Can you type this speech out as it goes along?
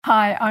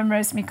Hi, I'm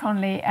Rosemary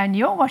Conley, and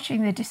you're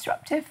watching the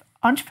Disruptive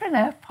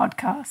Entrepreneur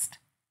Podcast.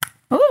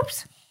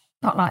 Oops,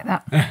 not like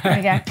that. There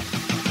we go.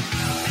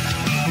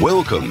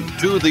 Welcome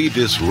to the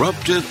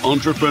Disruptive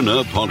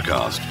Entrepreneur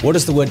Podcast. What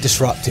does the word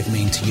disruptive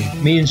mean to you?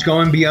 It means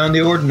going beyond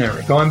the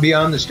ordinary, going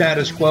beyond the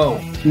status quo.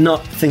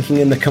 Not thinking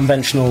in the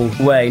conventional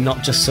way,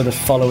 not just sort of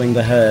following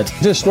the herd.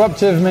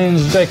 Disruptive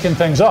means shaking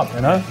things up,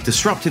 you know?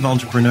 Disruptive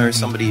entrepreneur is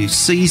somebody who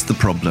sees the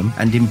problem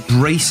and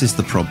embraces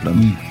the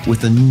problem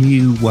with a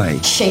new way.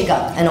 Shake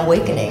up and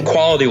awakening.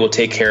 Quality will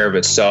take care of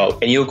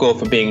itself, and you'll go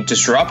from being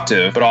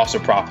disruptive but also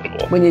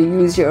profitable. When you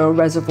use your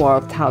reservoir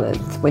of talent,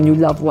 when you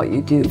love what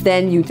you do,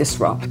 then you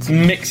disrupt.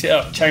 Mix it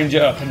up, change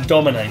it up, and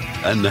dominate.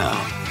 And now,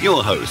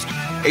 your host,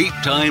 8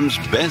 times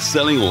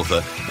best-selling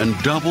author and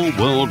double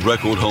world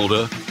record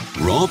holder,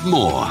 Rob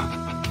Moore.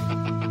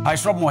 Hi,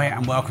 it's Rob Moore here,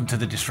 and welcome to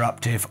the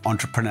Disruptive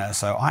Entrepreneur.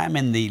 So I am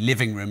in the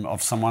living room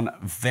of someone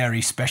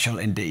very special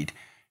indeed.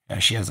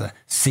 She has a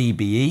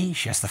CBE,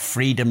 she has the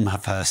freedom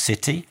of her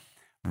city.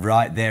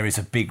 Right there is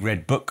a big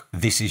red book,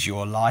 This Is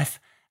Your Life,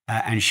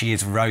 and she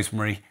is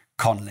Rosemary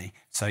Conley.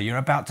 So you're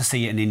about to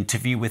see an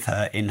interview with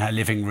her in her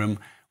living room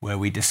where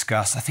we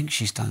discuss, I think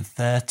she's done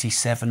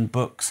 37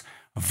 books,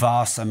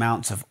 vast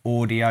amounts of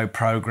audio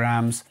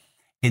programs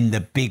in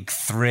the big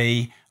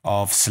three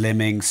of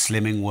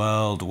Slimming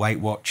World, Weight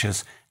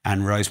Watchers,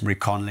 and Rosemary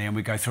Conley. And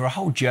we go through a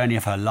whole journey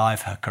of her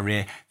life, her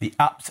career, the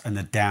ups and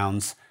the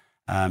downs.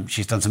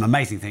 She's done some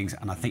amazing things,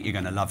 and I think you're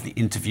going to love the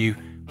interview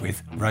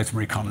with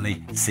Rosemary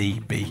Conley,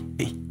 CBE.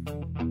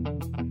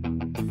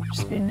 I've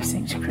just been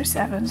listening to Chris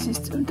Evans. He's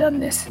done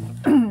this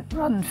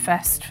Run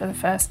Fest for the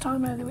first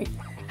time over the week.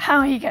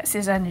 How he gets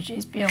his energy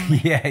is beyond me.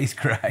 Yeah, he's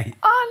great.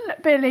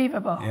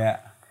 Unbelievable. Yeah.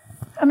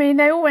 I mean,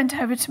 they all went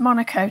over to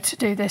Monaco to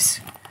do this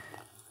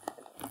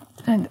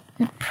and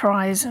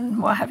prize and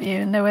what have you,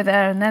 and they were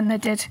there, and then they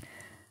did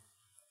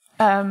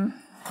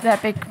their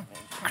big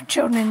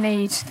Children in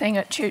Need thing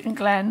at Chewton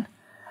Glen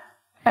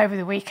over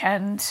the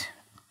weekend.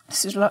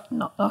 This is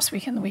not last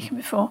weekend, the weekend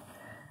before.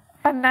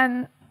 And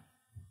then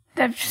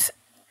they've just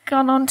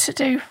gone on to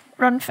do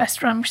Run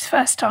Fest Run, which is the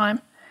first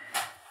time.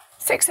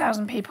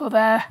 6,000 people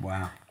there.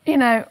 Wow. You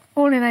know,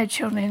 all in age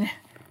children.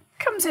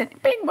 Comes in,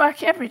 been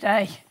working every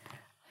day.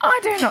 I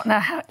do not know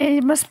how. He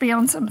must be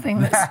on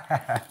something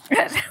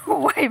that's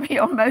way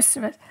beyond most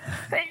of us.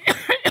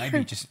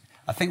 Maybe just,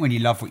 I think when you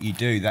love what you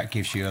do, that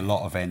gives you a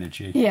lot of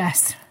energy.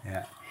 Yes.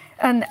 Yeah.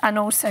 And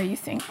also you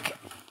think,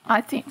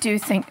 I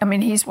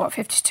mean, he's what,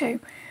 52?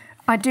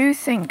 I do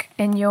think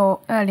in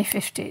your early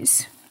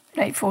 50s,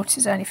 late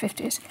 40s, early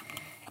 50s,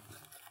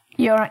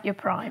 you're at your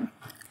prime.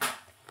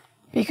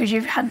 Because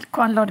you've had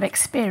quite a lot of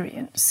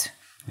experience.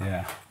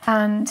 Yeah.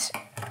 And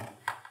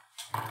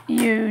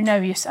you know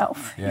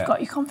yourself. Yeah. You've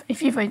got your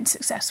if you've been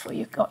successful,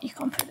 you've got your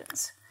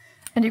confidence.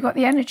 And you've got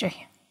the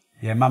energy.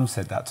 Yeah, Mum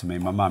said that to me.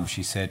 My mum,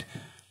 she said,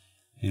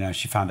 you know,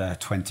 she found her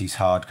 20s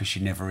hard because she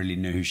never really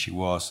knew who she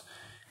was.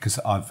 Because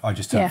I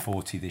just turned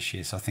 40 this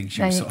year, so I think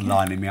she was sort of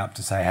lining me up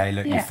to say, hey,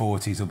 look, your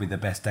 40s will be the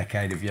best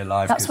decade of your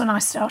life. That's when I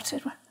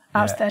started.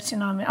 I was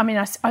 39. I mean,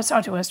 I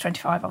started when I was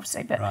 25,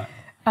 obviously. But,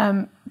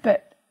 right.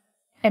 But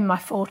in my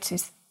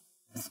 40s,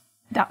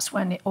 that's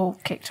when it all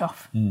kicked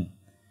off.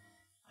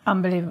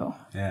 Unbelievable.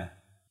 Yeah.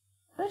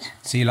 Good.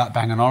 So you like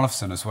Bang &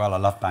 Olufsen as well? I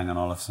love Bang &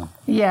 Olufsen.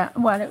 Yeah,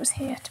 well, it was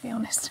here, to be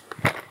honest.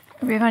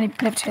 We've only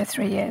lived here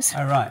 3 years.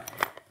 Oh, right.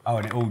 Oh,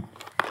 and it all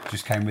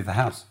just came with the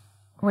house?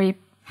 We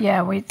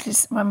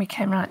just, when we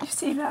came round, you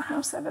see that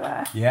house over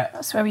there? Yeah.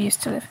 That's where we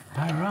used to live.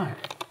 Oh,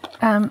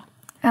 right.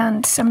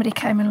 And somebody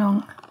came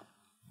along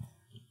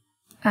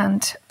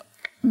and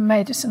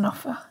made us an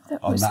offer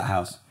that was that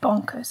house.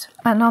 Bonkers.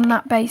 And on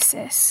that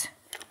basis,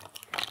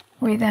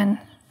 we then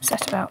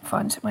set about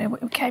finding somewhere.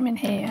 We came in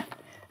here.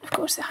 Of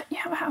course, you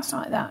have a house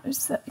like that.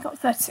 You've got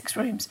 36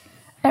 rooms.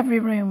 Every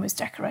room was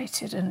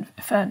decorated and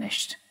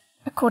furnished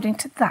according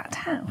to that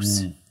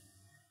house.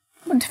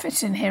 Wouldn't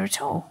fit in here at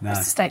all. No.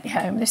 It's a stately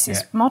home. This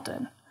is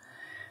modern.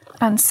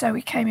 And so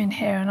we came in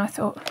here and I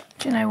thought,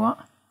 do you know what?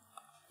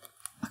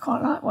 I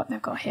quite like what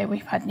they've got here.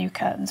 We've had new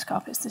curtains,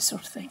 carpets, this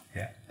sort of thing.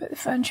 Yeah. But the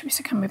furniture, we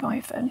said, can we buy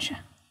your furniture?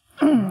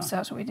 So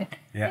that's what we did.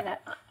 Yeah. You know,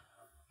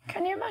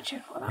 can you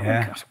imagine what that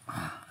would cost?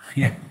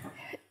 Yeah.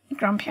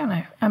 Grand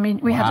piano. I mean,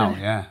 we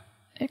had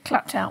it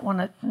clapped out one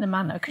at the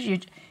manor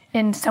because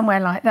in somewhere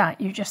like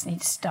that, you just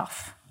need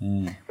stuff.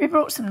 We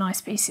brought some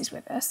nice pieces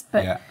with us,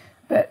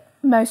 but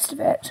most of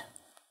it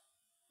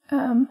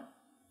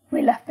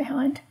we left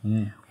behind.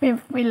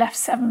 We left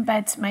 7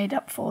 beds made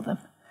up for them.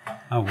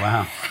 Oh,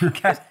 wow.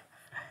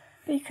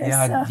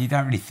 Because, you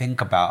don't really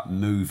think about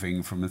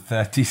moving from a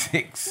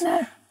 36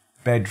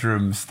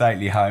 bedroom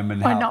stately home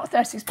and not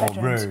 36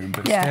 bedrooms. Or room,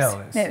 but yes.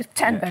 still. It was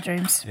 10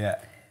 bedrooms. Yeah.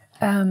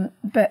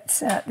 But this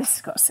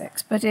has got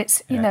 6. But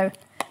it's, you know,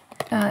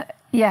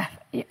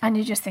 and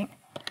you just think.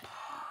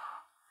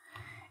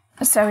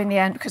 So in the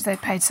end, because they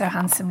paid so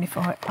handsomely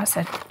for it, I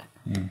said,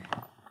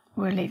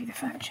 we'll leave you the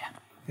furniture.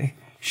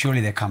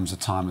 Surely there comes a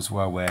time as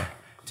well where,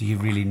 do you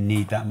really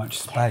need that much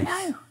space?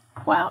 No.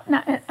 Well,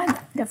 no, and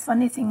the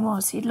funny thing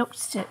was, he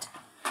looked at it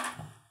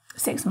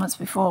 6 months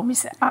before. We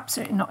said,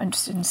 absolutely not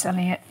interested in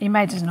selling it. He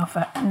made us an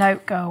offer. No,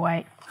 go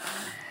away.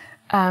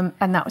 And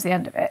that was the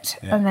end of it.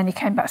 Yeah. And then he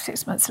came back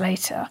 6 months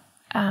later.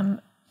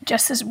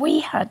 Just as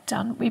we had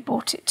done, we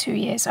bought it 2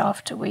 years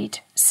after we'd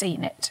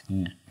seen it,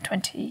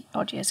 20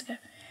 odd years ago.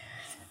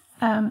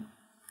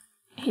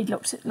 He'd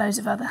looked at loads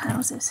of other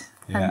houses,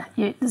 and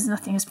there's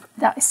nothing as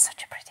that is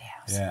such a pretty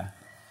house.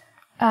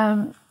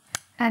 Yeah.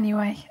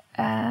 Anyway,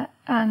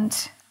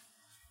 and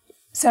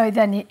so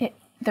then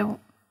the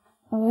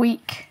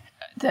week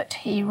that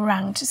he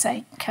rang to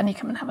say, "Can you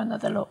come and have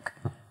another look?"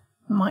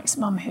 Mike's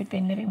mum, who'd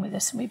been living with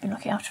us and we'd been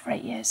looking after for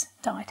 8 years,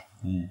 died.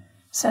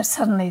 So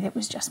suddenly it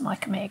was just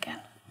Mike and me again.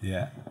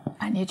 Yeah.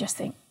 And you just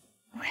think,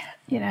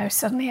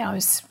 suddenly I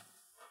was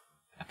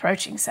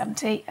approaching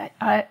 70.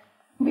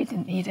 We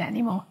didn't need it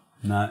anymore.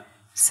 No.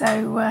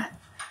 So,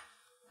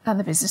 and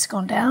the business has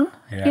gone down.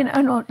 Yeah.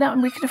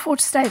 And we could afford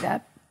to stay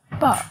there.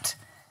 But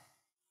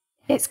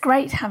it's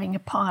great having a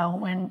pile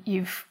when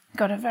you've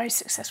got a very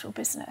successful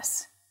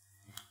business.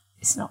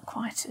 It's not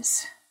quite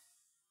as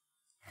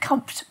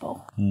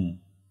comfortable when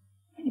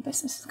your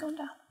business has gone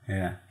down.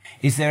 Yeah.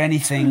 Is there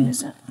anything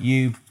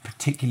you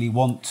particularly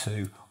want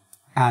to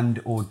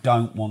and or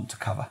don't want to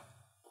cover?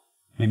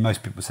 I mean,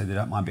 most people say they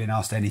don't mind being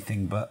asked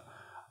anything, but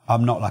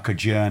I'm not like a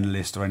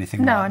journalist or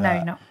anything like that. No,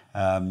 you're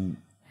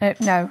not.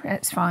 No,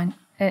 it's fine.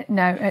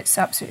 No, it's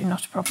absolutely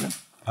not a problem.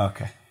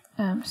 Okay.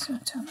 So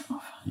turn it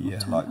off. Yeah,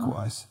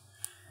 likewise.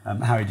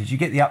 Harry, did you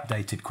get the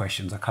updated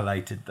questions? I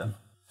collated them.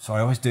 So I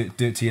always do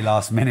it to you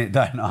last minute,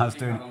 don't I?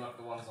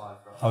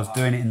 I was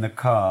doing it in the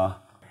car.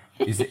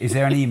 Is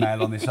there an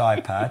email on this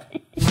iPad?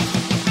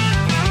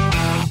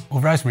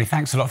 Well, Rosemary,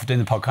 thanks a lot for doing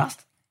the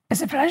podcast.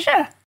 It's a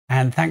pleasure.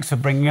 And thanks for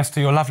bringing us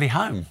to your lovely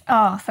home.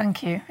 Oh,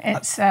 thank you.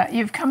 It's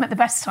you've come at the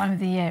best time of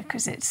the year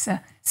because it's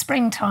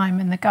springtime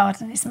and the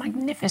garden is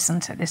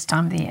magnificent at this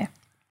time of the year.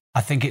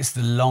 I think it's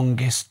the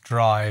longest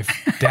drive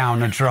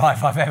down a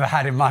drive I've ever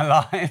had in my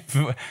life.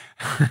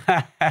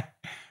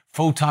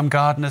 Full-time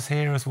gardeners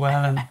here as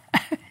well. And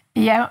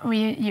yeah,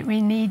 we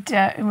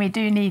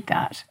do need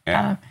that.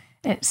 Yeah.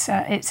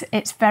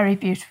 It's very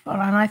beautiful,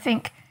 and I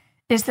think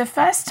it's the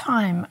first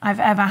time I've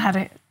ever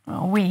had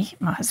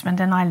my husband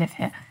and I live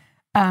here.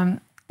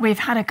 We've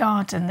had a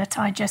garden that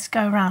I just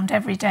go around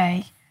every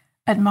day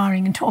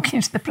admiring and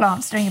talking to the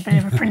plants, doing a bit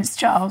of a Prince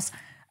Charles,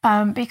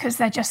 because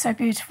they're just so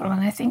beautiful. And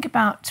I think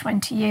about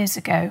 20 years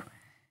ago,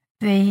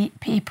 the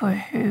people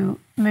who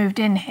moved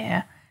in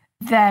here,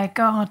 their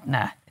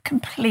gardener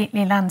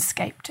completely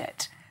landscaped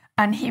it.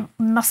 And he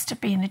must have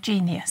been a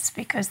genius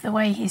because the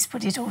way he's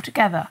put it all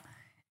together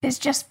is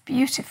just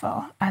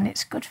beautiful and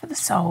it's good for the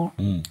soul.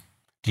 Do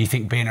you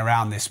think being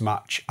around this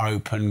much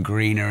open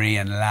greenery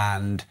and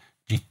land,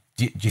 do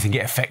you think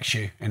it affects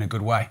you in a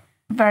good way?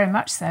 Very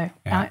much so.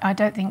 Yeah. I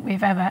don't think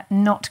we've ever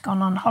not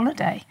gone on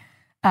holiday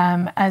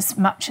as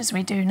much as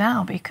we do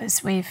now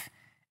because we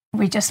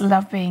just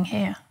love being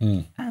here.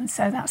 And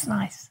so that's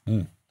nice.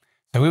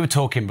 So we were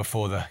talking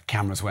before the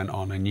cameras went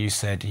on and you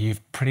said you've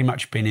pretty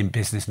much been in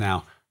business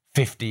now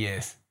 50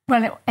 years.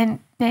 Well, in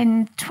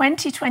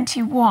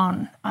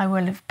 2021, I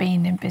will have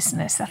been in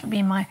business. That'll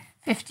be my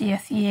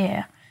 50th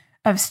year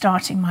of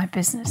starting my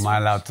business. Am I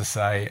allowed to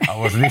say I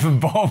wasn't even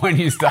born when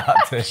you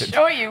started?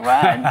 Sure you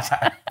weren't.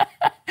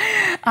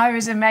 I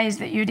was amazed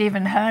that you'd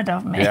even heard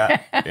of me.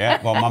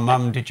 Yeah. Well, my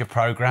mum did your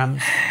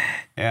programmes.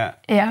 Yeah.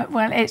 Yeah,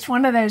 well, it's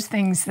one of those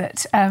things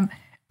that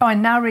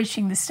I'm now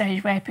reaching the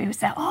stage where people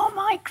say, "Oh,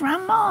 my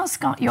grandma's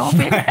got your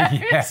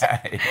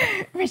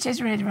videos," which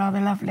is really rather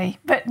lovely.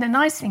 But the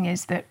nice thing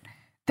is that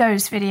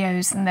those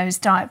videos and those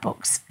diet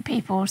books,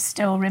 people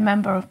still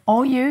remember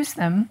or use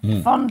them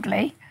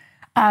fondly,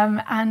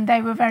 and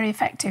they were very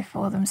effective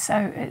for them.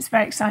 So it's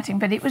very exciting.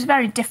 But it was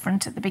very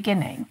different at the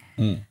beginning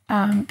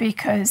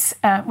because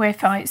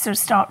if I sort of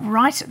start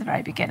right at the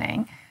very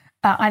beginning,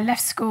 I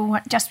left school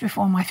just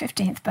before my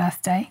 15th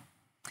birthday.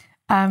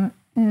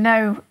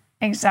 No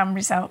exam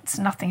results,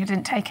 nothing. I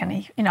didn't take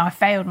any. I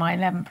failed my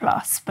 11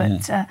 plus.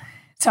 But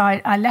so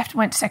I left,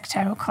 went to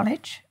secretarial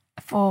college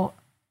for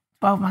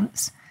 12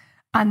 months.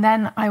 And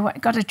then I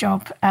got a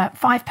job.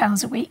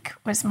 £5 a week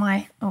were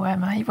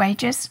my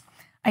wages.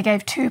 I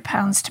gave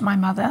 £2 to my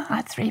mother. I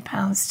had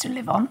 £3 to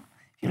live on,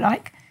 if you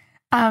like.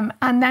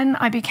 And then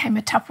I became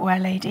a Tupperware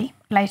lady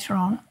later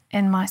on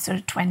in my sort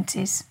of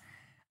 20s.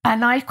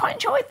 And I quite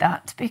enjoyed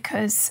that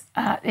because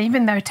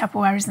even though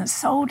Tupperware isn't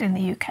sold in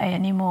the UK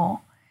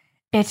anymore,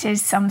 it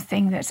is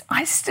something that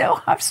I still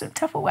have some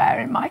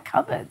Tupperware in my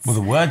cupboards. Well,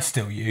 the word's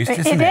still used,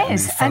 isn't it? It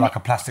is. It's for like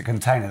a plastic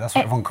container. That's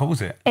what everyone calls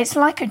it. It's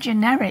like a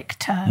generic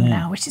term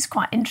now, which is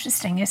quite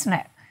interesting, isn't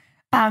it?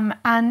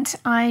 And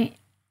I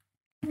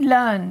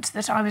learned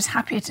that I was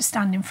happier to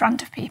stand in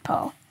front of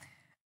people.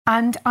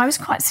 And I was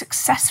quite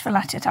successful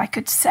at it. I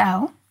could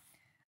sell.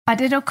 I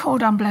did a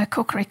cordon bleu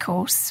cookery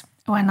course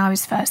when I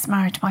was first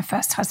married to my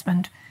first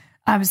husband.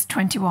 I was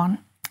 21.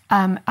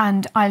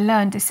 And I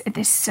learned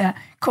this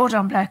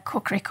cordon bleu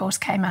cookery course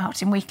came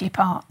out in weekly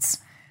parts.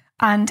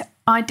 And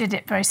I did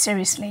it very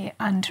seriously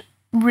and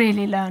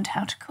really learned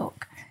how to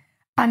cook.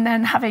 And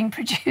then having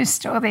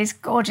produced all these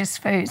gorgeous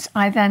foods,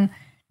 I then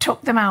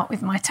took them out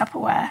with my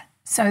Tupperware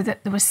so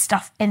that there was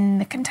stuff in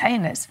the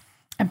containers.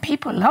 And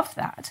people loved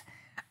that.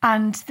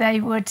 And they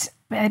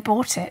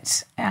bought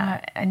it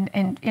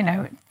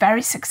and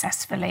very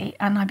successfully.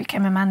 And I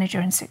became a manager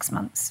in 6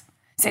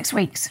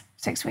 weeks.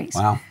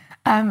 Wow.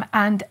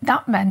 And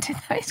that meant,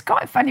 it's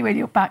quite funny when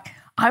you look back,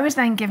 I was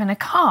then given a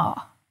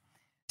car.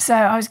 So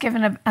I was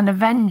given an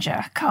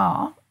Avenger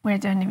car, where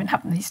it don't even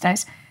happen these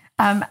days.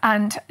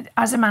 And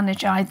as a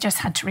manager, I just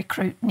had to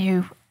recruit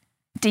new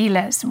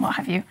dealers and what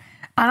have you.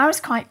 And I was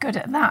quite good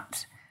at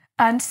that.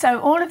 And so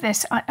all of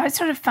this, I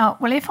sort of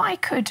felt, well, if I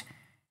could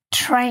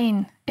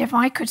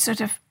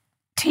sort of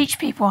teach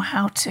people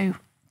how to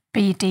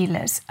be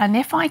dealers, and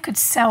if I could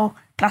sell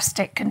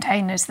plastic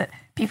containers that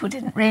people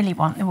didn't really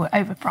want, they were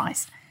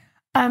overpriced,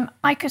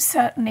 I could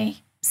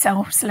certainly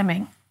sell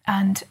slimming.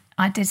 And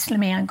I did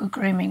slimming and good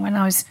grooming when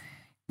I was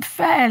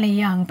fairly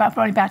young, but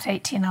probably about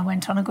 18, I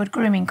went on a good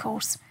grooming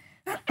course.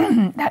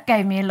 That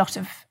gave me a lot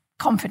of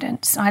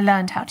confidence. I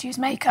learned how to use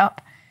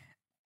makeup.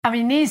 I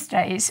mean, these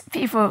days,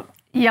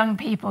 young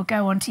people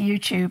go onto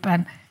YouTube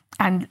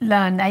and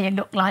learn they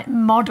look like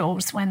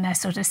models when they're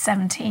sort of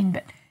 17.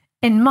 But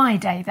in my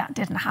day, that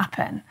didn't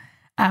happen.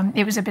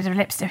 It was a bit of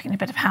lipstick and a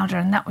bit of powder,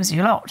 and that was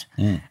your lot.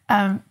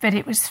 But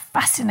it was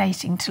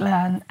fascinating to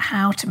learn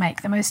how to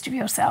make the most of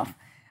yourself.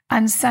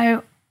 And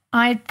so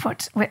I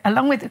put,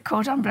 along with the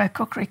Cordon Bleu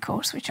cookery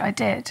course, which I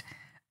did,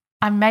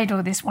 I made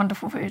all this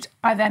wonderful food.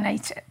 I then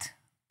ate it.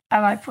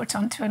 And I put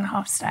on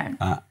 2.5 stone,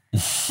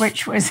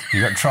 which was...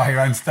 You've got to try your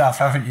own stuff,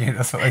 haven't you?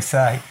 That's what they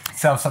say.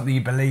 Sell something you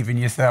believe in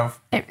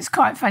yourself. It was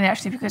quite funny,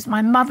 actually, because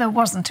my mother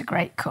wasn't a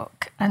great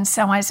cook. And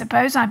so I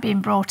suppose I'd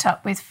been brought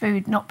up with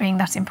food not being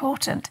that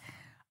important.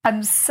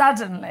 And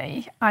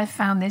suddenly I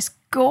found this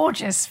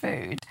gorgeous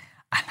food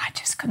and I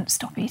just couldn't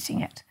stop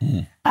eating it.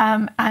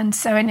 And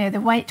so anyway, the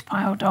weight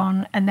piled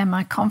on and then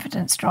my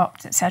confidence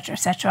dropped, etc.,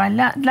 etc. I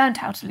learned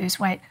how to lose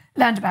weight,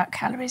 learned about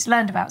calories,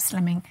 learned about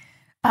slimming.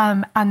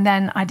 And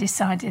then I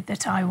decided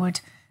that I would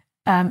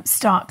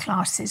start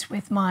classes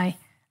with my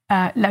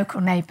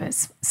local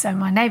neighbours. So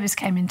my neighbours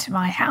came into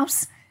my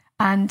house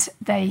and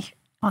they,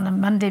 on a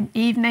Monday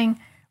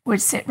evening,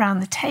 would sit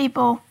round the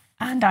table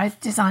and I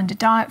designed a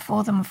diet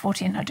for them of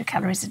 1,400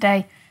 calories a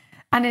day.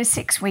 And in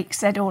 6 weeks,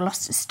 they'd all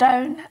lost a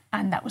stone.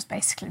 And that was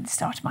basically the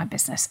start of my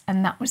business.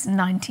 And that was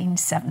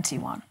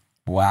 1971.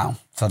 Wow.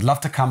 So I'd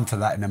love to come to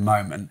that in a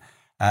moment.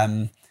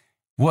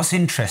 What's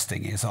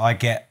interesting is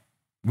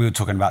we were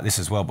talking about this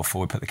as well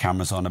before we put the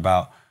cameras on,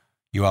 about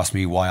you asked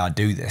me why I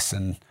do this.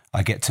 And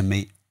I get to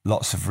meet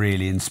lots of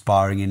really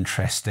inspiring,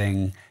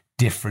 interesting,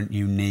 different,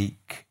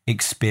 unique,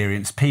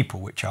 experienced people,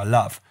 which I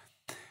love.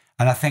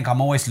 And I think I'm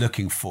always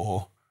looking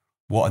for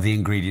what are the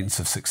ingredients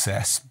of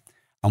success.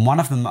 And one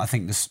of them, I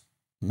think there's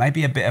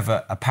maybe a bit of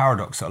a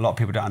paradox that a lot of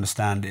people don't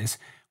understand, is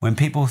when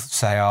people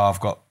say, oh,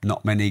 I've got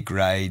not many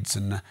grades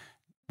and,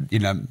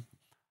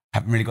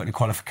 haven't really got any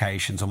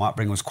qualifications, or my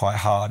upbringing was quite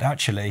hard.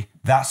 Actually,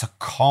 that's a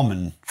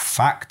common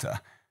factor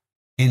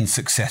in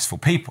successful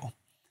people.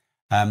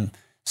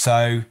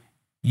 So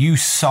you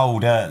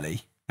sold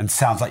early and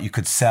sounds like you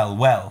could sell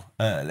well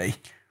early.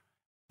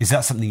 Is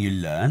that something you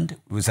learned?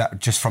 Was that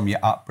just from your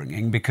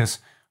upbringing? Because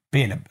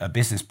being a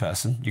business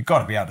person, you've got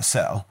to be able to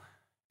sell.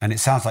 And it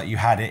sounds like you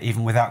had it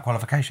even without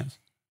qualifications.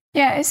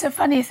 Yeah, it's a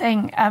funny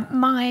thing.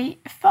 My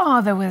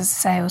father was a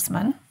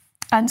salesman.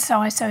 And so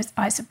I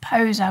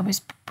suppose I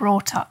was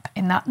brought up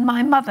in that.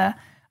 My mother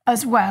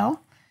as well,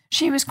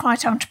 she was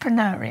quite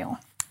entrepreneurial.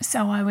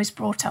 So I was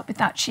brought up with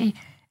that. She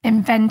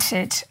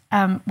invented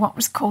what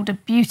was called a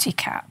beauty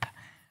cap.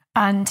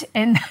 And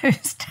in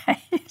those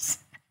days,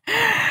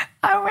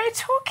 we're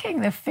talking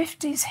the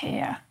 50s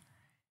here,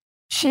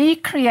 she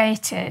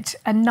created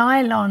a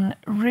nylon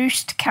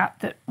ruched cap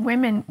that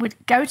women would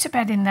go to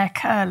bed in their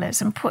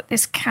curlers and put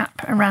this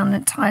cap around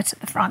and tie it at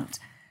the front.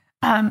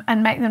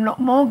 And make them look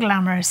more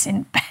glamorous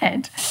in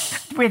bed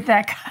with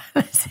their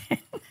colours in.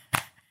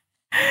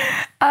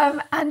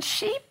 And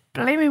she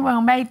blooming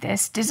well made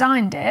this,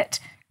 designed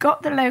it,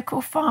 got the local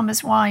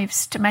farmers'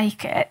 wives to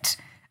make it,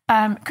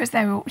 because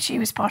she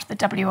was part of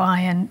the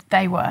WI and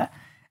they were.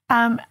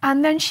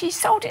 And then she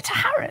sold it to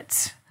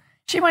Harrods.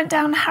 She went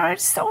down to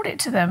Harrods, sold it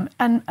to them.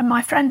 And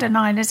my friend and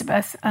I,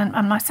 Elizabeth,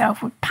 and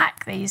myself would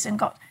pack these and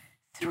got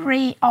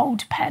 3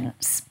 old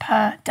pence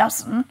per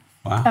dozen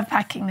of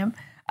packing them.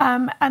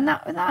 And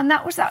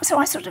that was that.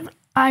 So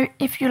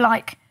if you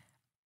like,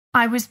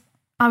 I was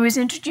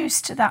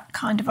introduced to that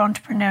kind of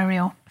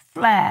entrepreneurial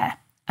flair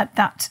at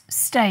that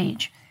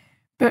stage.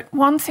 But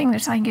one thing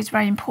that I think is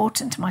very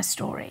important to my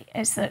story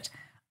is that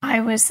I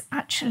was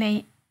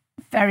actually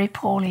very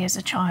poorly as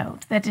a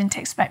child. They didn't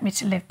expect me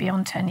to live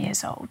beyond 10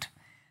 years old.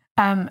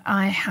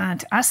 I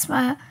had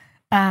asthma,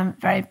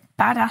 very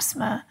bad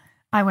asthma.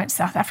 I went to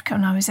South Africa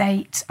when I was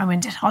 8. I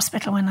went to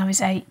hospital when I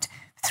was 8,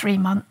 3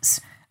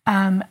 months.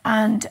 And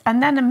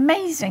then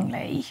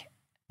amazingly,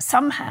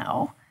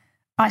 somehow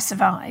I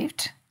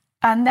survived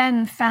and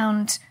then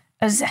found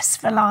a zest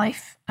for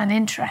life and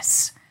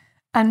interests.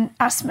 And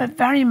asthma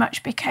very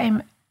much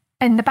became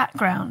in the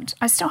background.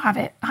 I still have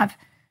it. I have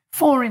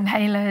 4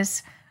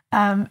 inhalers.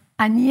 And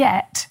And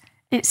yet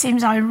it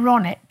seems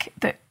ironic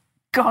that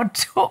God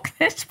took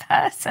this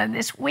person,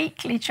 this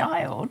weakling of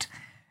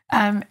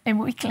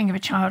a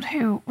child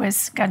who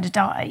was going to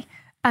die,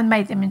 and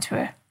made them into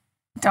a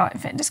diet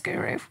and fitness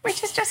guru,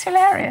 which is just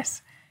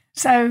hilarious.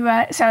 So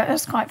it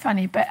was quite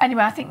funny. But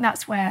anyway, I think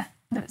that's where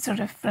the sort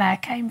of flair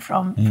came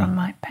from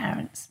my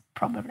parents,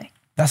 probably.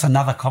 That's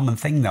another common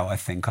thing, though, I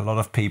think. A lot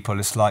of people,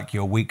 it's like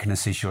your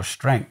weakness is your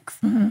strength.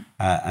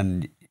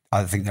 And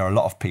I think there are a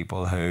lot of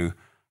people who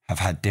have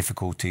had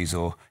difficulties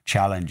or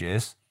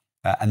challenges,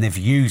 and they've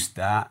used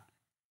that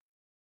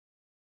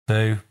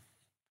to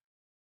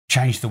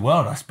change the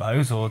world, I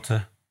suppose, or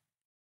to...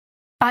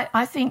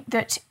 I think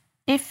that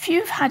if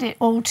you've had it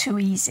all too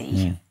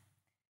easy,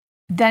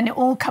 then it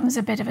all comes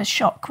a bit of a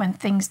shock when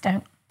things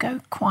don't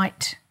go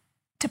quite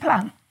to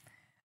plan.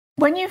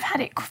 When you've had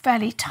it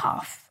fairly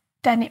tough,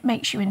 then it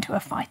makes you into a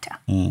fighter.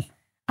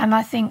 And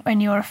I think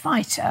when you're a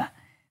fighter,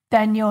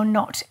 then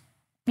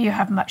you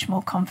have much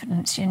more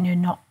confidence and you're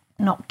not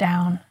knocked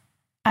down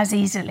as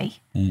easily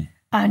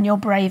and you're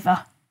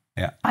braver.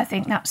 Yeah. I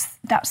think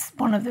that's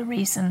one of the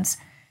reasons.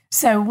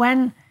 So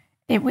when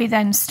we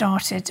then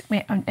started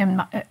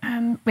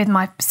with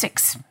my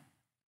 6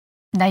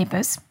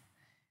 neighbours,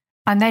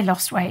 and they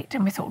lost weight,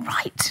 and we thought,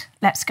 right,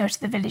 let's go to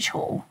the village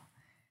hall.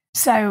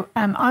 So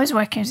I was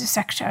working as a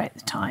secretary at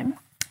the time,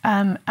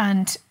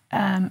 and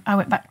I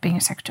went back to being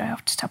a secretary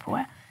after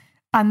Tupperware.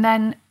 And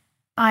then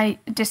I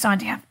decided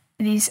to have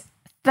these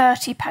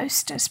 30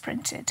 posters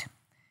printed.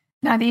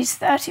 Now, these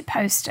 30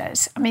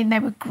 posters, I mean, they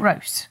were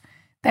gross.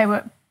 They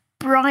were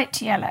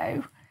bright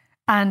yellow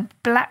and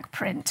black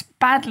print,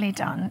 badly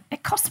done.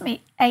 It cost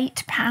me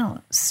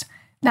 £8.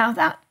 Now,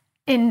 that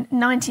in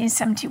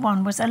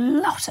 1971 was a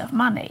lot of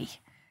money.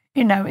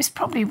 You know, it's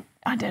probably,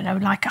 I don't know,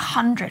 like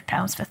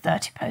 £100 for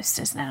 30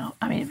 posters now.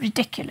 I mean,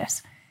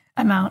 ridiculous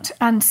amount.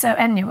 And so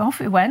anyway,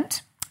 off we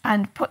went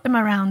and put them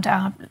around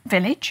our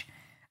village.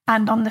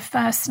 And on the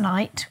first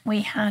night,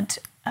 we had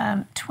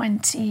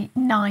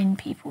 29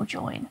 people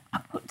join. I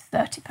put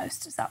 30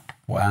 posters up.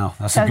 Wow,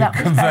 that's a good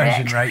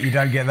conversion rate. You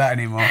don't get that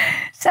anymore.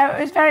 So it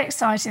was very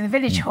exciting, the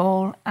village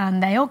hall,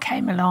 and they all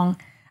came along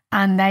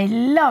and they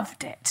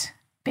loved it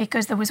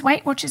because there was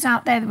Weight Watchers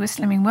out there was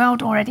Slimming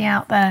World already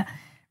out there,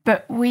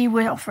 but we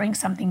were offering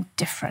something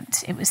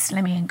different. It was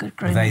Slimming and Good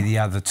Grooming. Were they the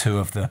other 2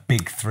 of the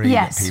big 3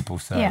 that people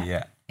say?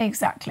 Yeah,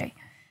 exactly.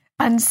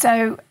 And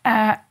so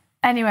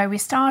anyway, we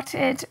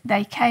started,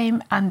 they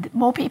came and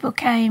more people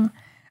came.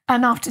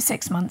 And after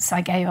 6 months,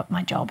 I gave up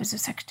my job as a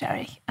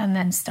secretary and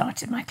then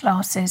started my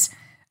classes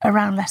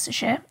around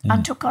Leicestershire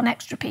and took on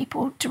extra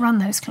people to run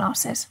those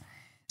classes.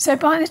 So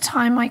by the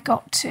time I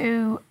got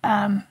to,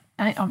 I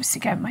obviously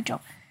gave up my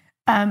job,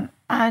 and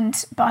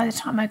by the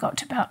time I got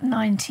to about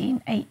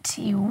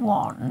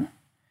 1981,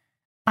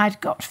 I'd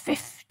got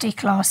 50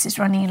 classes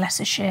running in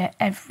Leicestershire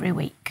every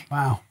week.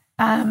 Wow.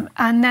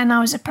 And then I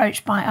was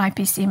approached by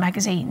IPC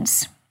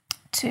magazines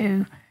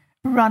to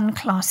run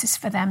classes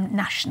for them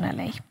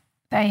nationally.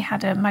 They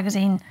had a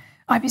magazine,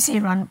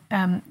 IPC run,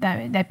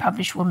 they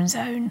published Woman's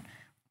Own,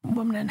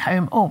 Woman and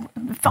Home,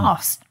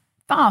 vast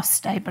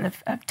stable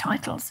of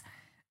titles.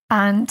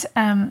 And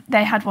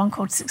they had one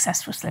called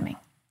Successful Slimming.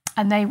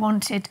 And they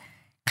wanted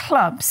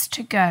clubs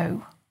to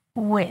go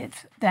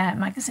with their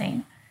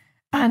magazine.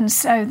 And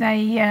so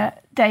they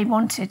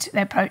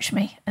approached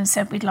me and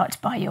said, we'd like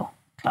to buy your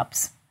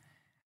clubs.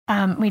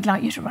 We'd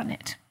like you to run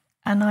it.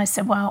 And I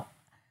said, well,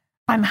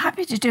 I'm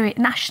happy to do it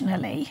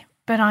nationally,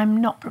 but I'm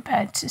not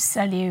prepared to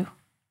sell you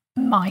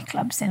my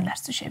clubs in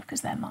Leicestershire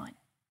because they're mine.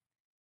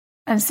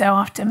 And so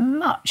after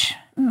much,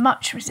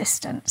 much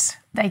resistance,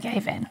 they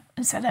gave in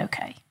and said,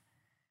 okay.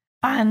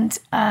 And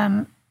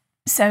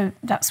so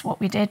that's what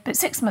we did. But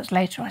 6 months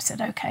later, I said,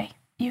 okay,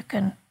 you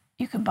can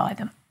buy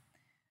them.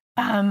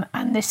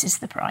 And this is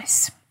the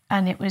price.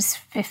 And it was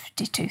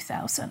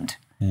 52,000,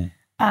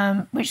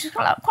 which is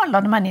quite a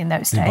lot of money in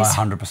those days. You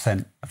buy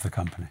 100% of the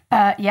company?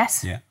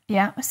 Yes.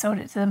 Yeah, I sold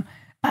it to them.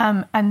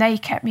 And they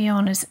kept me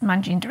on as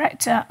managing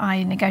director.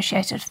 I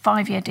negotiated a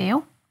 5-year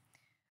deal.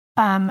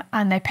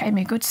 And they paid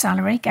me a good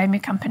salary, gave me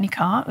a company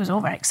car. It was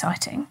all very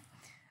exciting.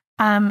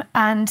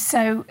 And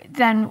so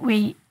then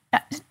we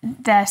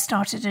there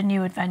started a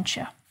new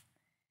adventure.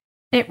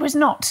 It was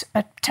not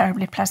a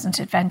terribly pleasant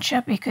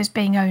adventure because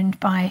being owned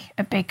by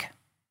a big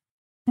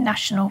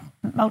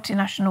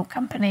multinational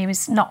company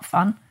was not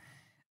fun.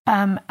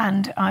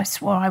 And I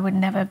swore I would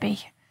never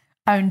be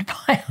owned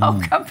by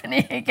our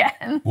company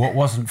again. What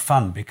wasn't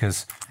fun?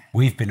 Because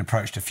we've been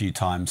approached a few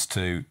times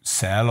to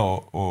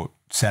sell or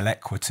sell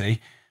equity.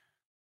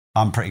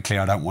 I'm pretty clear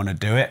I don't want to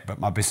do it, but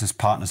my business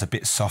partner's a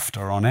bit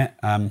softer on it.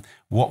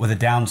 What were the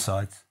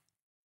downsides?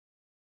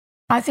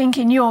 I think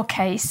in your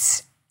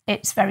case,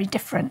 it's very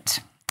different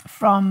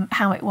from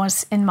how it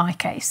was in my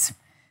case.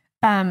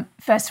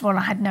 First of all,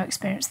 I had no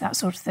experience of that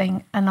sort of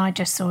thing, and I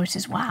just saw it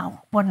as,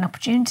 wow, what an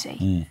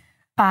opportunity.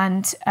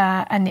 And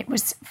it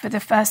was, for the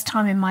first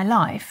time in my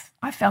life,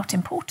 I felt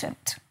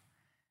important.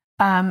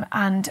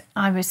 And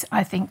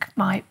I think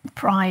my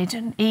pride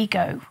and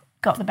ego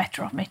got the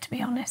better of me, to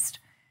be honest.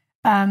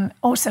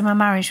 Also, my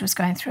marriage was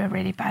going through a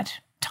really bad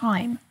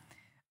time.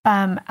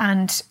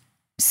 And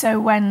so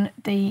when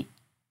they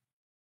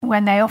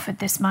offered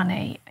this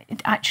money,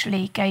 it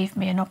actually gave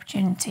me an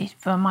opportunity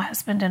for my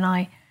husband and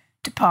I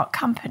to part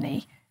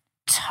company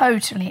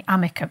totally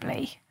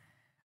amicably.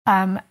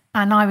 And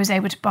I was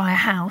able to buy a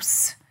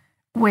house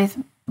with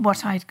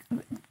what I'd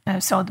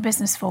sold the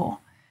business for.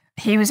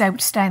 He was able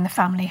to stay in the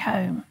family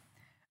home.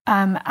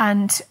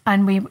 And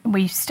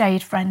we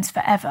stayed friends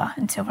forever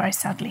until very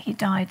sadly he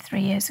died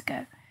 3 years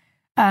ago.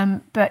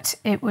 But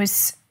it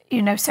was,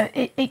 so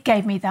it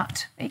gave me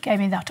that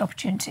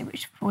opportunity,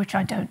 which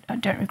I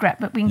don't regret.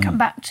 But we can come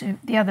back to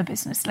the other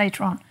business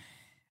later on.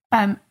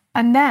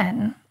 And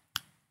then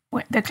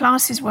the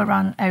classes were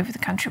run over the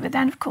country, but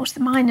then of course the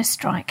miners'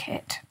 strike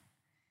hit,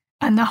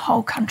 and the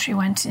whole country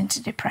went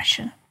into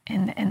depression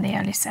in the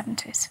early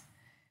 70s.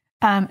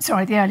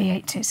 The early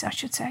 80s, I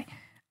should say.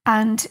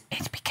 And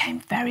it became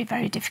very,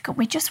 very difficult.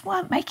 We just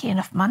weren't making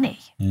enough money.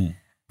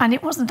 And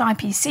it wasn't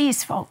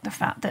IPC's fault, the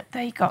fact that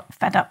they got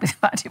fed up with the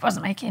fact it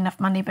wasn't making enough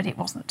money, but it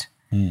wasn't.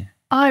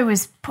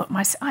 I'd put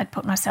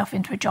myself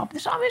into a job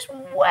that I was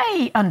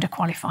way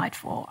underqualified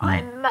for.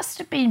 I must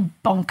have been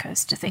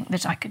bonkers to think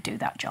that I could do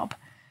that job.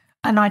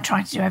 And I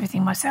tried to do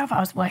everything myself.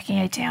 I was working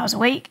 80 hours a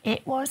week.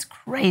 It was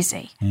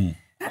crazy.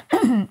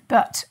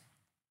 But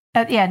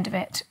at the end of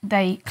it,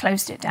 they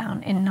closed it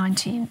down in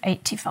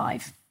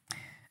 1985.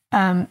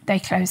 They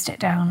closed it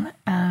down.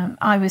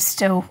 I was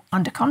still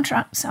under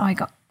contract, so I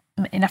got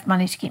enough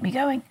money to keep me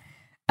going.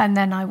 And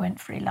then I went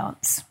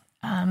freelance,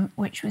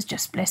 which was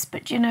just bliss.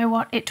 But you know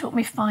what? It took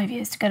me 5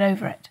 years to get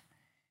over it.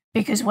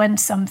 Because when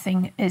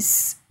something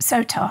is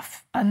so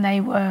tough, and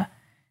there were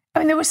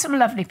some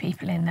lovely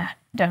people in there,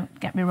 don't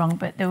get me wrong,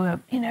 but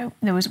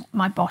there was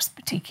my boss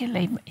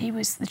particularly. He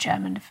was the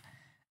chairman of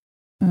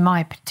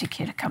my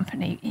particular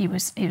company. He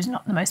was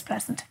not the most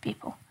pleasant of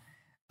people.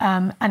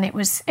 And it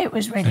was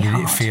really hard.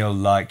 Did it feel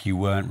like you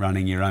weren't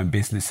running your own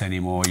business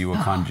anymore? You were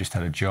kind of just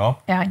had a job?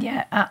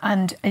 Yeah.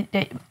 And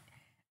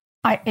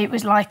it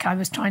was like I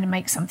was trying to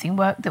make something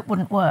work that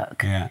wouldn't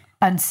work. Yeah.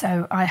 And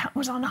so I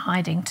was on a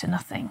hiding to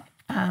nothing.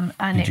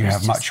 Did you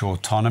have much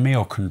autonomy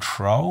or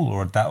control,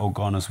 or had that all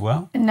gone as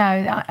well?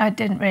 No, I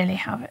didn't really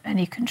have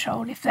any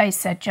control. If they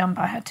said jump,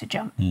 I had to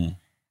jump.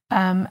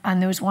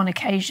 And there was one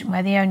occasion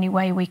where the only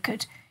way we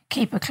could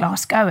keep a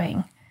class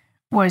going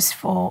was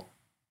for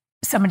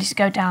somebody to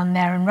go down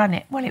there and run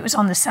it. Well, it was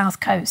on the south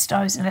coast.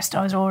 I was in Leicester.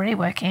 I was already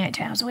working 8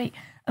 hours a week,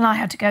 and I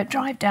had to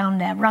drive down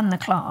there, run the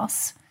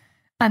class,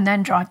 and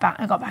then drive back.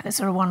 I got back at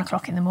sort of 1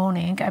 o'clock in the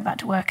morning and go back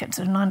to work at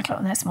sort of 9 o'clock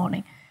the next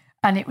morning.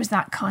 And it was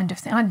that kind of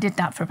thing. I did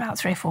that for about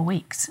 3 or 4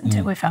 weeks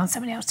until we found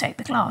somebody else to take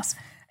the class.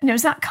 And it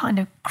was that kind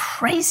of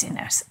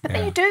craziness. But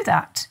then you do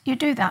that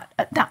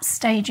at that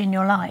stage in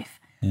your life.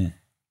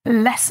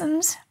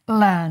 Lessons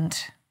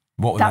learned.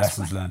 What were the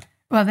lessons learned?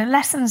 Well, the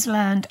lessons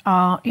learned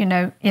are,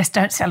 yes,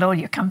 don't sell all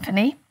your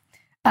company.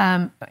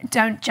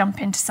 Don't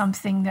jump into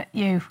something that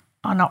you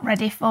are not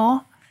ready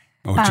for.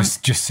 Or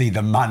just see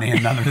the money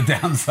and none of the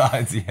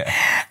downsides, yeah.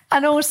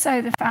 And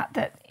also the fact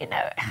that,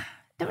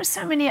 there were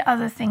so many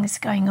other things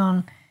going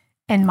on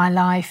in my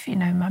life.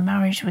 My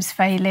marriage was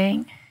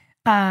failing.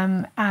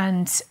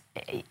 And,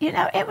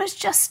 it was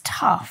just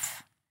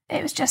tough.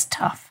 It was just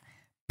tough.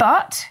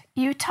 But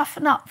you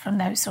toughen up from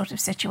those sort of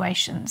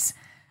situations.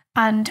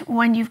 And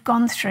when you've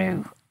gone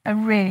through a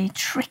really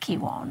tricky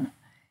one,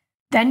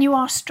 then you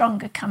are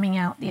stronger coming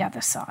out the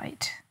other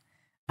side.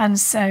 And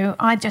so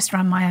I just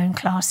ran my own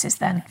classes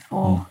then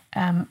for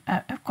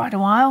quite a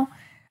while.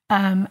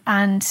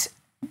 And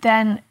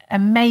then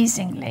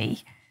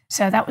amazingly,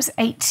 so that was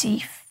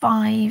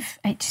 85,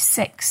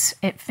 86,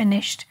 it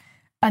finished.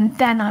 And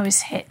then I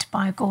was hit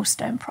by a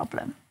gallstone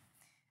problem.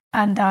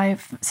 And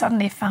I've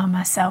suddenly found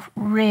myself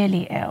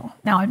really ill.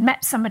 Now, I'd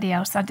met somebody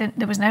else.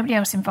 There was nobody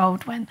else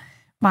involved when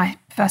my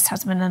first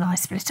husband and I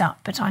split up,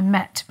 but I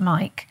met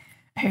Mike,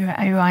 who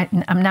I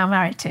am now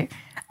married to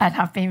and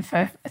have been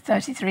for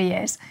 33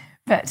 years.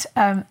 But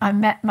I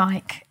met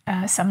Mike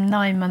some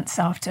 9 months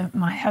after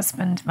my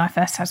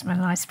first husband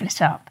and I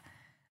split up.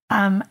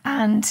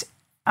 And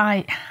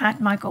I had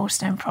my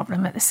gallstone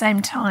problem at the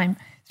same time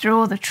through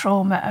all the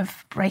trauma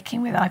of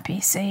breaking with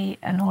IPC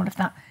and all of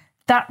that.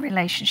 That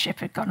relationship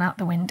had gone out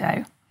the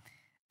window.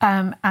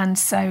 And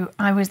so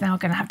I was now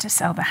going to have to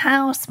sell the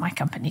house. My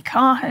company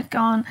car had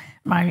gone.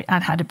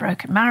 I'd had a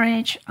broken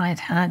marriage. I'd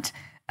had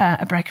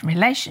a broken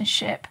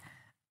relationship.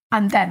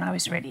 And then I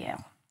was really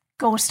ill.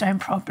 Gallstone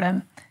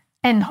problem,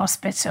 in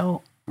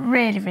hospital,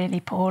 really,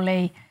 really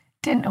poorly,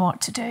 didn't know what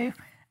to do.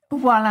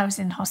 While I was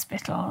in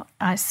hospital,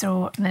 I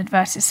saw an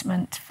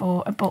advertisement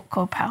for a book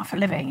called Power for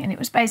Living. And it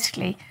was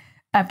basically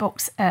an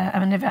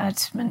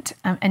advertisement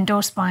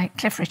endorsed by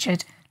Cliff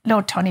Richard,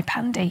 Lord Tony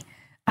Pandy,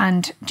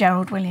 and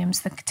Gerald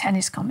Williams, the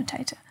tennis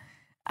commentator.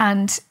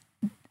 And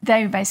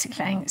they were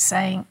basically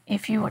saying,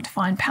 if you want to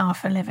find power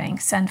for living,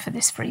 send for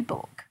this free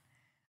book.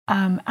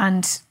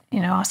 And,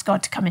 ask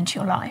God to come into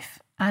your life.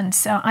 And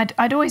so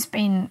I'd always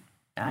been,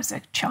 as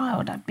a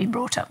child, I'd been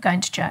brought up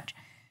going to church,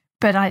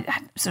 but I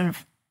had sort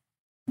of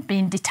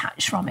been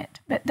detached from it.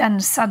 But then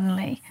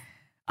suddenly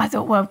I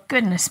thought, well,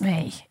 goodness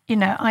me,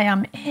 I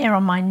am here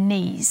on my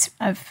knees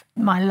of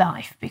my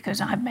life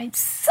because I have made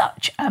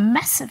such a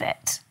mess of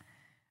it.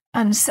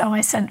 And so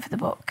I sent for the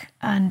book,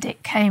 and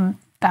it came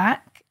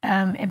back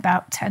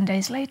about 10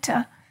 days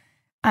later.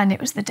 And it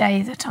was the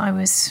day that I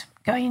was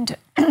going into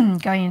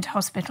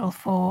hospital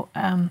for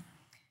a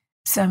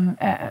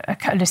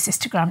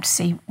cholecystogram to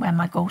see where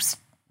my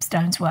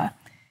gallstones were.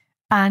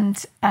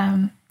 And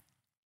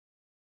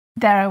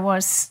there I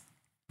was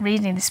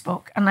reading this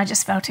book, and I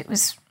just felt it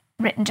was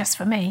written just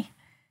for me.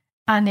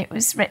 And it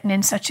was written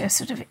in such a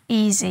sort of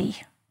easy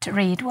to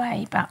read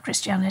way about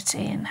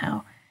Christianity and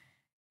how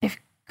if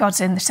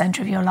God's in the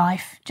centre of your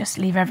life, just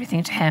leave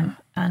everything to him.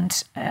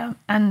 And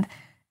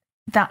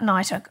that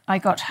night I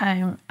got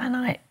home and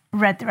I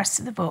read the rest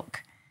of the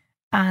book,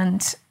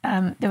 and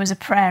there was a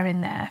prayer in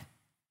there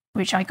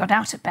which I got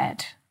out of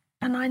bed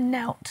and I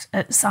knelt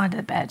at the side of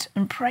the bed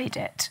and prayed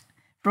it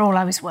for all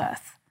I was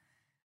worth.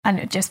 And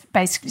it just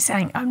basically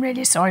saying, I'm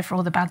really sorry for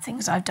all the bad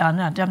things I've done.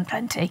 I've done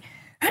plenty.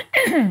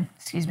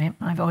 Excuse me,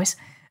 my voice.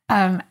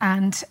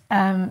 That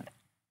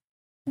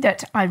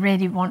I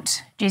really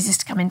want Jesus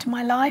to come into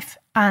my life,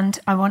 and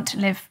I want to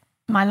live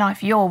my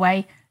life your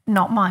way,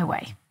 not my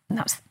way. And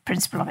that's the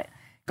principle of it.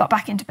 Got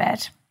back into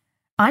bed.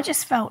 I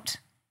just felt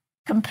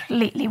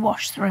completely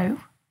washed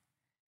through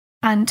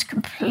and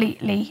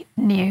completely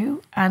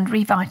new and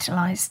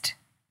revitalised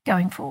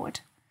going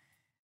forward.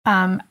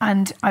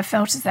 And I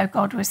felt as though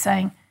God was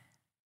saying,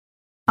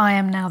 I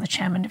am now the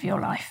chairman of your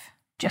life.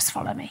 Just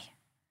follow me.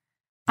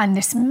 And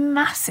this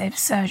massive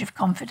surge of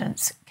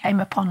confidence came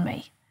upon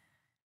me.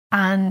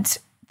 And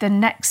the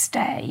next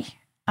day,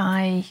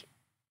 I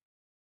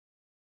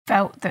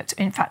felt that,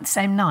 in fact, the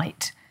same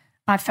night,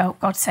 I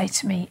felt God say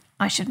to me,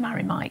 I should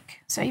marry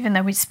Mike. So even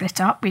though we'd split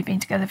up, we'd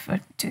been together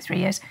for 2-3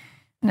 years,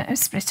 no,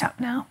 split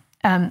up now,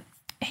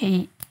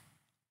 he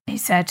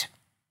said,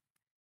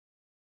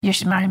 you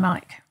should marry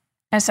Mike.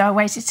 And so I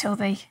waited till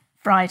the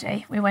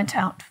Friday. We went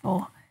out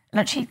for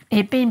lunch.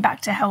 He'd been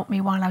back to help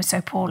me while I was so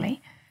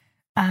poorly.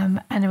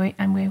 And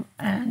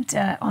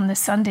on the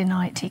Sunday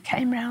night, he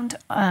came round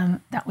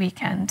that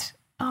weekend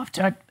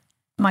after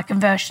my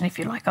conversion, if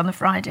you like, on the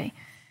Friday,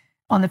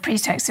 on the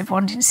pretext of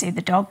wanting to see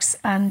the dogs.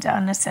 And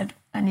I said,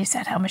 and he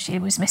said how much he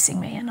was missing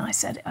me. And I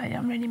said,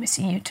 I'm really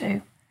missing you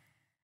too.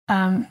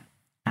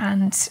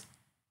 And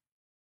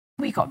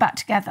we got back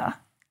together,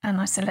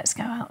 and I said, let's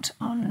go out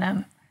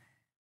on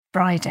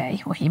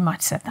Friday. Well, he might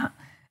have said that.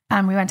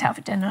 And we went out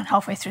for dinner, and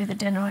halfway through the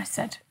dinner, I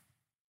said,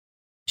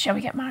 shall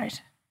we get married?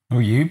 Oh,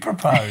 you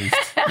proposed.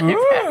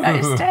 I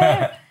proposed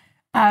to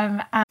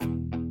him.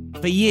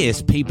 For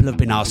years, people have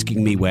been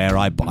asking me where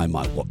I buy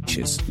my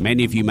watches.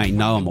 Many of you may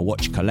know I'm a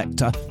watch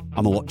collector,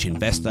 I'm a watch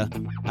investor,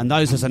 and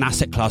those as an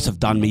asset class have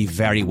done me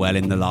very well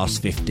in the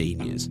last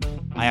 15 years.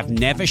 I have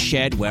never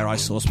shared where I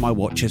source my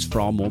watches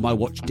from or my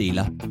watch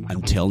dealer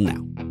until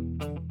now.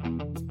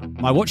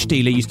 My watch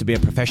dealer used to be a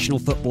professional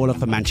footballer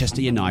for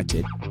Manchester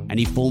United, and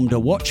he formed a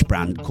watch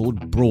brand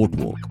called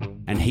Broadwalk.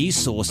 And he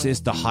sources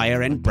the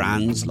higher-end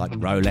brands like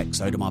Rolex,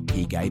 Audemars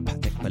Piguet,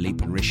 Patek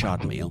Philippe and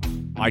Richard Mille.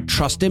 I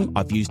trust him,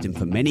 I've used him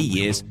for many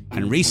years,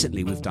 and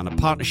recently we've done a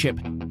partnership.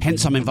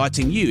 Hence, I'm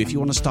inviting you, if you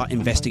want to start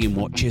investing in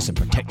watches and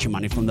protect your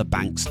money from the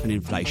banks and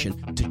inflation,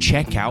 to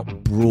check out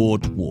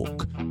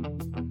Broadwalk.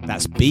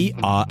 That's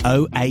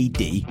BROADWALK.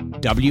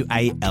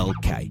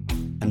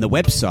 And the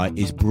website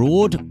is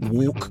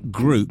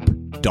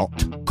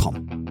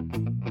broadwalkgroup.com.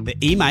 The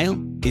email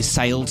is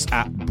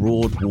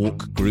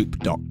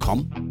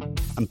sales@broadwalkgroup.com.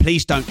 And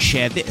please don't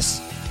share this,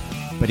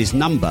 but his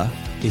number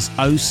is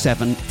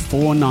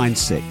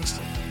 07496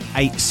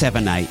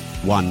 878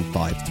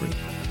 153.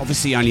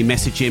 Obviously, only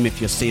message him if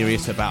you're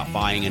serious about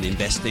buying and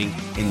investing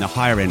in the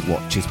higher end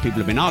watches. People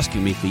have been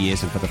asking me for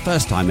years, and for the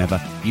first time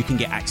ever, you can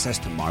get access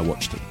to my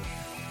watch deal.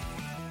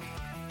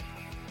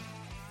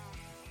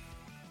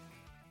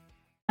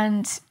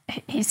 And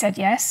he said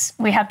yes.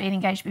 We had been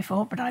engaged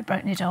before, but I'd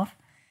broken it off.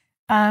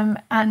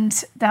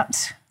 And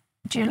that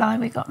July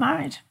we got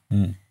married.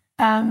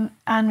 And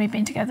we've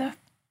been together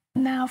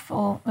now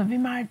we've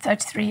been married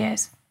 33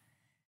 years.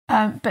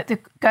 But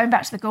going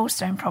back to the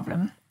gallstone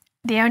problem,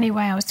 the only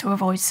way I was to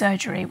avoid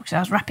surgery, because I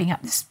was wrapping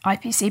up this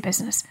IPC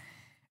business,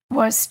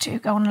 was to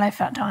go on a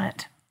low-fat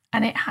diet.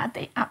 And it had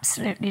the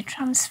absolutely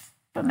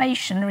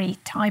transformationary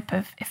type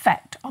of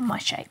effect on my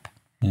shape.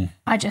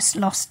 I just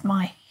lost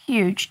my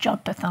huge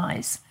jumper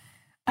thighs.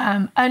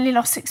 Only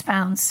lost 6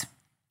 pounds.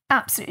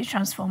 Absolutely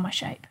transformed my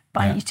shape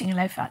by eating a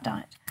low-fat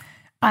diet.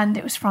 And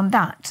it was from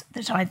that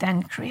I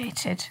then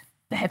created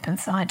the hip and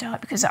thigh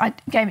diet, because I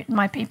gave it,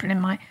 my people in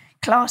my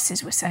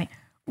classes were saying,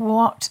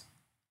 what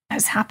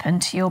has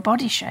happened to your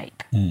body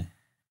shape?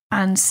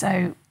 And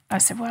so I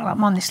said, well,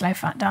 I'm on this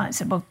low-fat diet. I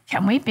said, well,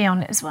 can we be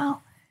on it as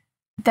well?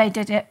 They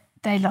did it.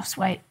 They lost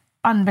weight.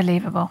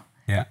 Unbelievable.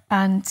 Yeah.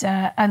 And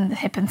the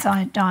hip and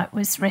thigh diet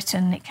was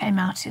written. It came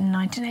out in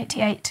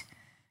 1988,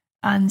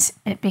 and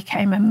it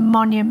became a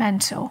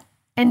monumental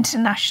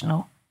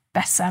international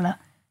bestseller.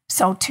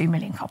 Sold 2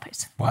 million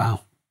copies.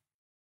 Wow.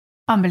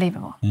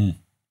 Unbelievable.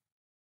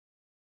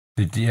 The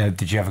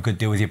Did you have a good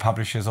deal with your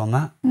publishers on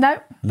that? No.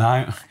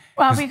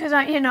 Well, because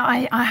I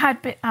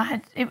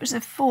had it was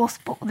the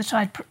fourth book that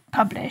I'd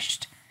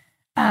published.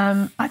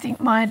 I think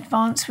my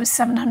advance was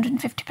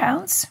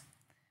 £750,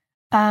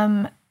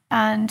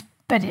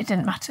 but it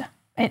didn't matter.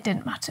 It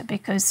didn't matter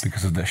because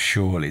of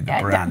the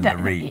brand, the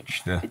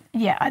reach,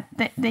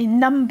 the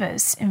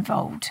numbers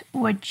involved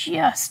were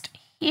just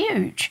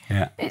huge.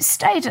 Yeah. It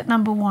stayed at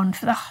number one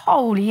for the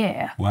whole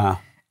year. Wow.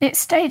 It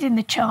stayed in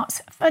the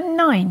charts for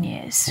 9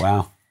 years.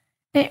 Wow.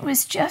 It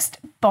was just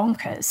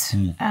bonkers.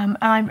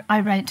 I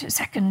wrote a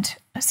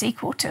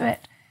sequel to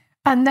it,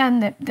 and then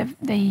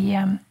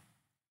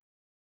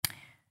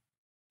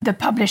the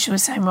publisher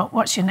was saying, "Well,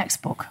 what's your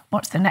next book?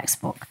 What's the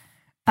next book?"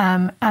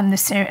 And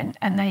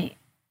they,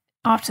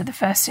 after the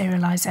first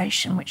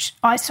serialisation, which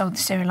I sold the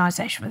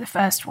serialisation for the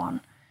first one,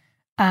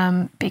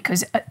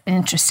 because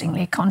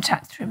interestingly,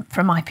 contact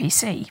from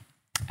IPC,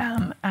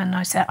 and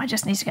I said, "I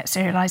just need to get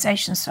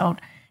serialisation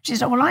sold." She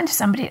said, "Oh, well, I know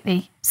somebody at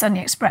the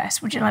Sunday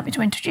Express. Would you like me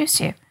to introduce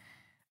you?"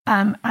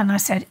 And I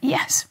said,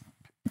 "Yes,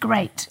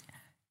 great."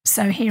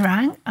 So he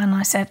rang, and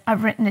I said,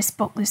 "I've written this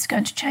book that's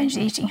going to change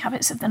the eating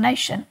habits of the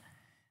nation."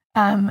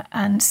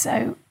 And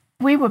so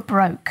we were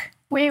broke.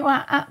 We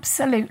were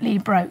absolutely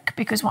broke,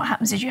 because what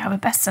happens is you have a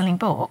best-selling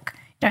book,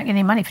 you don't get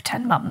any money for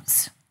 10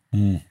 months.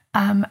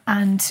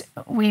 And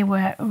we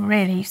were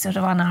really sort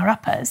of on our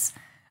uppers.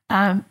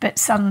 But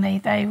suddenly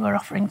they were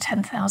offering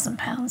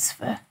 £10,000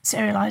 for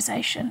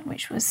serialisation,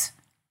 which was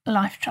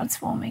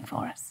life-transforming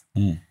for us.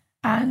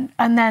 And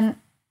then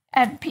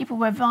people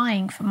were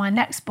vying for my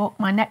next book,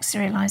 my next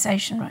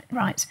serialisation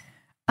rights.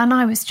 And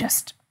I was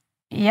just,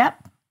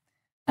 yep.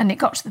 And it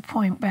got to the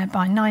point where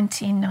by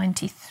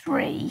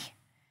 1993,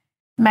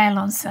 Mail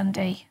on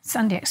Sunday,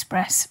 Sunday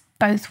Express,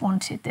 both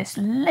wanted this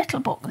little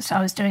book that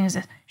I was doing as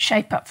a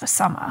shape-up for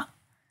summer.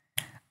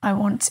 They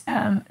wanted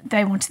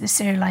the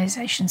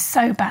serialisation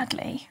so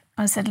badly.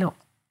 I said, "Look,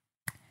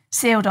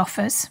 sealed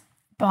offers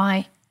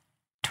by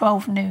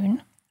 12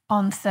 noon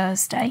on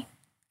Thursday,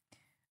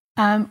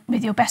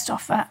 with your best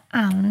offer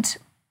and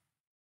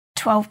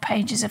 12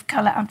 pages of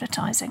colour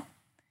advertising,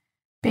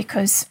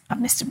 because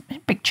I've missed a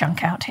big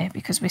chunk out here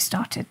because we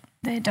started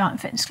the Diet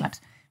and Fitness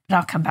Clubs, but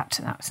I'll come back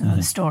to that. It's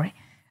another story."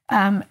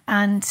 And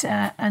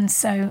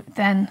so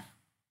then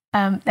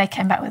they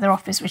came back with their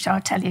offers, which I'll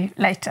tell you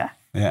later.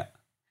 Yeah.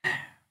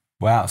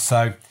 Wow.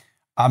 So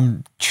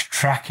I'm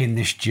tracking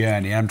this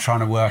journey. I'm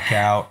trying to work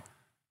out,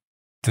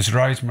 does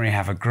Rosemary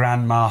have a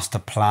grand master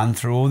plan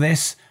through all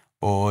this,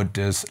 or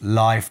does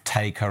life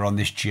take her on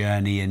this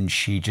journey and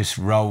she just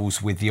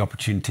rolls with the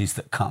opportunities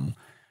that come?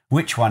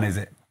 Which one is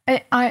it?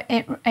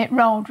 It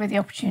rolled with the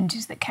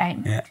opportunities that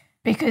came. Yeah.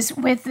 Because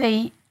with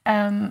the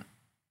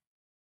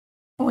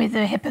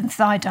hip and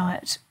thigh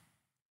diet,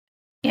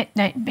 it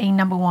being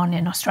number one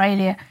in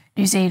Australia,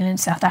 New Zealand,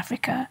 South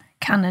Africa,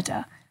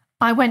 Canada,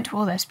 I went to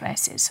all those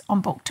places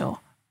on book tour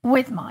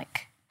with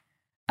Mike.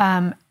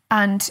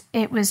 And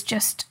it was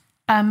just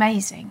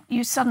amazing.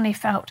 You suddenly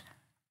felt,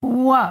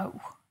 whoa,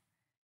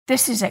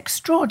 this is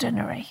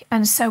extraordinary.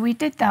 And so we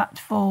did that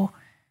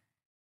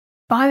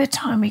by the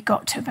time we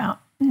got to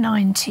about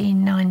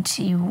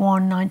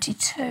 1991,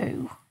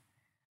 92,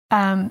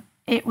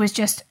 it was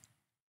just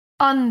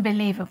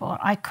unbelievable.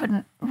 I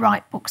couldn't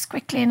write books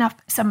quickly enough.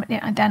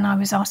 And then I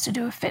was asked to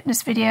do a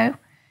fitness video.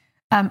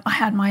 I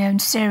had my own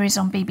series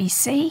on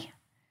BBC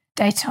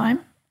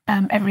daytime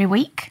every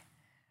week.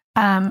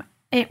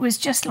 It was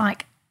just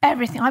like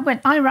everything.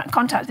 I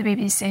contacted the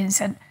BBC and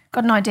said,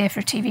 "Got an idea for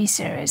a TV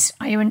series.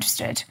 Are you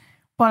interested?"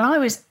 Well, I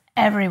was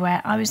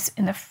everywhere. I was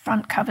in the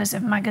front covers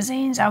of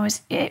magazines.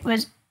 It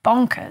was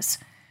bonkers.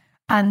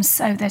 And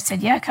so they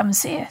said, "Yeah, come and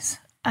see us."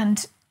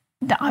 And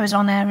I was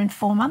on air in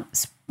 4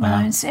 months,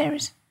 my own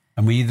series.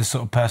 And were you the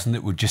sort of person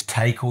that would just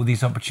take all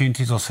these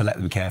opportunities or select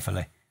them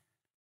carefully?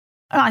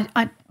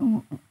 I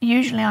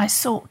usually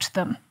sought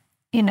them,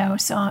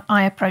 so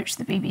I approached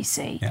the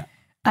BBC. Yeah.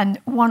 And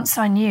once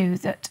I knew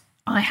that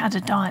I had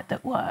a diet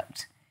that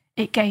worked,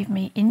 it gave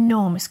me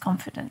enormous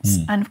confidence.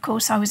 And of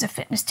course, I was a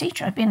fitness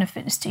teacher. I'd been a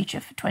fitness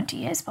teacher for 20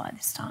 years by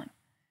this time.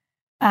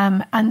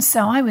 And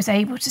so I was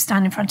able to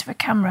stand in front of a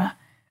camera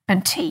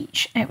and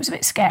teach. It was a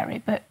bit scary,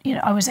 but,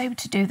 I was able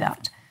to do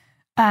that.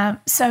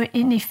 So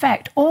in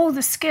effect, all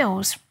the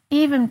skills,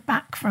 even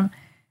back from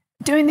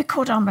doing the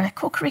cordon bleu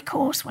cookery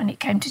course, when it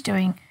came to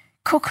doing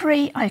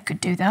cookery, I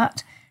could do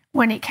that.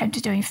 When it came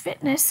to doing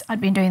fitness, I'd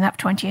been doing that for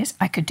 20 years,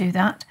 I could do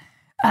that.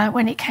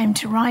 When it came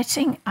to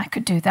writing, I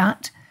could do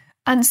that.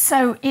 And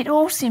so it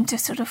all seemed to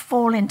sort of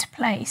fall into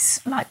place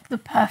like the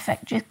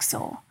perfect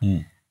jigsaw.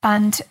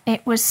 And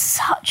it was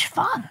such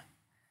fun.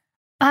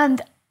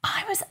 And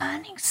I was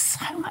earning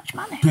so much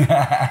money.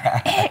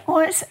 It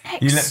was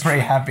You look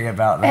pretty happy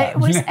about that. It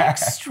was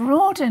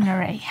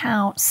extraordinary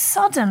how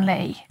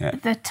suddenly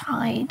the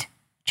tide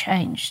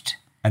changed.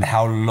 And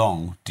how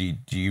long do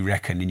you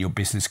reckon in your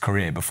business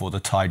career before the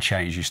tide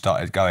changed you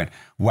started going,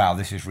 wow,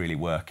 this is really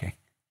working?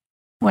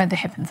 Well, the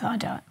hip and thigh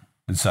diet.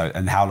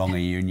 And how long are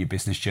you in your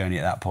business journey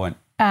at that point?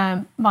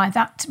 By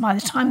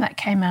the time that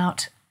came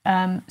out,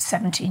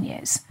 17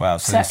 years. Well,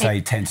 so they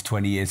say 10 to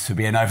 20 years to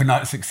be an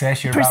overnight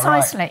success. You're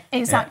precisely, about right.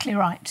 Exactly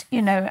right.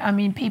 You know, I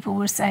mean, people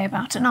will say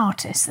about an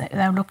artist,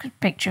 they'll look at a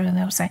picture and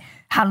they'll say,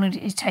 how long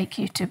did it take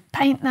you to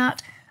paint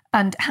that?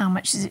 And how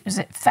much was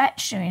it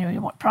fetched? You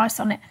know, what price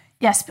on it?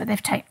 Yes, but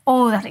they've taken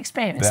all that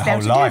experience to be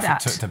able to do that. Their whole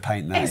life it took to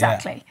paint that.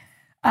 Exactly.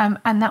 Yeah.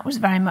 And that was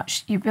very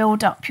much, you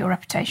build up your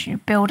reputation, you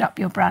build up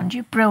your brand,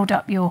 you build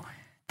up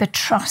the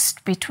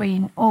trust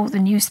between all the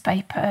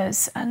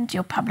newspapers and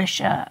your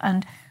publisher.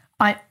 And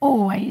I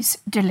always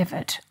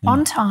delivered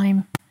on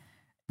time,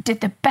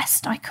 did the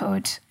best I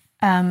could.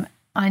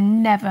 I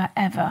never,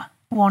 ever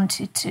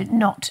wanted to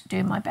not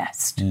do my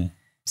best.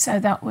 So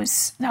that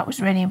was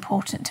really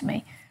important to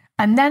me.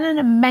 And then an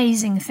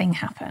amazing thing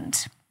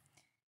happened.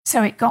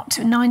 So it got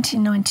to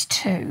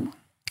 1992.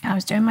 I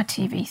was doing my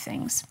TV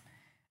things.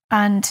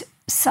 And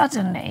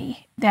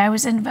suddenly there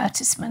was an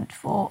advertisement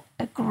for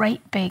a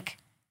great big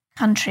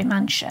country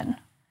mansion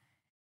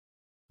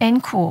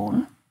in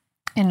Quorn,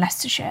 in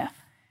Leicestershire,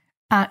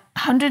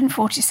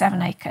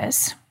 147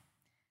 acres,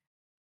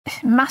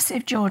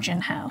 massive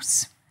Georgian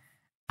house.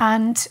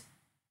 And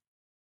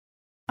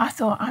I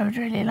thought I would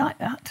really like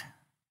that.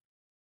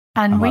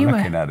 And Am we I were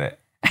looking at it?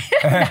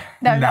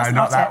 no, that's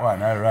not that it.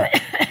 one. Oh,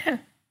 right.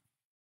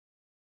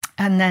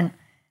 And then,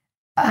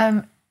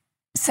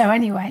 so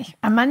anyway,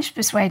 I managed to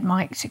persuade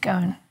Mike to go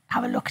and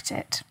have a look at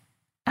it.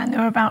 And there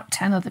were about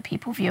 10 other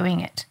people viewing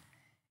it.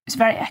 It was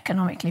very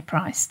economically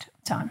priced at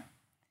the time.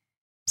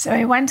 So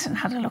we went and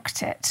had a look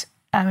at it.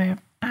 And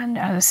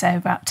as I say,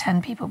 about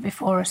 10 people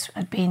before us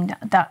had been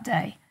that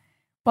day.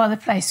 Well, the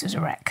place was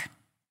a wreck.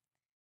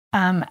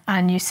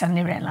 And you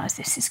suddenly realise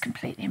this is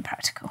completely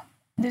impractical.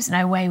 There's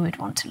no way we'd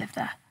want to live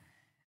there.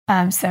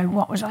 So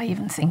what was I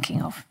even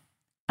thinking of?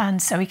 And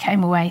so we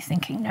came away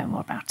thinking no more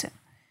about it.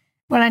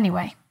 Well,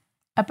 anyway,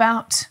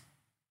 about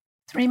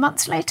 3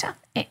 months later,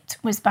 it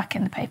was back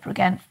in the paper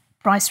again,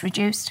 price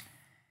reduced.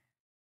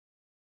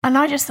 And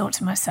I just thought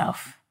to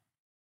myself,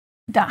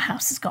 that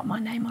house has got my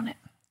name on it.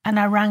 And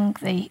I rang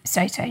the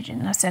estate agent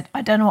and I said,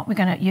 I don't know what we're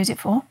going to use it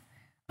for.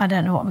 I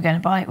don't know what we're going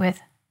to buy it with,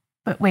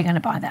 but we're going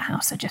to buy that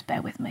house, so just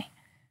bear with me.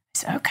 I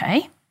said,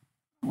 okay,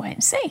 wait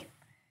and see.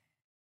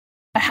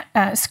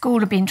 A school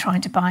had been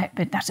trying to buy it,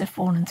 but that had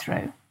fallen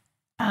through.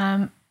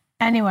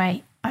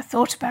 Anyway, I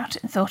thought about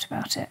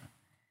it.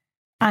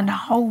 And a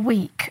whole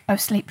week of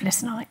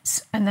sleepless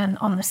nights. And then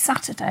on the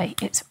Saturday,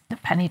 the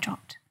penny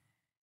dropped.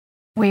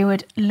 We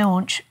would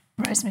launch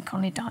Rosemary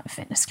Conley Diet and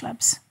Fitness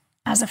Clubs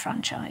as a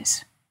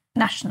franchise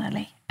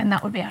nationally, and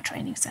that would be our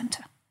training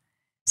centre.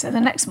 So the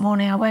next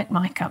morning, I woke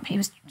Mike up. He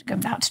was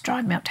about to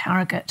drive me up to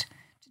Harrogate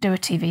to do a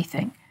TV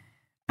thing.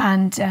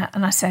 And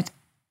I said,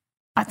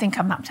 I think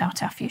I mapped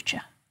out our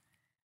future.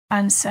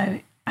 And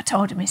so I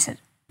told him, he said,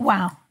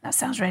 wow, that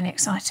sounds really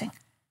exciting.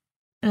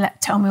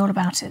 Tell me all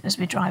about it as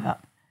we drive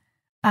up.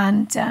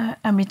 And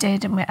we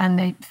did, and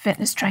the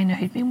fitness trainer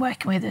who'd been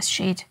working with us,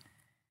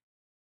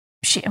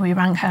 we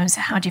rang her and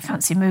said, how do you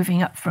fancy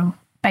moving up from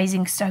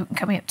Basingstoke and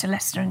coming up to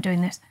Leicester and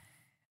doing this?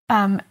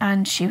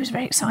 And she was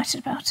very excited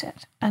about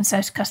it. And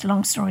so to cut a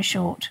long story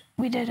short,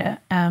 we did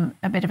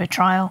a bit of a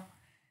trial.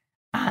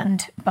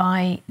 And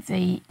by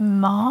the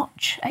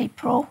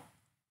April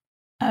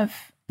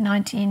of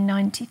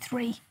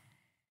 1993,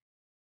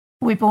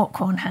 we bought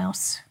Quorn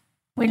House.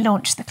 We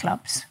launched the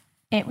clubs.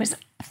 It was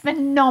a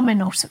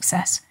phenomenal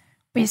success.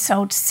 We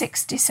sold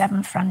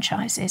 67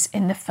 franchises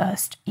in the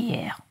first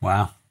year.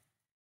 Wow.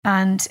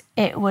 And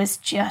it was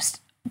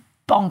just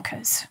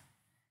bonkers.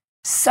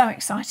 So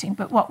exciting.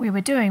 But what we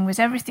were doing was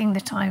everything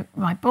that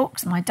my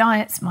books, my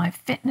diets, my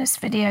fitness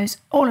videos,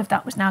 all of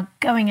that was now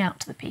going out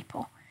to the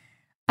people.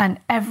 And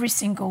every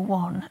single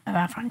one of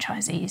our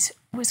franchisees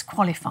was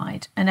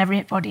qualified, and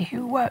everybody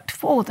who worked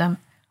for them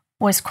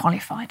was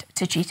qualified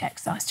to cheat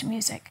exercise to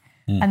music.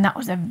 And that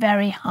was a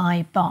very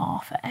high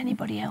bar for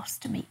anybody else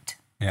to meet.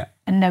 Yeah.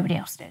 And nobody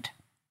else did.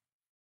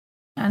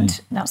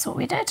 And that's what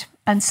we did.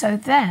 And so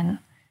then,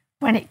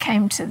 when it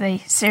came to the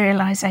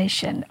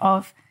serialisation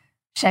of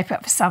Shape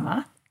Up for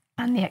Summer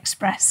and the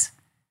Express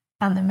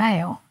and the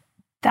Mail,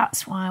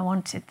 that's why I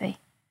wanted the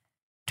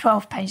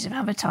 12 pages of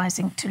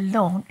advertising to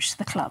launch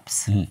the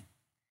clubs.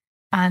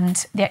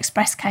 And the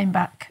Express came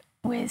back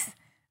with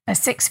a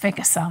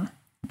 6-figure sum,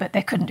 but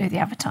they couldn't do the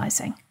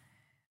advertising.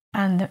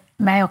 And the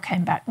Mail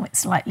came back with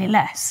slightly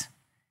less,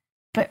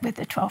 but with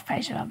the 12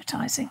 page of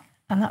advertising.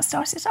 And that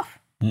started it off.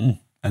 And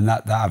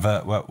that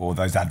advert, or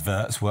those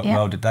adverts worked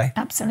well, did they?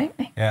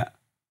 Absolutely. Yeah.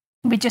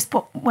 We just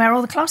put where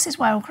all the classes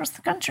were all across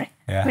the country.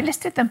 Yeah. We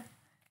listed them.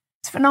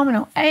 It's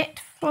phenomenal. It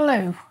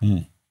flew.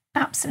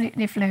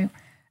 Absolutely flew.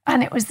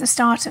 And it was the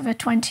start of a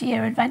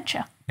 20-year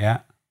adventure. Yeah.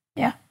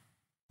 Yeah.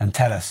 And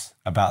tell us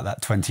about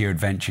that 20-year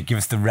adventure. Give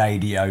us the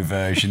radio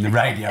version, the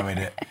radio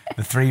edit,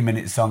 the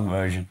 3-minute song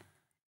version.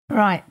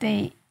 Right.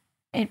 3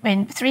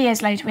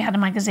 years later, we had a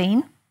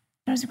magazine.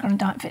 There was a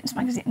Diet and Fitness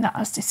magazine. That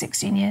lasted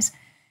 16 years.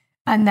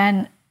 And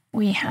then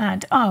we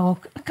had,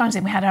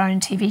 we had our own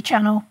TV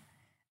channel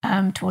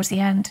towards the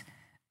end.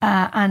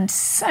 And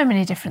so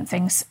many different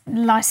things.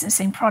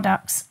 Licensing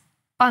products.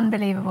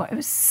 Unbelievable. It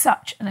was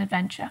such an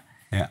adventure.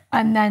 Yeah.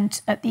 And then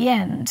at the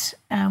end,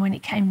 when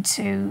it came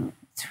to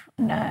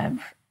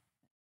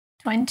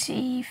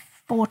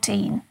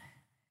 2014,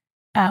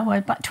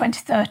 about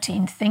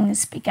 2013,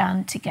 things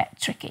began to get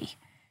tricky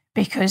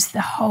because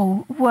the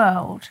whole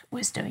world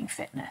was doing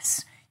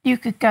fitness. You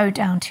could go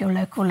down to your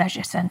local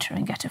leisure centre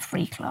and get a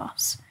free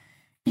class.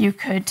 You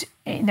could,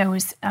 there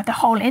was the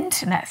whole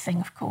internet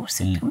thing, of course,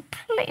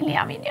 completely.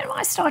 I mean,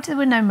 I started, there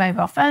were no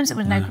mobile phones, there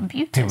were no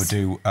computers. People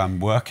do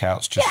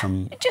workouts just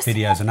from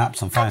videos and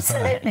apps on phones.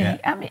 Absolutely. Yeah.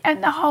 I mean,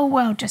 and the whole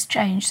world just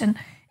changed. And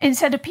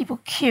instead of people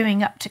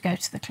queuing up to go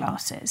to the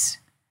classes,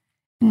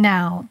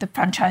 now the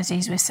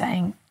franchisees were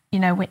saying,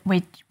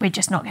 we're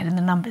just not getting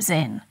the numbers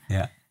in.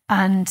 Yeah.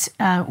 And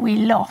we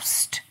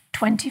lost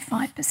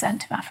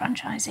 25% of our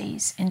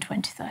franchisees in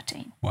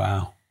 2013.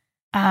 Wow.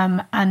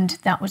 And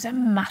that was a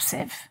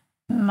massive,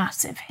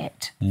 massive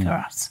hit for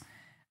us.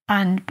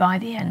 And by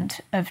the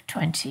end of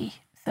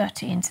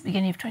 2013, to the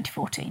beginning of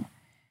 2014,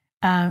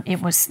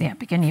 it was the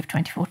beginning of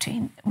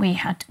 2014, we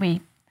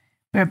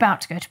were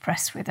about to go to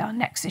press with our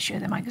next issue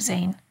of the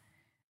magazine,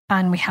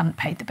 and we hadn't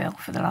paid the bill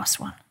for the last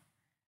one.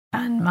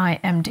 And my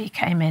MD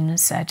came in and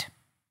said,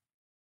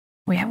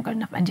 we haven't got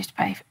enough money to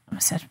pay. And I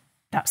said,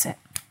 that's it.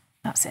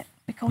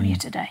 We're calling you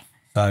today.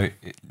 So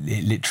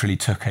it literally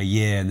took a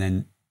year and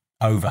then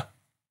over.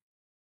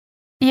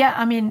 Yeah,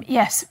 I mean,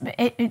 yes,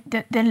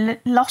 the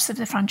loss of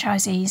the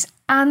franchisees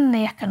and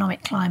the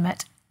economic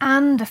climate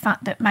and the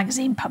fact that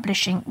magazine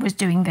publishing was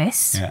doing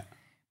this,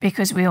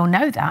 because we all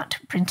know that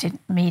printed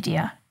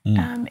media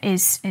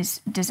is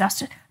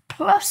disastrous.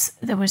 Plus,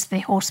 there was the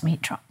horse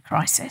meat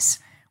crisis.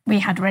 We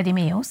had ready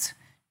meals.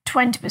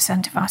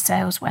 20% of our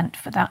sales went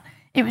for that.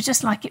 It was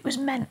just like it was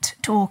meant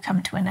to all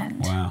come to an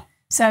end. Wow.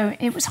 So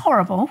it was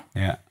horrible.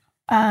 Yeah.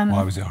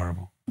 Why was it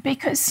horrible?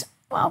 Because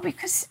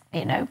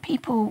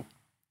people...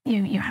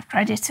 You have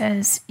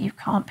creditors, you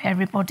can't pay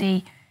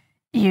everybody,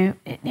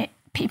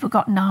 people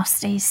got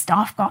nasty,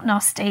 staff got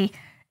nasty,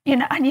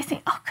 and you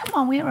think, oh, come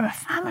on, we were a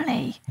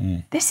family.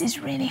 This is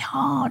really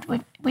hard.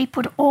 We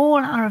put all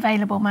our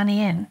available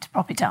money in to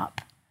prop it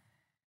up.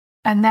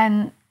 And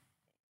then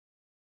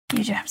you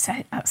just have to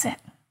say, that's it.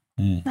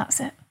 That's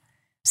it.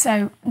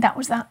 So that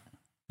was that.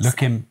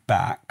 Looking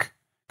back,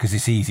 because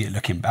it's easier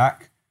looking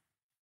back,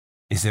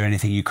 is there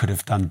anything you could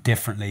have done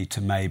differently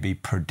to maybe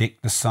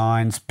predict the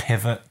signs,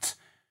 pivot,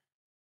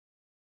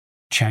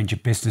 change your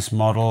business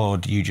model, or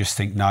do you just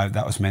think, no,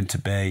 that was meant to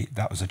be,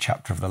 that was a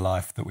chapter of the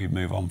life that we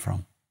move on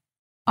from?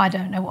 I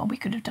don't know what we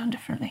could have done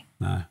differently.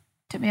 No.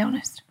 To be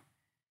honest.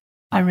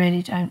 I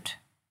really don't.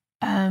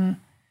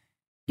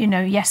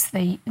 Yes,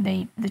 the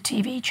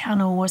TV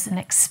channel was an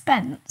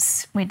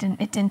expense.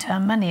 It didn't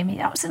earn money. I mean,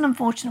 that was an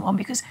unfortunate one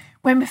because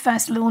when we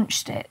first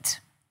launched it,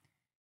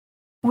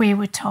 we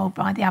were told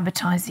by the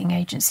advertising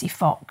agency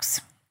Fox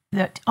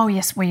that, oh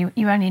yes, you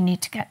only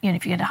need to get,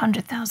 if you get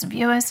 100,000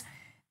 viewers,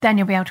 then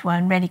you'll be able to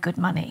earn really good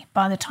money.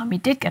 By the time we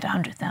did get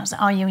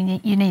 100,000,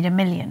 you need 1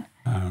 million.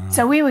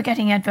 So we were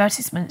getting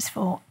advertisements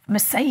for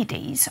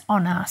Mercedes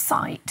on our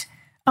site,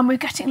 and we're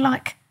getting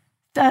like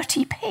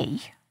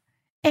 30p.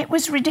 It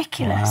was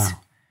ridiculous. Wow.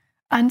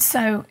 And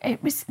so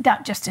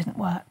that just didn't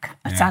work,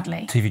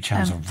 sadly. TV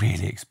channels are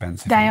really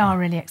expensive. They are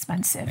really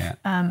expensive. Yeah.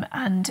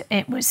 And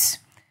it was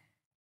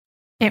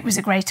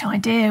a great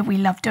idea. We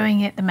loved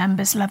doing it. The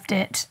members loved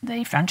it.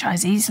 The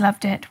franchisees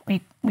loved it.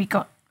 We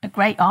got a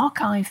great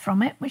archive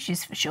from it, which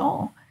is for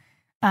sure.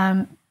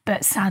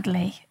 But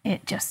sadly,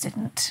 it just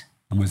didn't.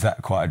 And was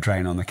that quite a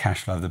drain on the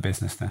cash flow of the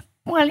business then?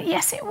 Well,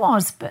 yes, it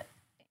was, but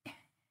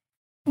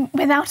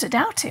without a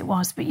doubt it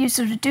was. But you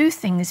sort of do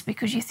things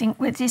because you think,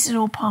 well, this is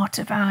all part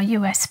of our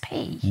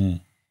USP,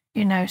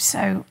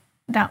 so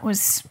that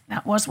was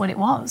what it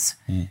was.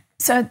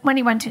 So when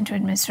he went into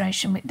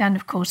administration, then,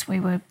 of course, we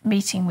were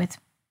meeting with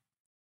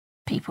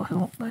people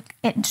who were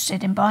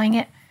interested in buying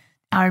it.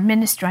 Our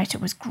administrator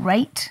was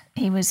great.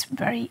 He was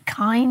very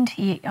kind.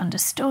 He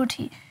understood.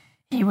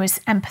 He was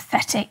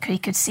empathetic. He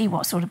could see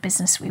what sort of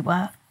business we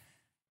were.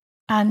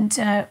 And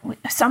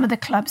some of the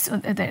clubs,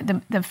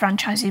 the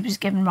franchisee was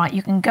given, right,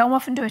 you can go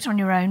off and do it on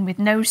your own with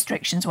no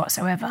restrictions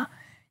whatsoever.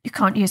 You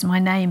can't use my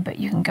name, but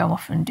you can go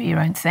off and do your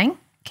own thing.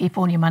 Keep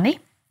all your money.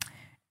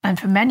 And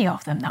for many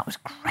of them, that was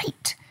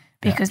great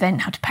because they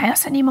didn't have to pay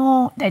us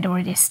anymore. They'd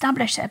already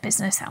established their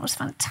business. That was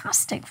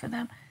fantastic for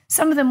them.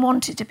 Some of them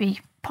wanted to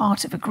be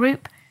part of a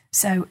group,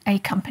 so a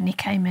company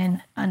came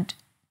in and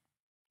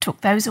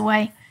took those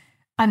away.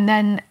 And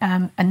then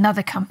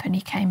another company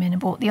came in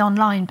and bought the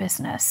online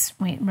business.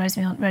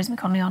 Rosemary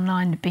Conley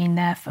Online had been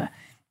there for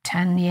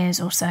 10 years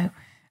or so.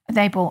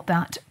 They bought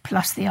that,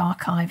 plus the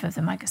archive of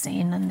the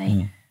magazine and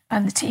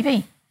the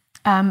TV.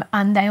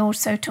 And they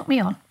also took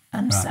me on.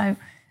 And so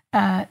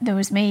there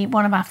was me,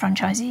 one of our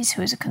franchisees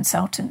who was a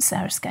consultant,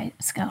 Sarah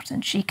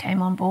Skelton, she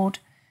came on board.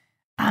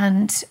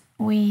 And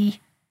we,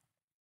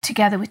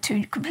 together with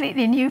two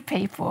completely new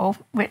people,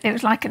 it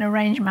was like an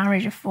arranged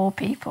marriage of 4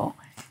 people.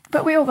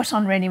 But we all got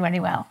on really,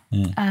 really well.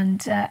 And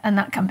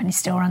that company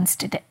still runs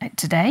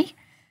today.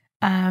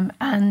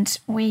 And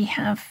we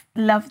have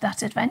loved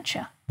that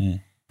adventure.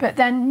 But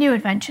then new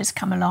adventures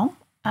come along.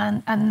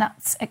 and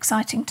that's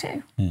exciting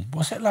too.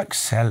 What's it like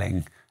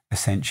selling,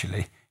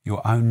 essentially,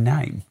 your own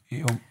name?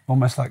 You're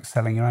almost like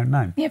selling your own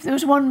name. Yeah, if there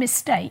was one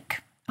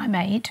mistake I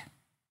made,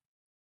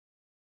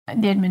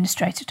 the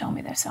administrator told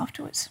me this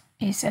afterwards.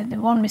 He said the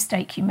one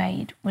mistake you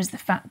made was the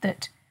fact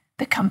that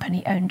the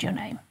company owned your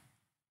name.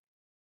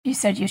 You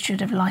said you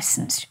should have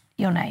licensed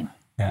your name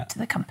to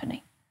the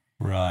company.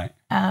 Right.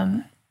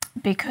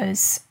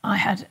 Because I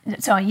had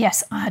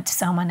to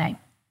sell my name.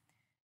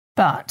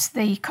 But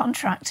the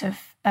contract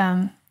of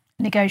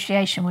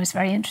negotiation was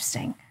very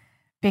interesting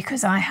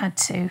because I had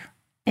to,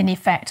 in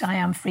effect, I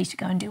am free to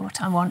go and do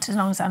what I want as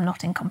long as I'm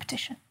not in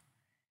competition.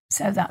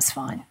 So that's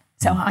fine.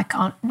 So I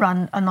can't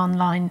run an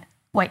online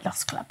weight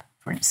loss club,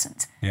 for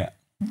instance. Yeah.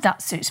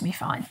 That suits me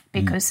fine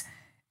because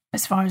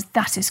as far as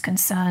that is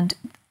concerned,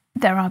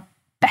 there are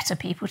better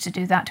people to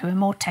do that who are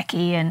more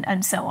techie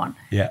and so on.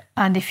 Yeah.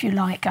 And if you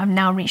like, I've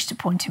now reached a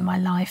point in my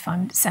life,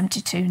 I'm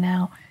 72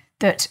 now,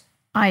 that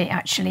I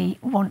actually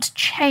want to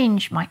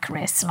change my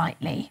career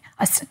slightly.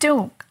 I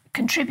still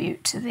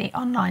contribute to the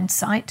online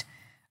site.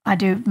 I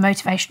do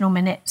motivational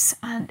minutes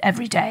and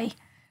every day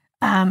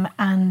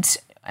and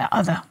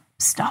other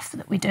stuff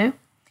that we do.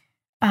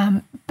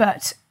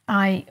 But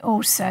I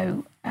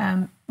also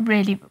I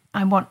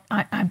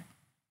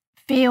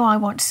feel I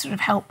want to sort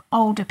of help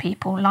older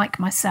people like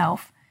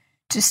myself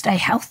to stay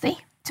healthy,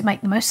 to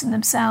make the most of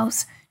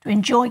themselves, to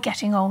enjoy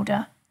getting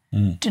older,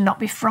 to not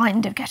be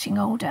frightened of getting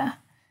older,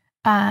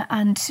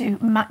 and to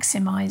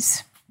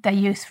maximise their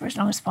youth for as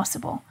long as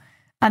possible.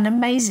 And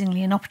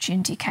amazingly, an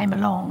opportunity came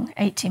along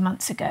 18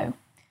 months ago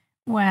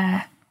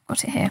where,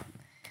 got it here,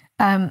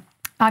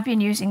 I've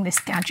been using this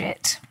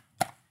gadget.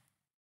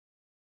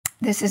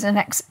 This is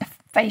a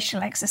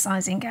facial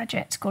exercising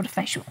gadget. It's called a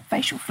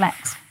facial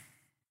flex.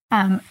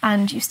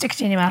 And you stick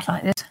it in your mouth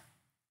like this.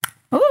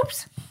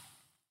 Oops.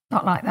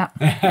 Not like that.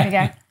 There we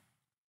go.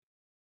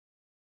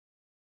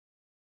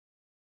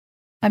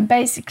 And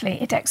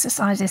basically, it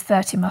exercises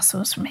 30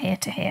 muscles from here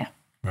to here.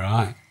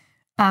 Right.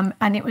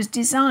 And it was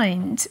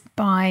designed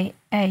by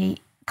a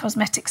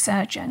cosmetic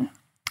surgeon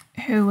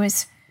who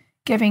was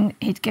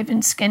he'd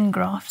given skin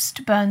grafts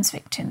to burns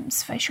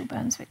victims, facial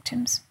burns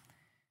victims.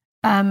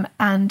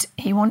 And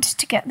he wanted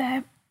to get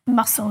their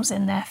muscles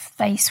in their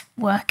face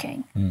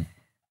working.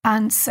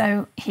 And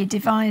so he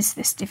devised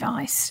this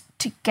device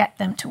to get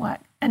them to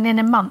work. And in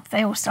a month,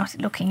 they all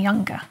started looking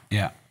younger.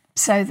 Yeah.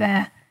 So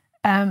their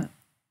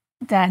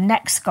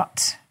necks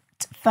got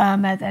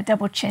firmer, their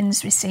double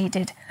chins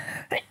receded.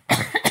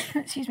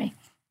 Excuse me.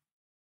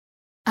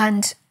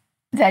 And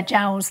their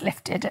jowls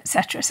lifted,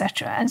 etc.,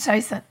 etc. And so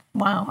he thought,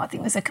 wow, I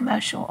think there's a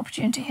commercial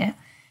opportunity here.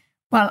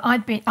 Well,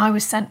 I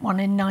was sent one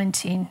in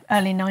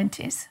early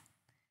 90s.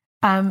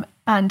 And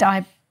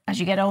I, as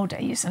you get older,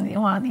 you suddenly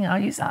think, well, I think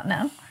I'll use that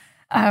now.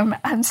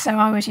 And so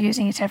I was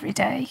using it every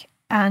day.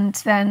 And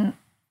then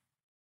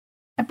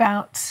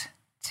about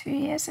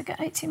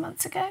 18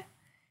 months ago,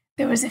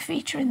 there was a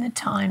feature in the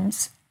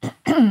Times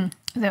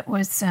that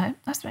was,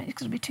 that's right, it's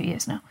going to be 2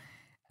 years now.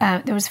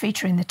 There was a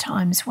feature in the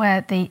Times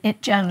where the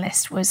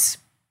journalist was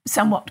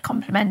somewhat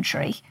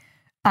complimentary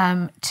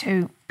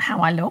to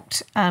how I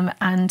looked.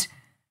 And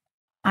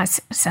I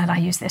said I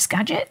use this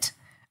gadget.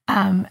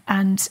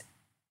 And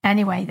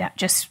anyway, that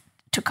just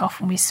took off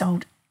and we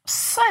sold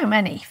so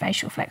many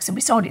facial flex, and we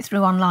sold it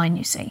through online,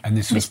 you see. And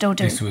this was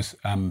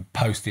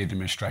post the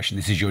administration.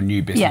 This is your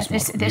new business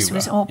model. Yeah, this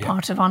was all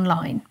part of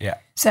online. Yeah.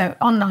 So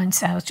online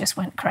sales just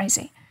went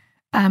crazy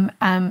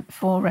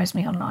for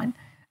Rosemary Online.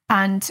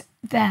 And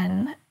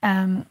then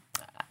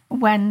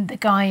when the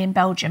guy in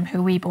Belgium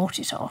who we bought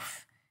it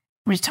off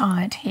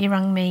retired, he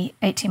rang me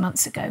 18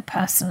 months ago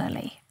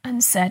personally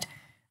and said,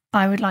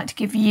 I would like to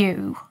give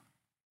you,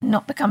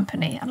 not the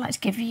company, I'd like to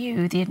give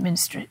you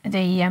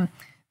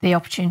the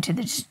opportunity,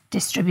 the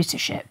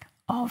distributorship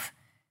of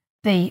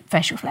the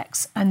facial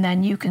flex, and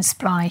then you can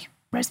supply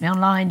Rosemary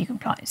Online, you can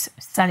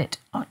sell it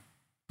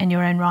in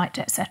your own right,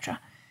 etc.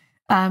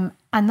 And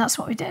that's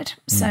what we did.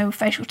 So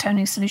Facial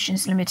Toning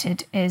Solutions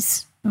Limited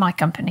is my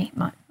company,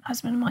 my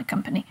husband and my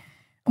company.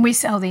 And we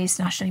sell these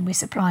nationally. We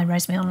supply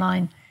Rosemary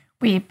Online.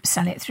 We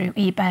sell it through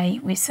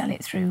eBay. We sell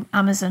it through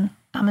Amazon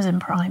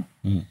Prime.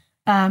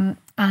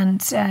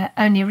 And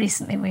only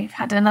recently we've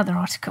had another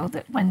article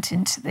that went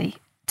into the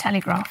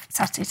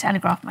Saturday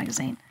Telegraph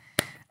magazine.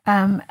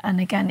 And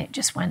again, it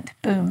just went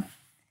boom.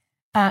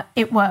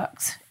 It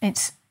works.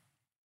 It's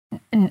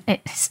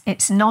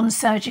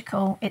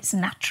non-surgical. It's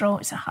natural.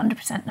 It's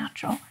 100%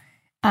 natural.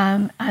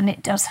 And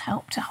it does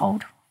help to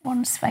hold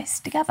one's face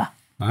together.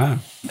 Wow.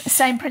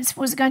 Same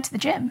principle as going to the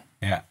gym.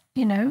 Yeah.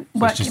 You know, So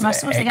work it's just your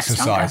muscles, they get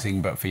stronger.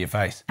 exercising, but for your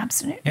face.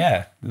 Absolutely.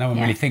 Yeah. No one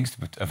really thinks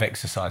of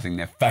exercising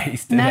their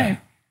face, do No. they?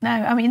 No.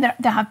 I mean,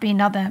 there have been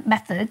other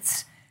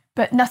methods,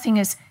 but nothing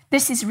is...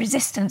 This is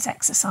resistance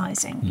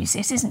exercising. You see,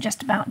 it isn't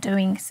just about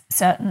doing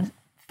certain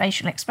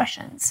facial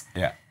expressions.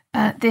 Yeah.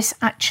 This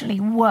actually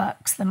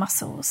works the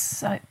muscles.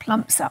 So it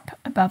plumps up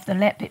above the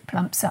lip, it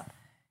plumps up,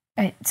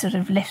 it sort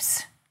of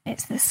lifts.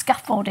 It's the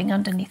scaffolding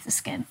underneath the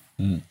skin.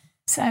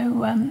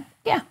 So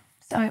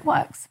So it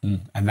works.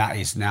 And that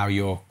is now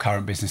your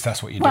current business.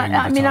 That's what you're Well, doing.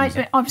 All the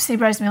time, obviously,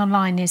 Rosemary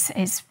Online is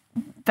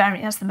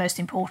that's the most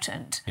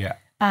important. Yeah.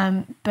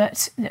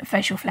 But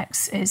facial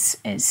flex is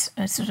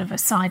a sort of a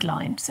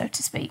sideline, so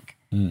to speak,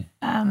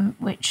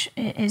 which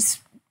is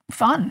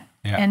fun,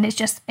 and it's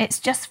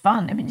just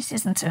fun. I mean, it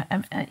isn't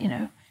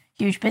a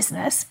huge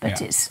business,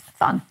 but it's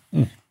fun,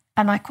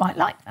 and I quite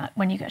like that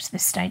when you get to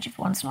this stage of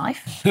one's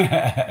life.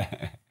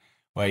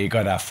 Well, you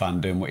got to have fun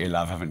doing what you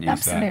love, haven't you?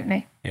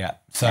 Absolutely. So, yeah.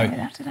 So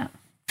without a doubt.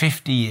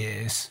 50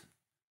 years,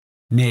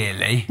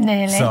 nearly.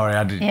 Nearly. Sorry,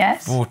 I did.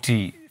 Yes.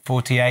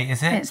 48,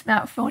 is it? It's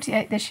about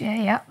 48 this year.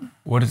 Yeah.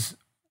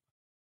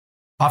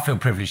 I feel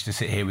privileged to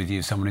sit here with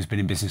you, someone who's been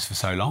in business for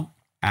so long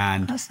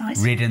and That's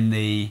nice. ridden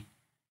the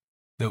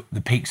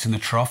peaks and the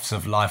troughs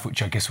of life,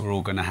 which I guess we're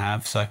all going to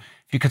have. So if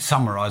you could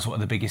summarise, what are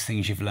the biggest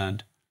things you've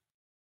learned?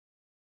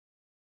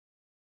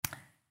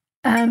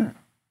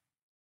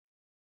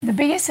 The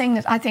biggest thing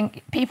that I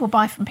think people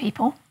buy from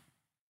people,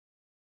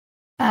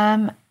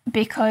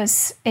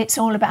 because it's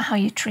all about how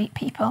you treat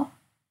people,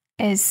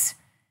 is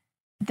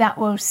that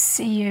will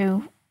see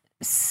you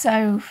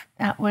so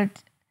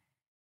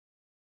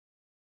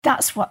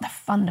that's what the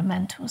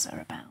fundamentals are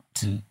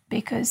about.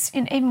 Because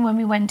even when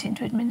we went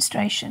into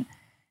administration,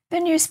 the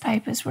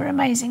newspapers were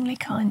amazingly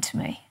kind to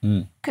me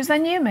because they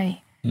knew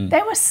me.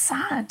 They were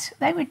sad.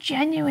 They were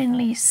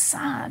genuinely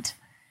sad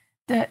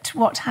that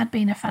what had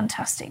been a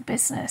fantastic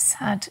business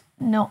had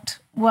not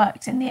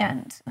worked in the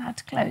end and had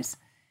to close.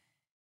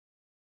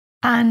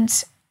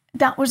 And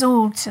that was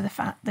all to the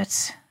fact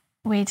that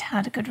we'd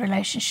had a good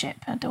relationship.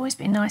 I'd always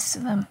been nice to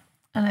them.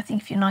 And I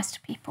think if you're nice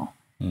to people,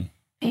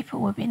 people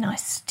will be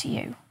nice to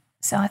you.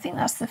 So I think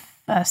that's the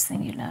first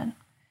thing you learn.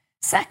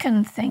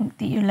 Second thing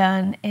that you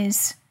learn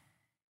is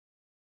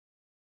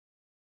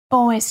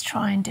always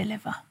try and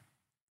deliver.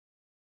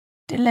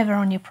 Deliver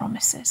on your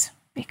promises,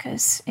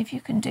 because if you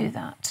can do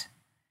that,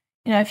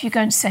 if you're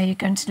going to say you're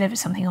going to deliver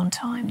something on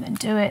time, then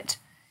do it.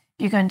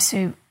 If you're going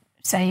to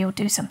say you'll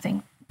do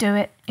something, do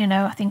it.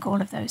 I think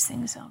all of those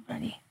things are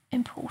really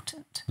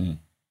important.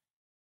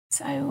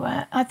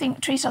 So I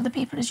think treat other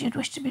people as you'd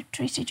wish to be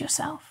treated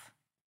yourself.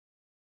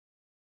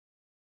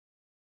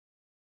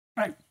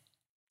 Right.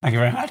 Thank you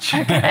very much.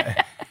 Okay.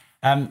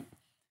 I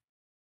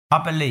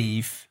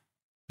believe,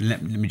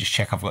 let me just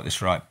check I've got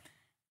this right.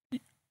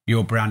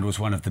 Your brand was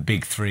one of the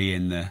big three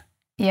in the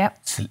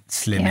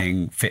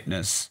slimming,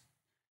 fitness,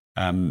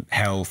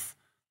 health.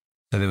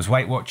 So there was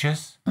Weight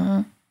Watchers,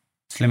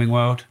 Slimming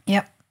World.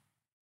 Yep.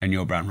 And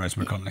your brand,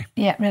 Rosemary Conley.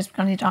 Yeah, Rosemary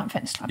Conley Diet and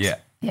Fitness Clubs.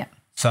 Yeah.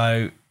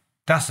 So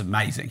that's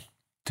amazing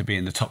to be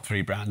in the top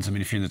three brands. I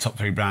mean, if you're in the top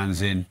three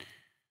brands in,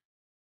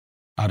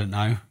 I don't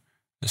know,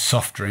 the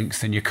soft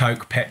drinks, then your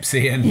Coke,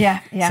 Pepsi, and so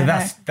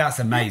that's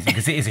amazing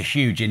because it is a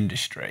huge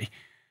industry.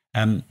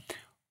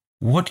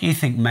 What do you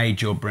think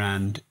made your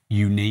brand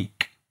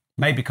unique,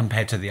 maybe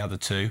compared to the other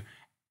two,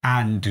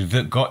 and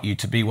that got you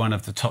to be one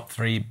of the top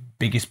three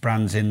biggest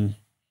brands in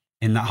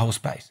that whole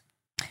space?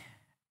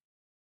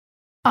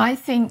 I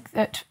think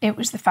that it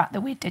was the fact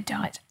that we did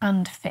diet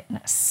and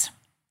fitness,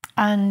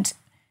 and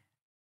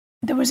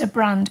there was a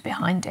brand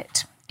behind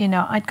it.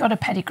 I'd got a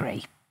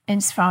pedigree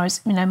as far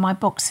as, my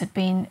books had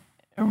been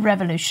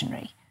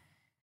revolutionary.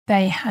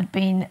 They had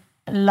been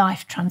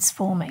life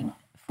transforming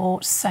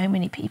for so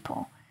many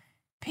people.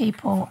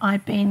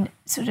 I'd been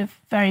sort of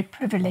very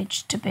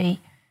privileged to be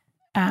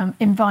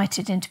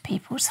invited into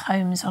people's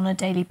homes on a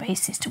daily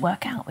basis to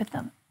work out with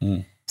them.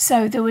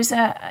 So there was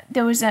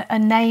a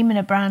name and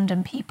a brand,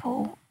 and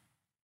people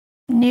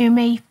knew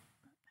me,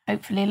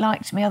 hopefully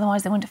liked me,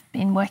 otherwise they wouldn't have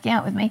been working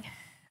out with me,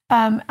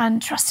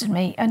 and trusted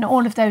me. And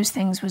all of those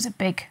things was a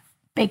big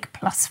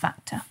plus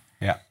factor.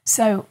 Yeah.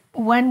 So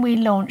when we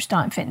launched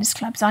Diet and Fitness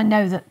Clubs, I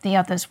know that the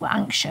others were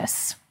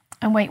anxious,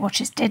 and Weight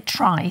Watchers did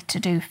try to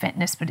do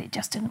fitness, but it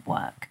just didn't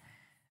work.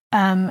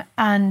 And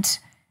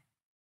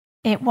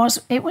it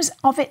was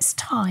of its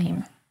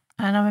time.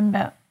 And I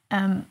remember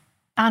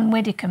Anne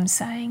Widdicombe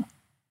saying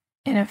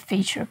in a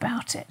feature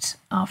about it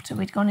after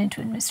we'd gone into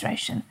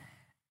administration,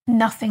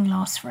 nothing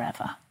lasts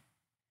forever.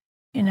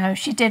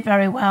 She did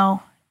very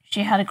well.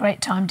 She had a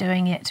great time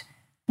doing it.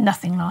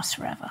 Nothing lasts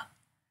forever.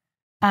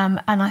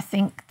 And I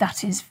think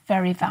that is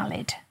very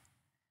valid.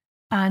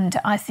 And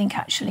I think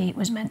actually it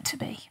was meant to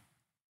be.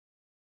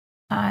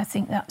 I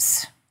think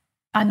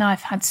and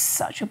I've had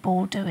such a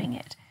ball doing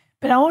it.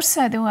 But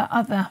also there were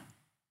other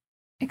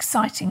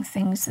exciting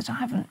things that I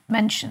haven't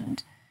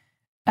mentioned.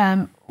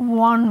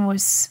 One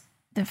was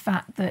the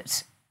fact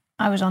that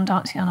I was on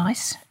Dancing on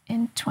Ice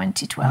in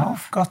 2012.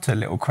 I've got a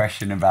little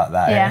question about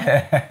that.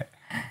 Yeah.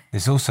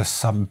 There's also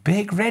some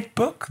big red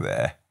book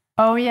there.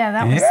 Oh yeah,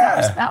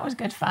 that was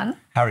good fun.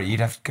 Harry,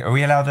 are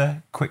we allowed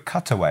a quick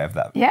cutaway of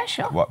that? Yeah,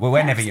 sure. Well,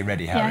 whenever you're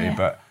ready, Harry.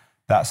 But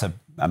that's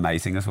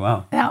amazing as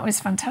well. That was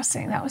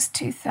fantastic. That was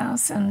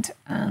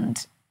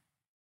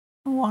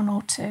 2001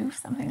 or 2,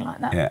 something like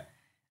that. Yeah.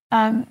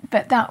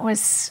 But that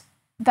was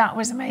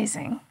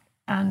amazing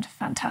and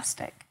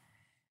fantastic.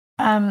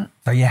 So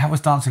how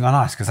was Dancing on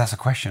Ice? Because that's a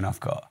question I've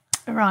got.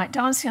 Right,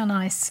 Dancing on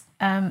Ice.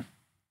 I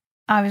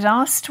was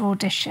asked to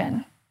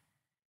audition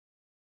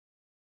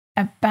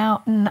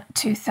about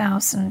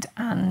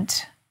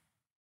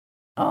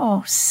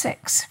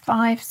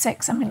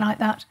 2006, something like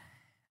that.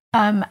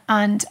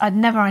 And I'd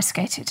never ice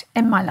skated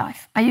in my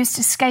life. I used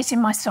to skate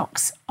in my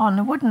socks on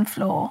a wooden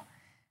floor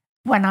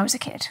when I was a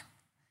kid,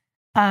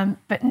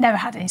 but never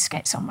had any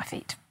skates on my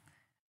feet.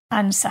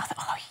 And so I thought,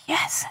 oh,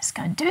 yes, let's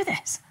go and do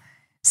this.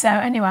 So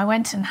anyway, I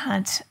went and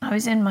I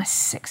was in my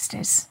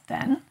 60s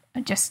then,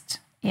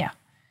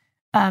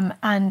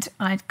 and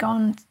I'd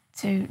gone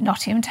to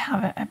Nottingham to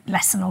have a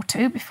lesson or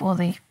two before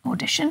the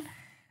audition.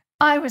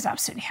 I was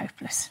absolutely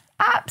hopeless,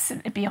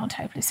 absolutely beyond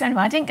hopeless. So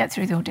anyway, I didn't get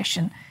through the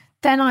audition.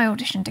 Then I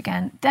auditioned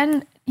again.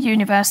 Then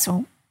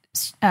Universal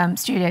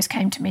Studios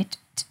came to me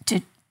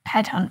to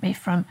headhunt me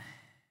from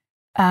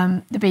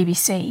the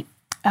BBC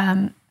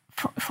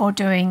for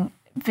doing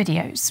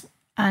videos.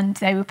 And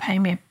they were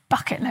paying me a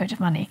bucket load of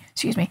money.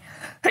 Excuse me.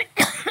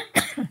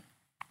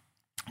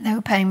 They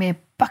were paying me a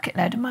bucket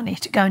load of money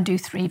to go and do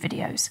 3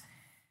 videos.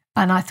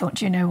 And I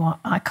thought, you know what?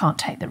 I can't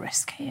take the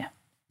risk here.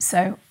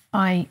 So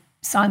I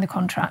signed the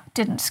contract,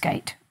 didn't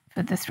skate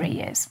for the 3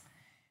 years,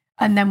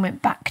 and then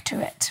went back to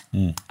it.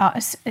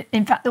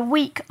 In fact, the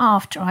week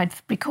after I'd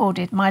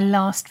recorded my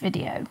last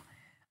video,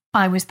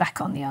 I was back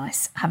on the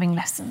ice having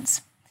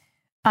lessons.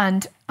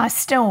 And I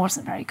still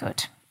wasn't very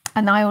good.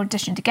 And I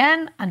auditioned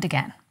again and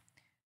again.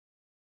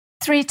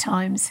 3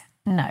 times,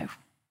 no.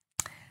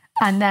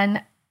 And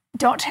then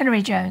Dr.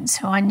 Hilary Jones,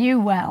 who I knew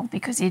well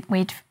because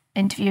we'd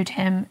interviewed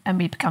him and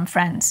we'd become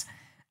friends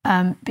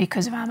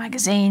because of our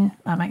magazine,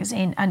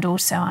 and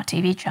also our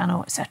TV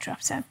channel, etc.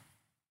 So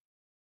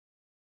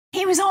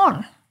he was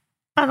on.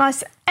 And I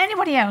said,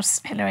 anybody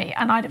else, Hilary?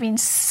 And I'd have been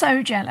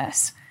so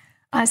jealous.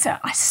 I said,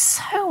 I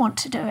so want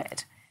to do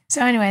it.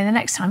 So anyway, the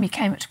next time he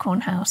came up to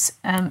Cornhouse,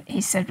 he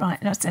said, right,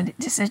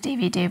 this is a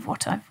DVD of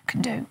what I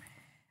can do.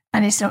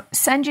 And he said,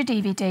 send your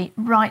DVD,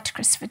 write to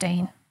Christopher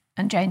Dean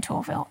and Jane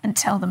Torville and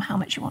tell them how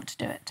much you want to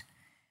do it.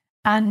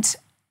 And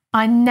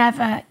I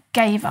never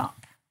gave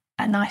up.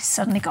 And I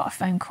suddenly got a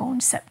phone call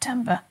in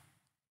September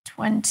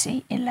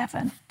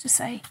 2011 to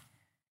say,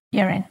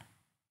 you're in.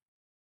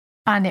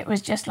 And it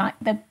was just like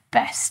the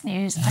best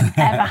news I've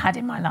ever had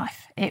in my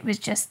life. It was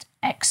just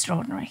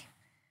extraordinary.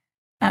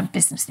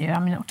 Business news. I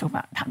mean, I'll talk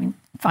about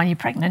finding you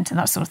pregnant and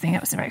that sort of thing.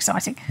 That was very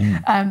exciting.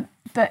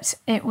 But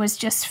it was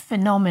just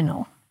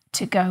phenomenal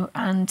to go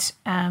and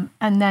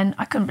then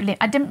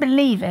I didn't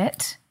believe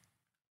it,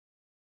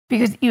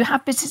 because you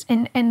have business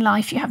in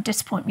life, you have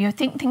disappointment. You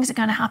think things are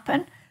going to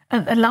happen,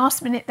 and at the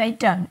last minute they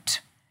don't.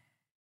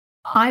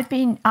 I've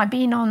been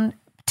on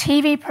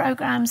TV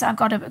programs. I've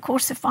got up at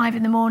 4:45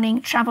 in the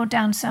morning, travelled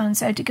down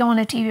so-and-so to go on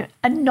a TV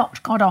and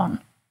not got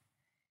on.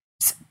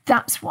 So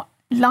that's what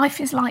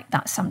life is like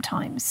that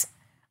sometimes.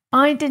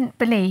 I didn't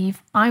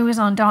believe I was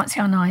on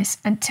Dancing on Ice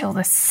until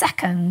the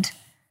second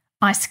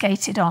I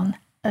skated on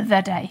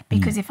the day,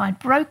 because if I'd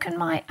broken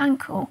my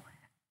ankle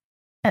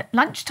at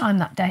lunchtime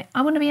that day,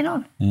 I wouldn't have been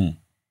on.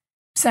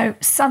 So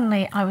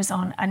suddenly I was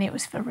on, and it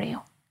was for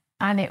real.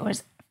 And it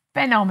was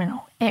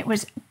phenomenal. It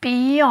was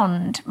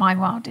beyond my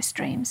wildest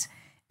dreams.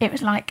 It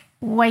was like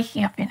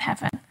waking up in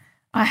heaven.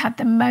 I had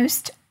the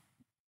most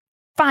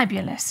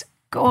fabulous,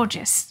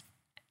 gorgeous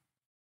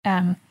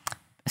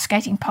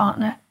skating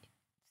partner,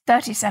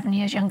 37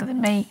 years younger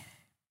than me,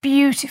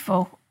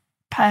 beautiful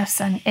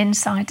person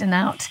inside and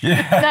out.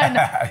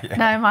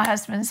 No, my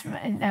husband's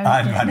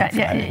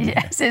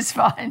yes, it's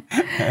fine.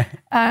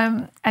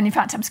 And in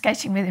fact, I'm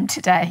skating with him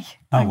today.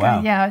 Oh,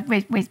 wow. Yeah,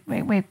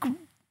 we're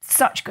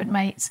such good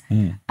mates.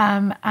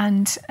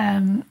 And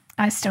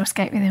I still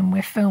skate with him.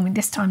 We're filming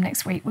this time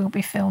next week. We'll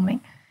be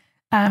filming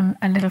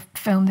a little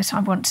film that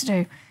I want to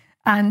do.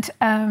 And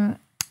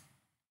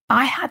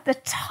I had the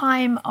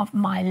time of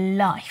my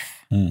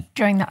life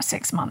during that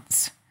 6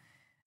 months.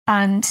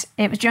 And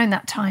it was during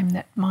that time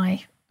that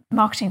my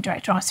marketing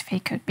director asked if he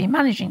could be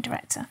managing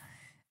director,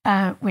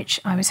 which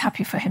I was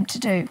happy for him to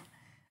do.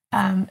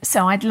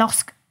 So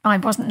I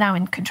wasn't now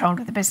in control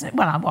of the business.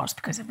 Well, I was,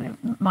 because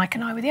Mike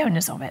and I were the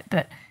owners of it,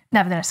 but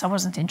nevertheless, I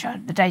wasn't in charge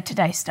of the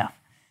day-to-day stuff.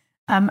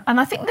 And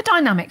I think the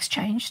dynamics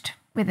changed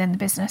within the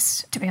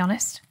business, to be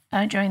honest,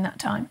 during that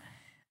time.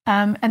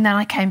 And then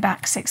I came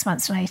back 6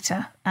 months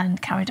later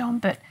and carried on.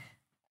 But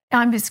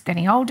I was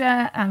getting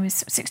older. I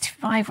was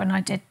 65 when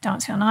I did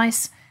Dancing on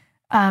Ice.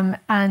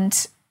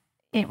 And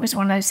it was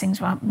one of those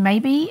things where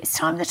maybe it's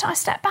time that I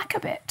step back a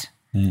bit.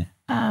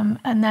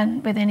 And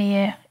then within a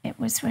year,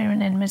 we're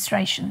in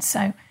administration.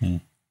 So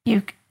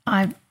it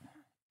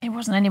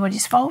wasn't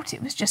anybody's fault.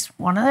 It was just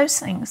one of those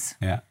things.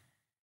 Yeah.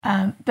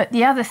 But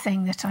the other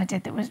thing that I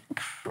did that was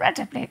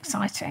incredibly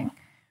exciting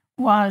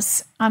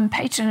was I'm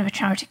patron of a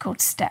charity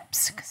called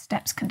STEPS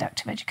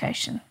Conductive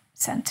Education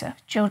Centre.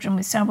 Children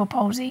with cerebral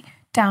palsy,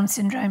 Down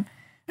syndrome,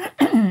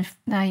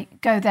 they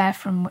go there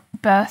from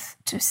birth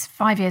to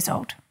 5 years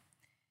old.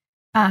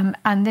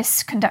 And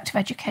this conductive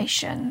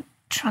education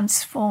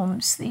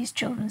transforms these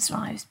children's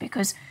lives,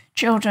 because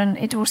children,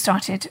 it all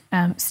started,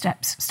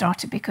 STEPS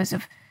started because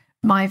of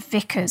my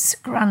vicar's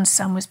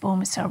grandson was born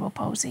with cerebral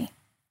palsy.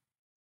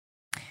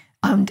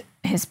 And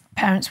his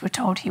parents were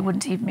told he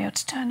wouldn't even be able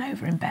to turn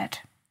over in bed.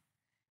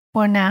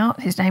 Well, now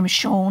his name is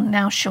Sean.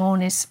 Now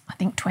Sean is, I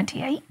think,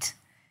 28.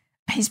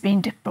 He's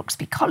been to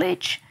Brooksby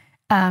College.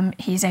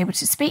 He's able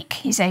to speak.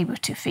 He's able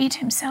to feed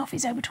himself.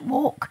 He's able to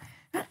walk.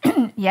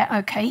 Yeah,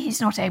 okay,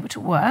 he's not able to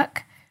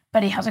work,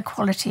 but he has a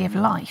quality of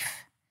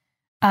life.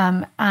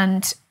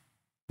 And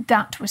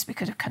that was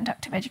because of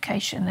conductive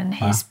education. And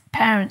his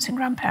parents and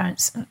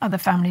grandparents and other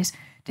families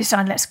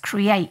decided, let's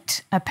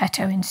create a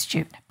Peto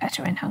Institute,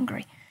 Peto in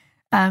Hungary,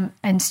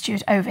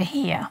 institute over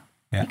here,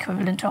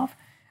 equivalent of.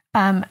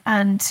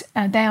 And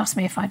they asked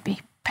me if I'd be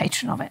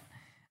patron of it.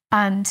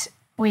 And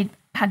we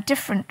had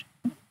different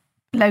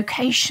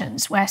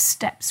locations where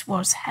STEPS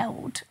was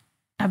held.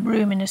 A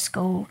room in a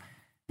school,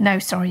 no,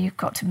 sorry, you've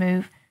got to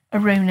move. A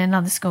room in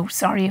another school,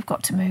 sorry, you've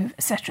got to move,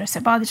 etc. So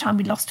by the time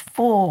we lost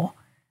 4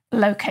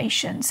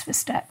 locations for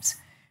STEPS,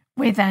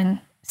 we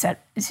then said,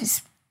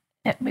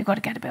 we've got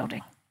to get a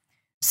building.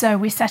 So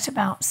we set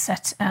about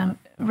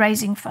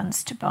raising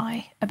funds to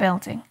buy a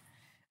building.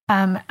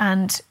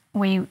 And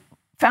we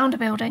found a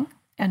building,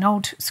 an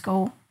old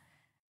school,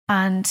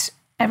 and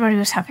everybody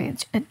was happy.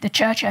 The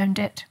church owned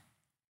it.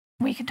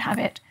 We could have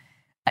it.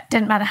 It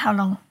didn't matter how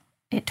long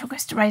it took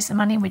us to raise the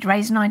money. We'd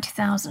raised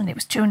 90,000. It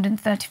was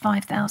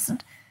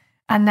 235,000.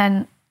 And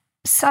then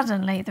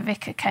suddenly the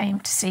vicar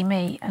came to see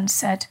me and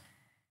said,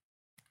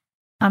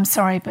 I'm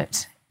sorry,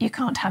 but you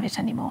can't have it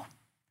anymore.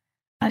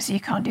 I said,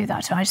 you can't do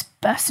that. So I just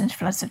burst into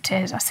floods of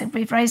tears. I said,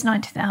 we've raised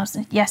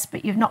 90,000. Yes,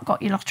 but you've not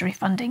got your lottery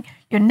funding.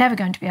 You're never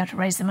going to be able to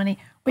raise the money.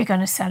 We're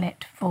going to sell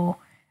it for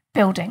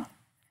building.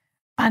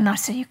 And I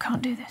said, you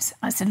can't do this.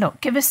 I said,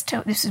 look, give us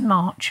till, this is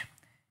March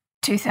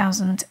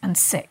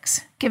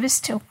 2006, give us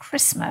till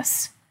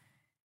Christmas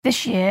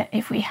this year.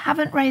 If we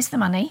haven't raised the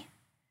money,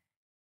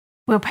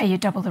 we'll pay you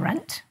double the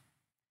rent.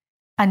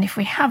 And if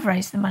we have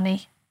raised the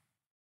money,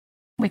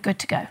 we're good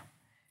to go.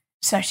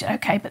 So she said,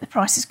 okay, but the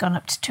price has gone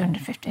up to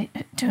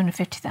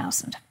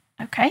 250,000.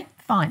 Okay,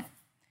 fine.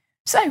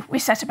 So we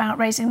set about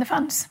raising the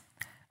funds.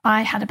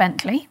 I had a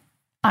Bentley.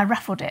 I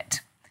raffled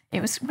it.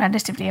 It was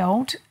relatively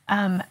old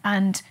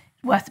and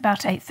worth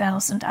about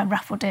 8,000. I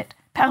raffled it,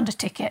 £1 a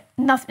ticket,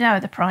 no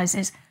other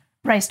prizes,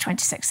 raised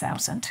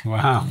 26,000.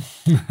 Wow.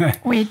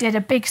 We did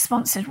a big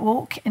sponsored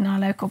walk in our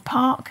local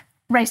park,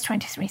 raised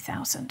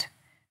 23,000.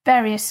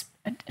 Various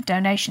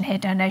donation here,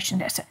 donation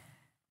there. So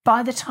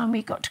by the time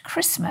we got to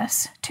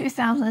Christmas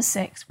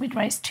 2006, we'd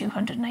raised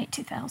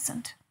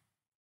 280,000.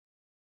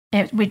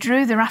 We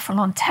drew the raffle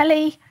on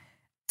telly.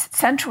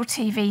 Central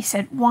TV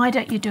said, why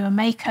don't you do a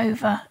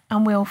makeover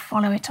and we'll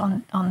follow it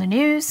on the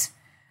news?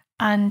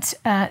 And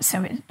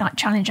so it, like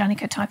Challenge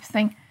Annika type of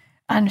thing.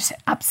 And I said,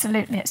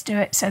 absolutely, let's do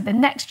it. So the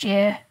next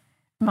year,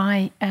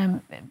 my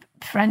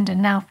friend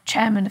and now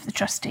chairman of the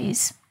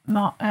trustees,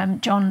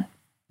 John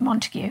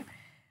Montague,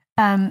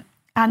 and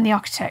the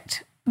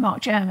architect,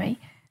 Mark Jeremy,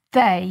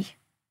 they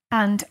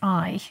and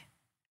I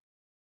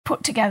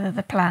put together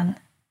the plan.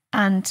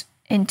 And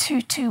in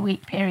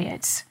two-week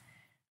periods,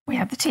 we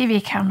had the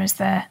TV cameras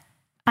there,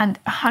 and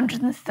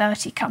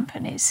 130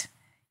 companies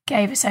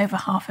gave us over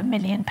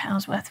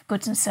 £500,000 worth of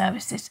goods and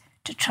services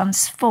to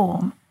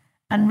transform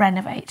and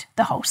renovate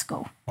the whole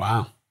school.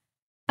 Wow.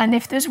 And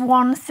if there's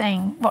one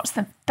thing, what's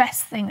the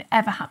best thing that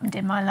ever happened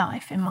in my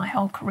life, in my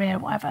whole career,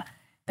 whatever,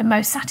 the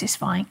most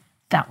satisfying,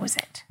 that was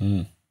it.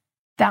 Mm.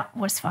 That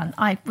was fun.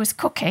 I was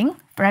cooking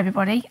for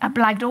everybody. I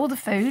blagged all the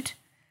food.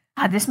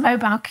 I had this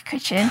mobile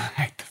kitchen,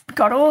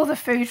 got all the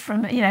food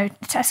from,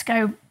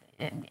 Tesco,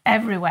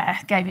 everywhere,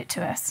 gave it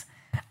to us.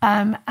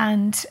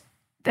 And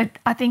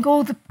I think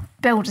all the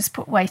builders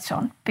put weight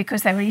on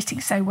because they were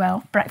eating so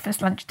well,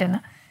 breakfast, lunch,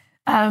 dinner.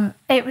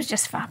 It was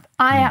just fab.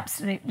 I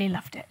absolutely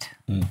loved it.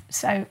 Mm.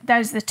 So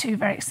those are the 2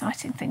 very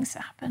exciting things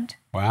that happened.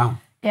 Wow.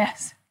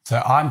 Yes.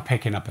 So I'm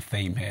picking up a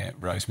theme here,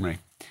 Rosemary.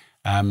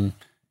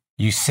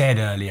 You said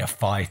earlier,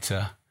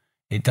 fighter.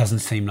 It doesn't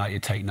seem like you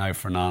take no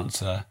for an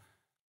answer.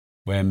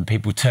 When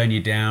people turn you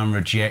down,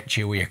 reject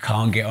you, or you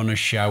can't get on a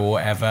show or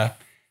whatever,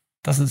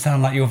 doesn't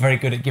sound like you're very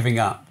good at giving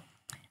up.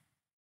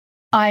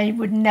 I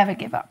would never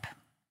give up.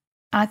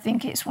 I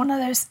think it's one of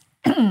those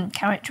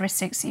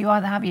characteristics you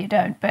either have or you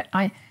don't, but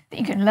I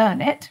think you can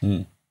learn it.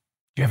 Mm.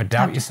 Do you ever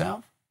doubt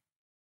yourself?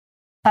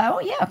 Oh,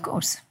 yeah, of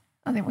course.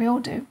 I think we all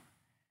do.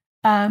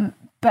 But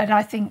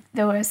I think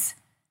there was,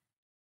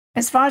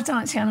 as far as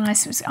Dancing on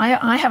Ice was,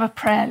 I have a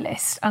prayer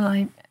list, and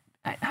I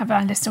have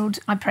a list.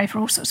 I pray for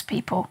all sorts of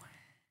people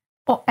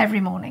every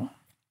morning.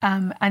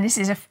 And this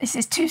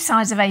is 2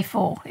 sides of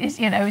A4.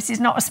 This is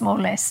not a small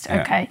list,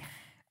 okay?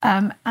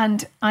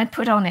 And I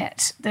put on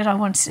it that I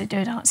wanted to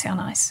do Dancing on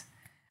Ice.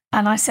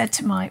 And I said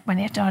to Mike, when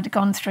I'd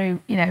gone through,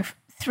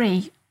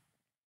 3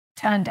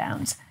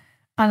 turndowns,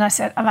 and I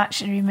said, I've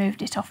actually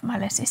removed it off my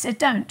list. He said,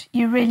 don't.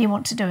 You really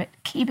want to do it.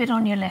 Keep it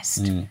on your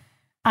list. Mm.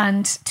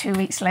 And 2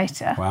 weeks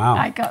later, wow.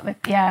 I got it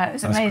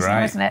was amazing,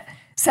 wasn't it?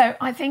 So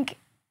I think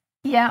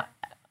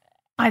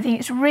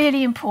it's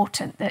really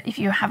important that if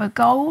you have a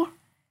goal,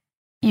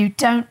 you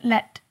don't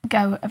let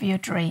go of your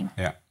dream.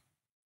 Yeah.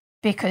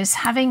 Because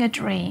having a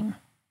dream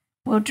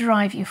will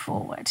drive you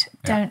forward.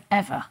 Yeah. Don't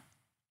ever,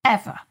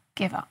 ever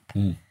give up.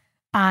 Mm.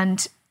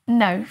 And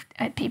no,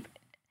 people,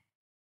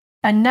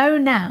 a no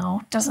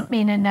now doesn't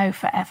mean a no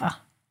forever.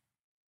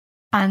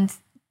 And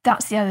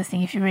that's the other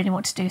thing. If you really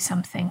want to do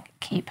something,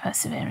 keep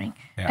persevering.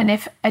 Yeah. And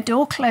if a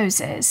door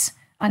closes,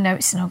 I know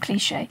it's an old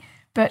cliche,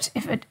 but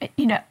if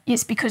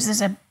it's because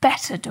there's a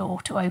better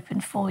door to open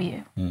for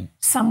you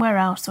somewhere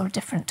else or a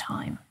different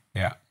time.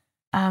 Yeah.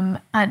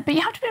 But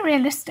you have to be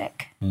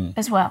realistic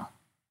as well.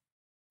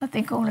 I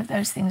think all of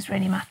those things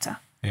really matter.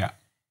 Yeah.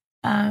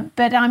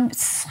 But I'm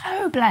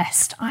so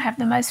blessed. I have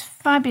the most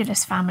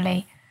fabulous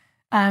family.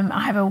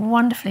 I have a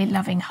wonderfully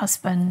loving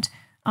husband.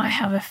 I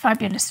have a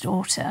fabulous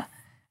daughter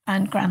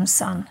and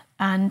grandson.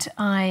 And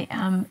I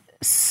am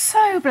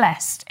so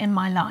blessed in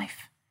my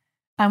life.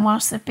 And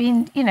whilst there've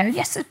been,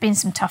 yes, there's been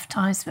some tough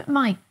times, but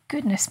my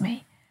goodness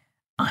me,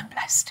 I'm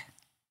blessed.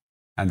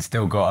 And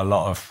still got a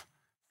lot of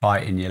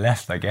fight in you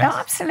left, I guess. Oh,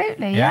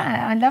 absolutely.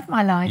 Yeah. I love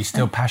my life. You're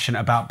still passionate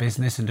about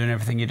business and doing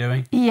everything you're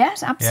doing?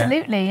 Yes,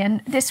 absolutely. Yeah.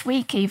 And this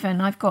week even,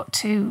 I've got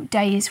 2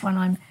 days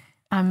when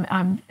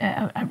I'm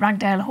at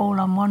Ragdale Hall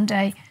on one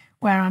day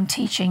where I'm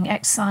teaching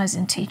exercise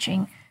and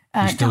teaching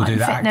you still do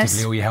that fitness.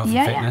 actively, all your health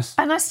and fitness?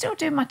 Yeah. And I still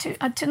do my 2.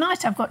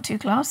 Tonight I've got 2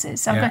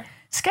 classes. So I'm going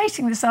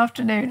skating this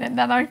afternoon and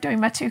then I'm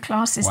doing my 2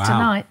 classes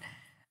tonight.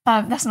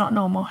 That's not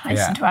normal, I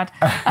hasten to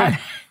add.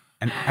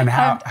 And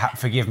how,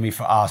 forgive me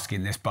for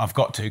asking this, but I've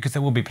got to, because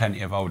there will be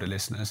plenty of older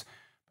listeners.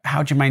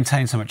 How do you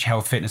maintain so much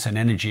health, fitness and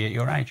energy at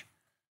your age?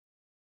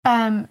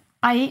 I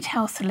eat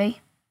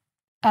healthily.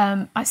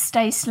 I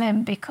stay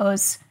slim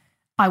because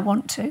I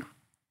want to.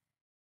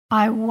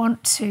 I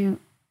want to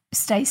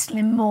stay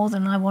slim more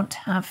than I want to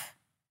have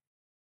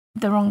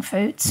the wrong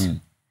foods.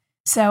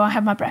 So I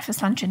have my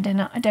breakfast, lunch and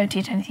dinner. I don't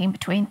eat anything in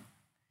between.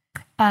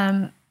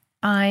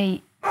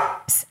 I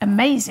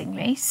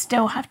amazingly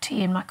still have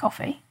tea in my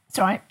coffee. It's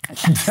all right.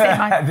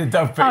 The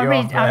dog put you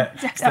off.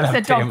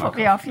 The dog put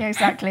me off, yeah,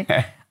 exactly.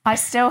 I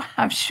still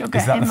have sugar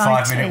in my tea. Is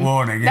that the 5-minute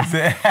warning, is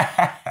it?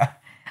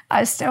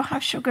 I still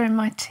have sugar in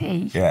my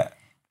tea. Yeah.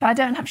 But I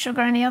don't have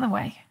sugar any other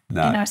way.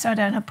 No. So I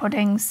don't have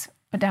puddings,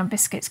 I don't have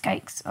biscuits,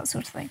 cakes, that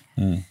sort of thing.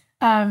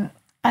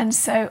 And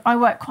so I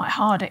work quite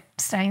hard at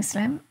staying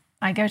slim.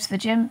 I go to the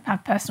gym, have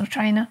a personal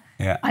trainer.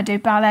 Yeah. I do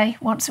ballet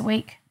once a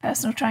week,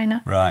 personal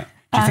trainer. Right.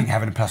 Do you think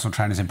having a personal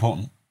trainer is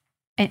important?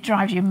 It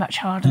drives you much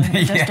harder than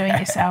it does doing it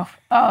yourself.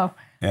 Oh,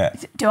 yeah.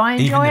 Do I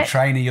enjoy it? Even the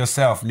trainer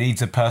yourself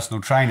needs a personal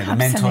trainer. The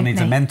mentor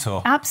needs a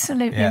mentor.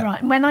 Absolutely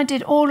right. When I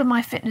did all of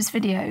my fitness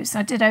videos,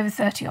 I did over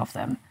 30 of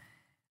them,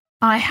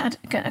 I had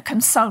a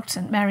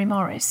consultant, Mary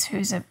Morris,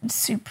 who's a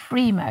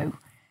supremo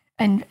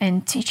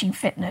in teaching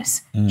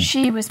fitness.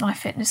 She was my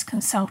fitness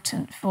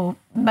consultant for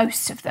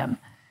most of them.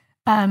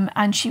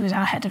 And she was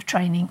our head of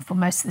training for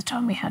most of the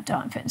time we had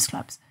diet and fitness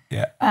clubs.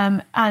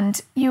 Yeah.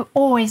 And you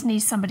always need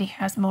somebody who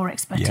has more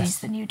expertise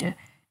than you do.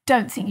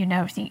 Don't think you know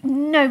everything.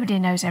 Nobody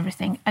knows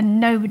everything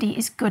and nobody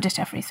is good at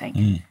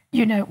everything.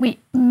 We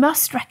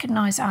must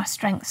recognise our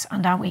strengths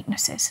and our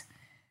weaknesses.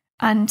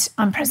 And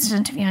I'm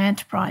president of Young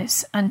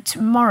Enterprise, and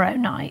tomorrow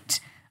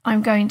night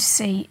I'm going to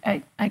see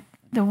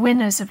the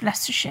winners of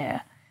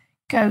Leicestershire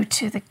go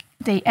to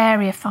the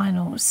area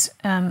finals,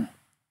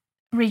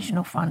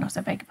 regional finals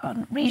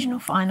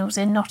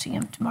in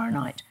Nottingham tomorrow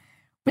night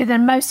with the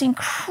most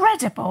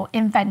incredible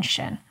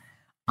invention.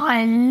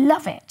 I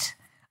love it.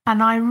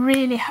 And I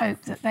really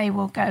hope that they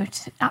will go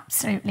to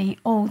absolutely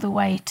all the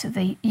way to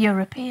the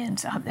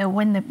Europeans. They'll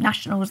win the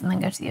nationals and then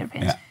go to the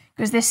Europeans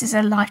because this is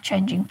a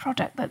life-changing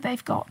product that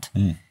they've got.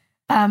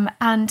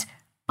 And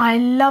I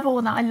love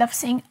all that. I love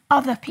seeing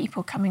other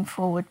people coming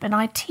forward, but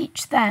I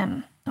teach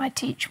them.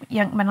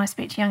 When I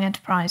speak to Young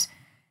Enterprise,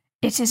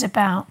 it is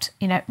about,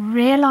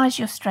 realise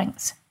your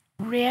strengths,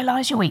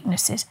 realise your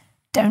weaknesses.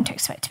 Don't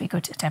expect to be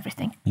good at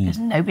everything because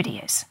nobody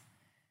is.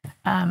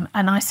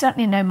 And I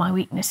certainly know my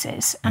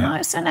weaknesses and I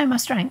also know my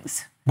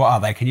strengths. What are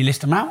they? Can you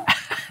list them out?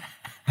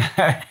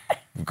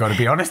 We've got to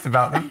be honest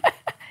about them.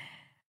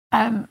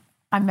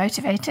 I'm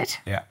motivated.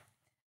 Yeah.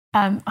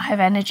 I have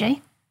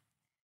energy.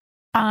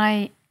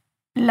 I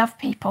love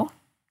people.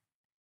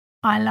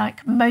 I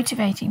like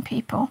motivating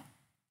people.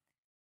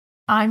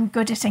 I'm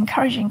good at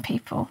encouraging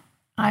people.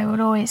 I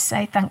will always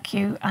say thank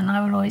you and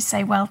I will always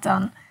say well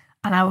done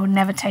and I will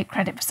never take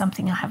credit for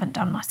something I haven't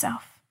done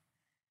myself.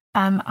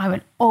 I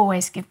will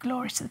always give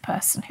glory to the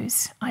person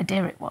whose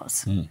idea it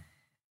was.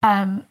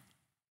 I'm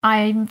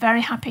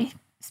very happy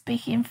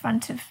speaking in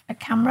front of a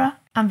camera.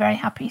 I'm very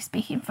happy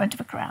speaking in front of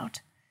a crowd.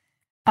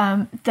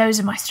 Those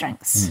are my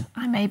strengths.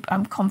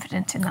 I'm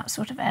confident in that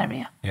sort of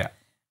area. Yeah.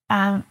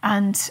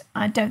 And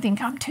I don't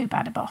think I'm too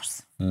bad a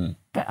boss.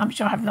 But I'm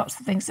sure I have lots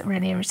of things that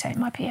really irritate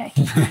my PA.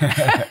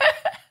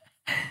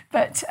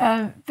 But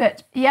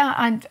yeah,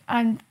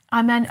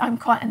 I'm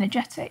quite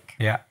energetic.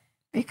 Yeah.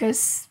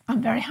 Because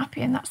I'm very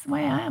happy and that's the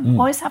way I am.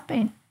 Always have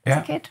been as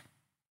a kid.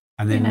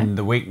 And then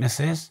the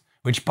weaknesses,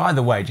 which, by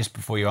the way, just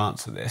before you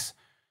answer this,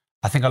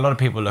 I think a lot of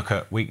people look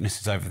at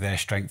weaknesses over there,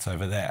 strengths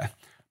over there.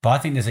 But I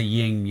think there's a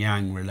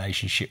yin-yang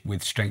relationship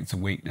with strengths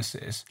and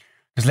weaknesses.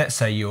 Because let's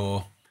say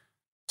you're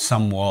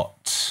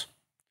somewhat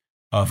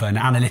of an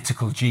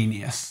analytical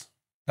genius.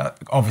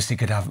 obviously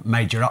could have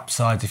major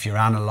upsides if you're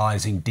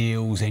analysing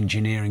deals,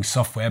 engineering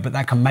software, but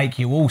that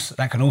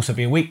can also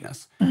be a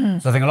weakness. Mm-hmm.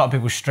 So I think a lot of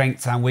people's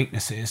strengths and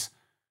weaknesses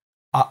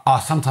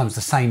are sometimes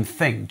the same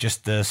thing,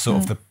 just the sort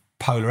of the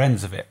polar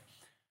ends of it.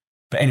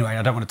 But anyway,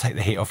 I don't want to take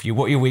the heat off you.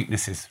 What are your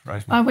weaknesses,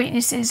 Rosemary? My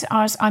weaknesses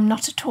are I'm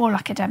not at all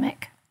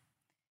academic.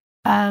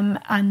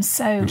 And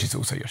so... Which is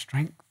also your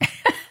strength.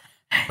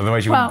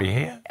 Otherwise you wouldn't be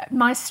here.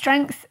 My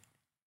strength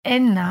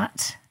in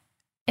that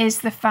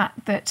is the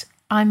fact that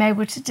I'm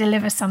able to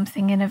deliver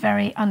something in a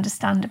very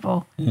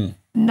understandable,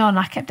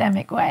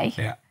 non-academic way.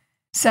 Yeah.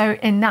 So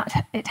in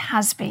that, it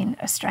has been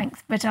a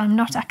strength, but I'm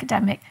not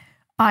academic.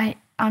 I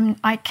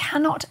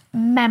cannot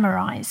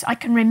memorise. I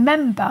can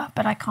remember,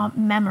 but I can't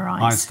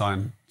memorise.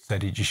 Einstein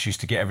said he just used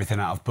to get everything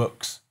out of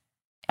books.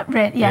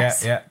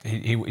 Yes. Yeah.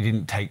 He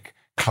didn't take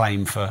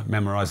claim for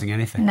memorising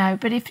anything. No,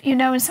 but if you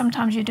know, and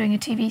sometimes you're doing a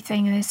TV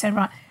thing and they say,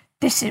 right,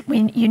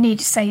 you need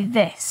to say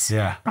this,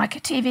 like a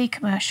TV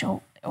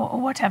commercial or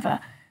whatever.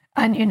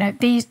 And, you know,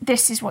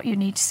 this is what you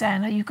need to say.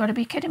 And you've got to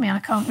be kidding me. I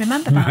can't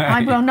remember that.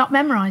 I will not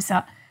memorise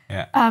that.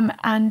 Yeah.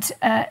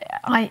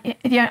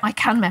 I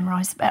can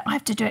memorise, but I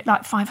have to do it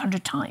like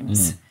 500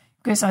 times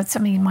because I had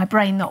something in my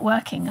brain not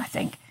working, I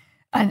think.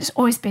 And it's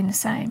always been the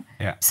same.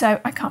 Yeah.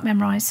 So I can't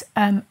memorise.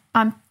 I'm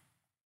a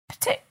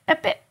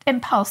bit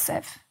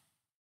impulsive.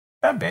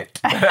 A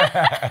bit.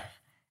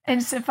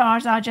 Insofar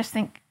as I just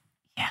think,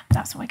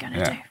 that's what we're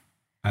going to do.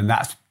 And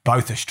that's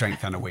both a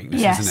strength and a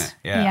weakness, isn't it?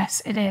 Yeah.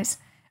 Yes, it is.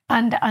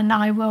 And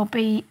I will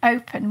be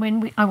open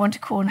when I want to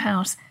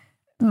Cornhouse.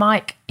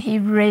 Mike, he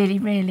really,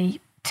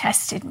 really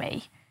tested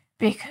me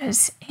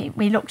because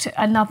we looked at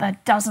another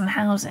dozen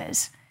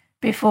houses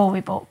before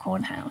we bought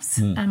Cornhouse,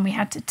 and we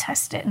had to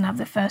test it and have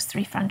the first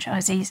 3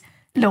 franchisees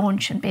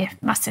launch and be a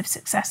massive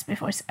success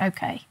before it's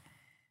okay.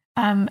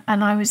 And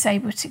I was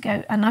able to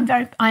go, and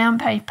I am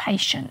very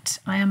patient.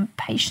 I am a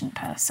patient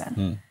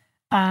person.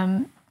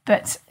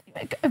 But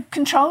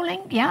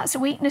controlling, it's a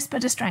weakness,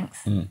 but a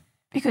strength.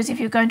 Because if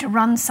you're going to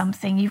run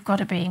something, you've got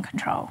to be in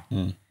control.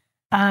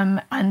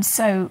 And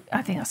so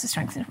I think that's a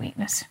strength and a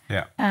weakness.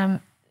 Yeah.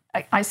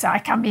 I say I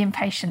can be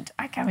impatient.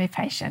 I can be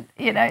patient.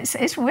 You know,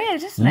 it's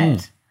weird, isn't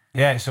it?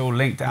 Yeah, it's all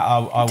linked.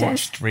 I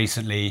watched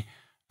recently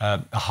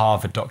a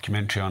Harvard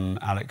documentary on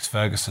Alex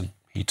Ferguson.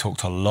 He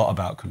talked a lot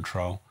about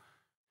control.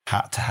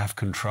 Had to have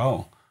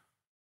control.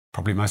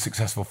 Probably most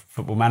successful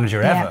football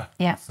manager ever.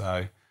 Yeah.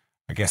 So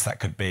I guess that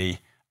could be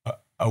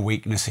a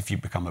weakness if you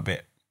become a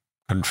bit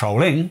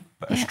controlling,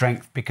 but a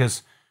strength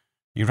because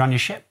you run your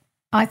ship.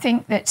 I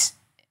think that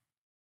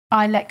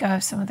I let go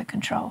of some of the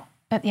control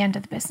at the end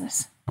of the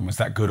business. And was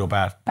that good or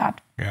bad?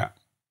 Bad. Yeah.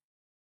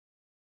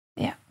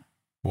 Yeah.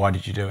 Why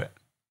did you do it?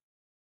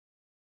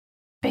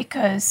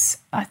 Because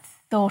I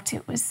thought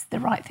it was the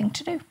right thing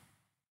to do.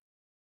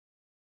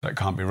 That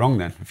can't be wrong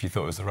then, if you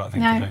thought it was the right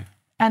thing to do.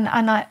 And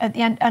I at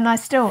the end, and I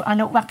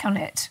look back on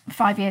it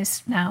 5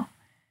 years now,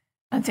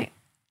 and think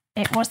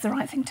it was the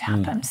right thing to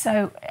happen.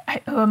 So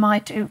who am I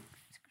to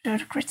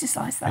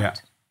criticise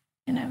that?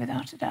 You know,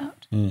 without a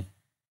doubt. And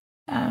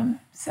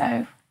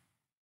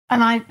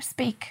I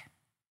speak.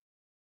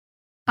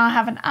 I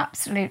have an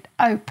absolute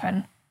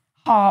open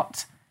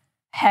heart,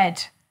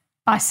 head.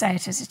 I say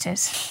it as it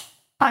is.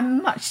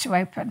 I'm much too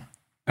open.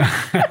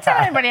 I tell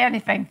anybody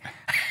anything.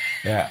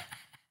 Yeah.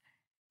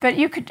 But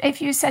you could,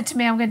 if you said to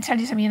me, I'm going to tell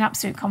you something in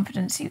absolute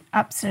confidence, you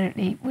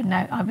absolutely would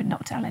know. I would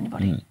not tell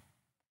anybody.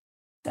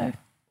 So,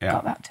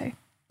 got that too.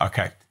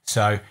 Okay.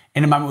 So,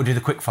 in a moment, we'll do the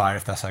quick fire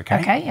if that's okay.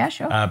 Okay, yeah,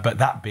 sure. But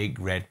that big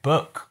red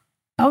book.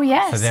 Oh,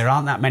 yes. So, there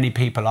aren't that many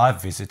people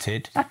I've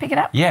visited. Can I pick it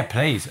up? Yeah,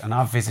 please. And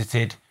I've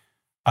visited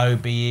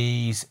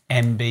OBEs,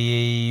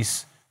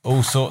 MBEs,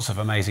 all sorts of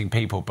amazing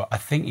people. But I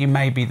think you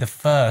may be the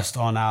first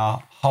on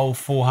our whole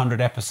 400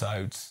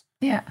 episodes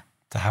to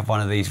have one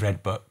of these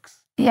red books.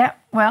 Yeah,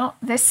 well,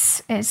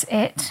 this is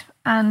it.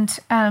 And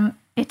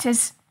it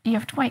is, you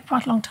have to wait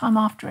quite a long time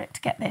after it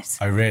to get this.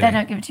 Oh, really? They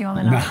don't give it to you on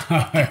the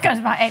night. It goes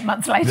about 8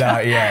 months later. No,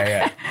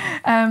 yeah.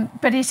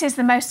 But it is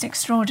the most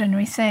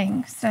extraordinary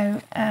thing.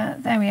 So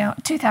there we are,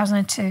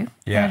 2002,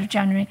 3rd of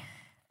January.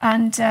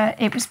 And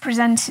it was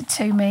presented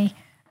to me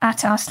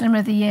at our Slimmer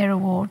of the Year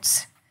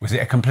Awards. Was it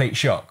a complete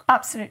shock?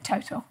 Absolute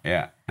total.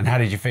 Yeah. And how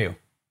did you feel?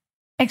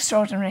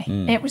 Extraordinary.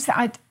 It was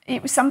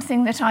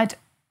something that I'd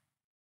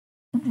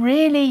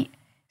really...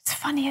 It's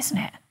funny, isn't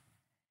it?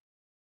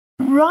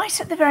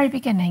 Right at the very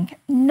beginning,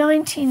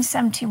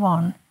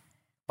 1971,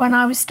 when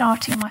I was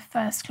starting my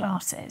first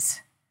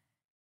classes,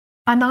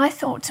 and I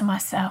thought to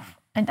myself,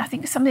 and I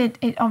think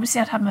obviously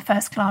I'd had my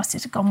first class,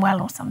 it had gone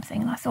well or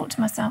something, and I thought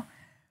to myself,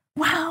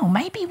 wow,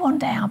 maybe one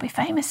day I'll be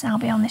famous and I'll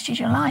be on This Is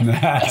Your Life.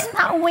 Isn't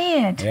that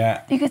weird?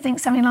 Yeah. You could think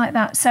something like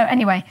that. So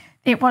anyway,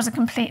 it was a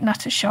complete and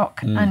utter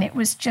shock, and it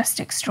was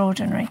just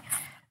extraordinary.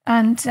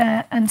 And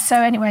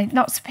so anyway,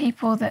 lots of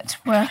people that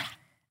were...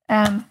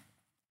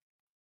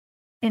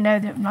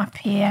 that my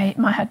PA,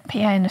 I had PA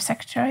and a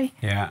secretary.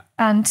 Yeah.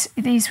 And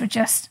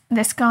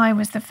this guy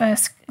was the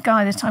first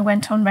guy that I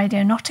went on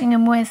Radio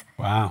Nottingham with.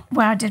 Wow.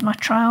 Where I did my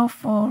trial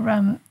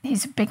for,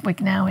 he's a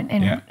bigwig now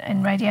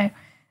in radio.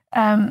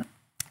 And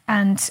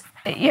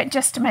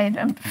just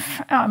amazing.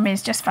 I mean,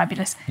 it's just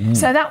fabulous.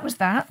 So that was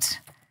that.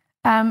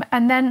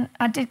 And then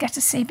I did get a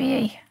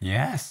CBE.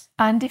 Yes.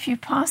 And if you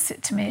pass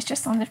it to me, it's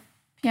just on the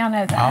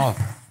piano there. Oh,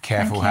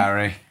 careful,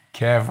 Harry.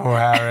 Careful,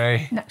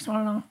 Harry. Next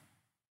one along.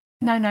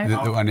 No.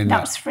 The one in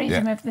that was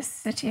freedom of the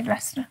City of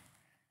Leicester.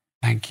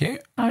 Thank you.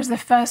 I was the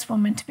first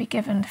woman to be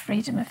given the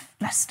freedom of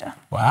Leicester.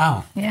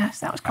 Wow. Yes,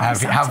 that was quite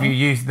exciting. How have you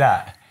used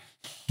that?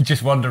 You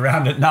just wander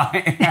around at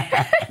night?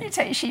 You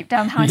take your sheep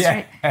down High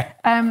Street.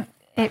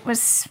 It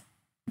was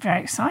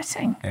very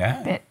exciting.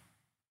 Yeah. A bit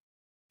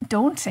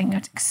daunting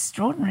and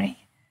extraordinary,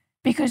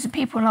 because the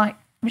people like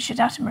Richard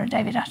Attenborough,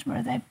 David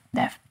Attenborough,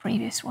 they're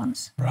previous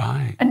ones.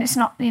 Right. And it's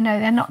not,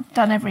 they're not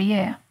done every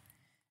year.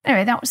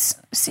 Anyway, that was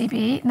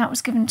CBE, and that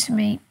was given to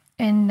me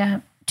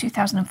in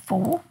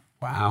 2004.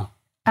 Wow.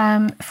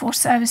 For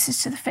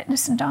services to the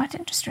fitness and diet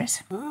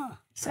industries. Ah.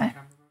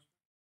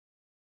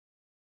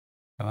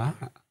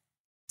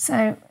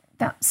 So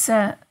that's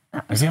that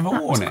was, have you ever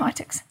that worn was it?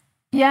 quite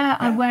yeah,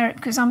 I wear it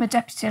because I'm a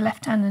deputy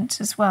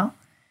lieutenant as well.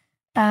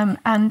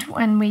 And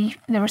when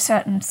there were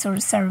certain sort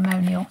of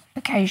ceremonial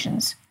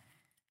occasions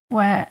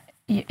where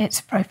it's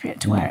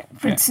appropriate to wear it.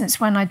 For instance,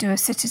 when I do a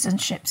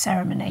citizenship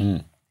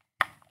ceremony,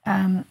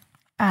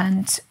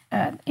 it's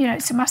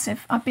a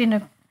massive. I've been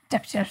a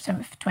deputy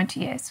lieutenant for 20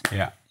 years.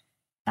 Yeah.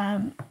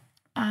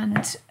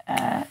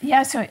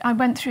 So I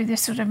went through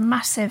this sort of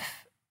massive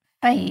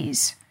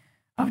phase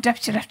of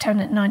deputy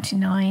lieutenant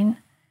 99,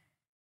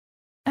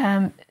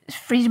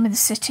 Freedom of the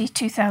City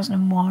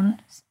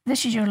 2001,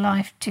 This Is Your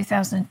Life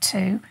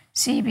 2002,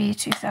 CBE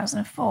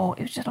 2004.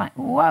 It was just like,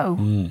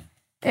 whoa.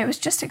 It was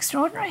just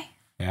extraordinary.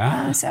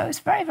 Yeah. So it was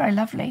very, very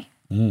lovely.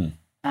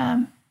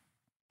 A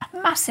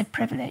massive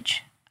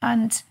privilege.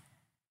 And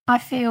I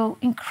feel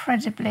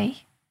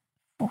incredibly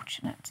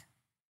fortunate.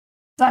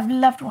 I've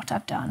loved what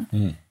I've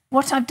done.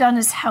 What I've done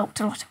has helped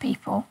a lot of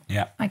people.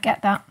 Yeah. I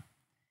get that.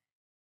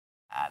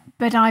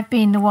 But I've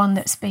been the one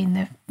that's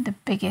been the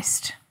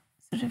biggest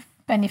sort of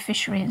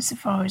beneficiary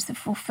insofar as the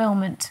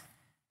fulfilment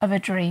of a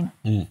dream.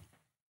 And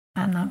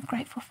I'm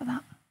grateful for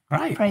that.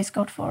 Right. Praise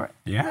God for it.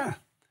 Yeah.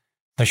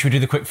 So should we do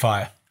the quick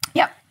fire?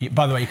 Yep.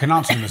 By the way, you can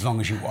answer them as long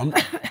as you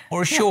want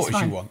or as short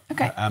as you want.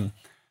 Okay.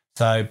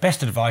 So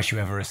best advice you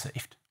ever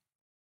received?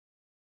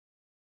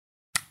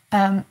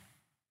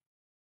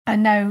 A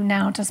no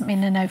now doesn't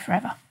mean a no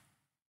forever.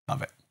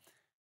 Love it.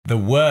 The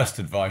worst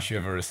advice you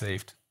ever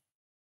received?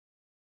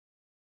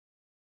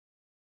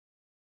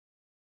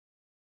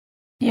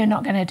 You're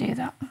not going to do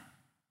that.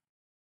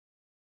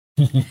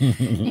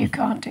 You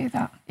can't do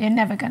that. You're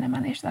never going to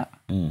manage that.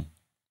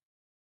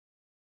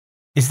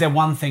 Is there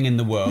one thing in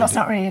the world... That's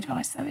not really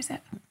advice, though, is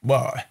it?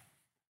 Well,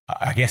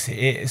 I guess it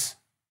is.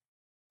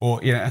 Or,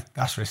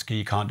 that's risky,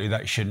 you can't do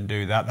that, you shouldn't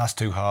do that, that's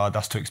too hard,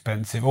 that's too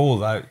expensive, all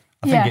that.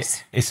 I think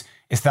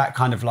it's that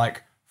kind of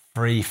like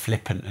free,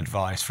 flippant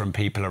advice from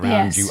people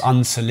around you,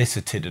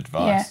 unsolicited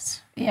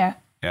advice. Yes,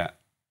 yeah.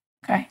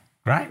 Okay.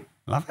 Great,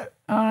 love it.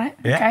 All right,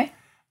 yeah.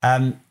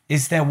 Okay.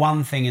 Is there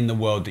one thing in the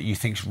world that you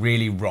think's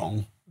really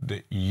wrong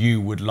that you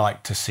would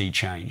like to see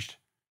changed?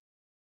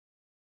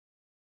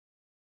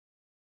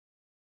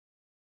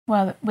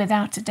 Well,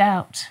 without a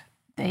doubt,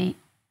 the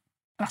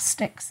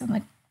plastics and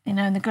the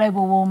and the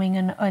global warming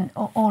and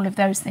all of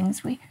those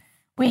things, we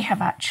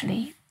have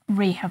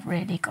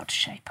really got to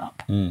shape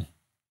up.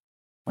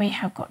 We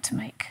have got to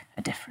make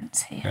a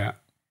difference here. Yeah.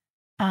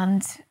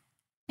 And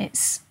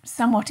it's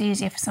somewhat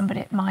easier for somebody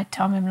at my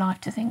time in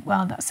life to think,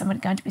 well, that's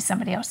going to be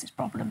somebody else's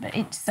problem, but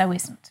it so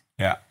isn't.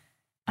 Yeah.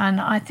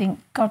 And I think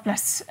God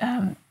bless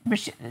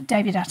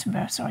David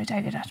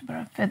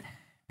Attenborough,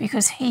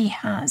 because he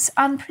has,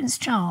 and Prince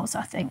Charles,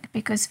 I think,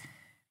 because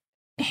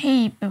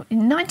in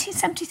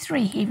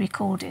 1973 he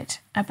recorded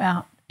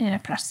about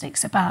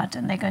plastics are bad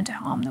and they're going to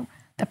harm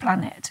the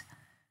planet,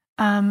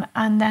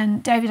 and then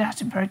David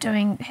Attenborough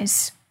doing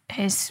his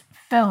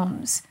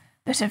films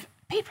that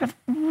people have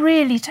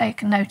really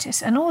taken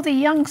notice, and all the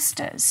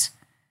youngsters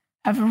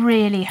have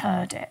really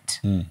heard it,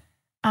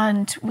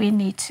 and we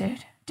need to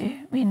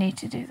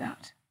do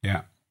that.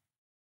 Yeah.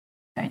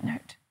 Take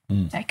note.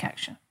 Take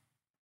action.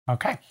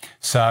 Okay,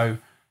 so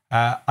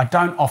I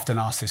don't often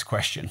ask this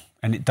question,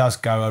 and it does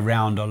go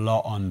around a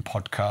lot on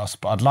podcasts,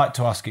 but I'd like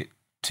to ask it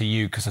to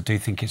you because I do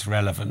think it's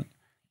relevant.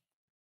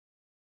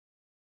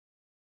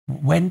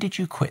 When did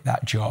you quit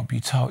that job?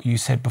 You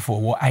said before,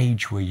 what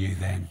age were you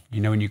then?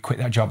 When you quit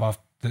that job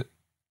after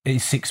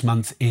 6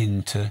 months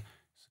in to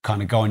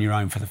kind of go on your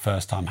own for the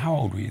first time. How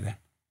old were you then?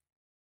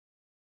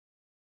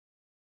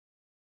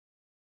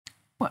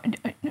 What,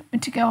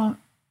 to go on?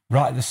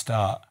 Right at the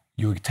start,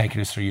 you were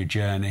taking us through your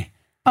journey.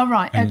 Oh,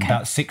 right, and okay.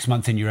 About 6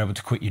 months in, you were able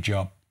to quit your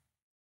job.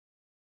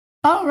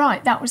 Oh,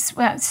 right, that was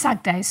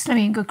SAG days,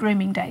 Slimming and Good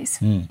Grooming days.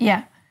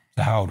 Yeah.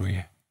 So how old were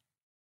you?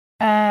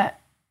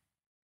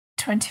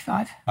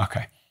 25.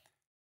 Okay.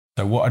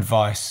 So what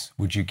advice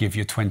would you give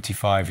your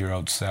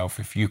 25-year-old self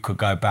if you could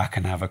go back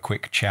and have a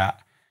quick chat,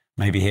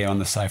 maybe here on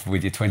the sofa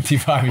with your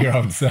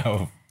 25-year-old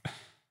self?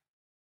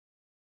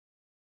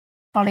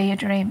 Follow your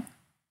dream.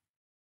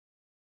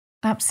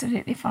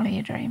 Absolutely follow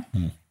your dream.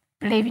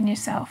 Believe in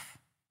yourself.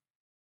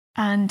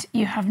 and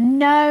you have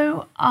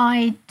no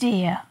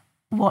idea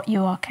what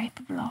you are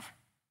capable of.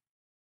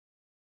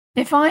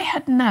 If I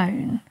had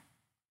known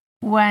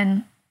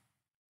when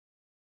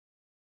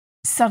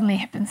suddenly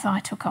hip and thigh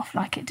took off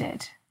like it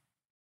did,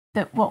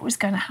 that what was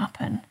going to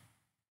happen,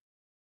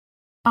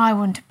 I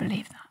wouldn't have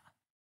believed that.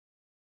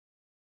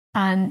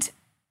 And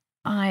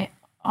I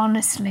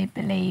honestly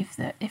believe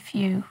that if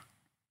you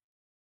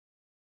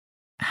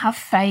have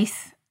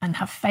faith and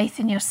have faith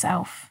in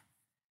yourself,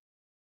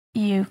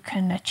 you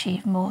can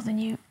achieve more than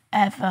you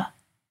ever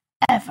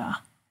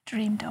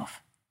dreamed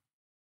of.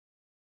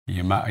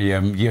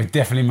 You're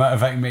definitely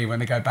motivating me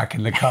when I go back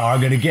in the car.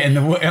 I'm going to get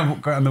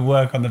on the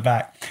work on the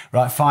back.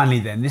 Right, finally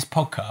then, this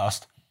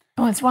podcast...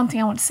 Oh, there's one thing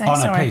I want to say, no,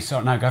 sorry. Please,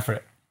 sorry, no, go for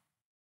it.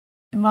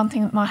 And one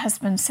thing that my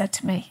husband said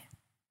to me,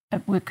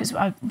 because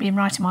I've been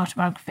writing my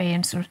autobiography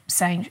and sort of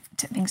saying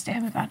things to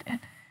him about it,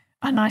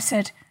 and I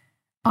said,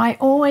 I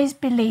always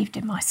believed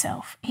in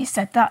myself. He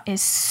said, that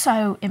is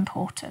so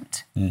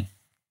important.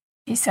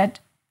 He said,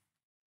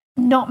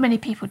 not many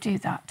people do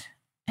that.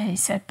 And he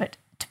said, but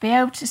to be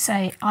able to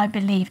say, I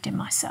believed in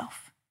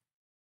myself,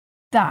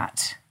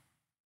 that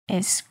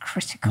is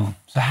critical.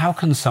 So how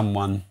can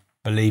someone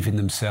believe in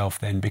themselves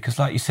then? Because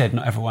like you said,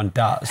 not everyone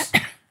does.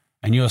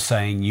 And you're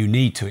saying you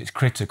need to, it's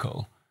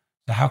critical.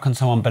 So how can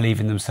someone believe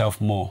in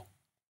themselves more?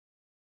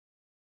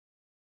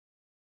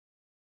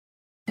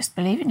 Just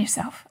believe in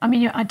yourself. I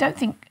mean, I don't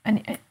think...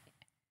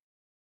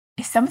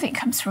 if something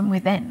comes from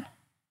within,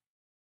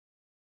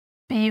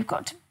 but you've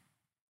got to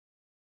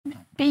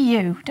be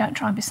you, don't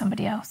try and be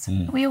somebody else.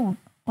 We all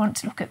want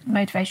to look at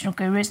motivational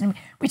gurus and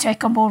we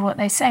take on board what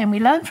they say and we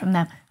learn from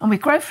them and we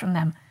grow from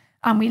them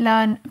and we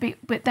learn,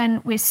 but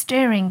then we're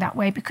steering that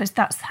way because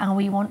that's how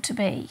we want to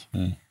be.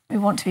 We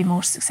want to be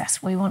more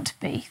successful. We want to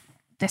be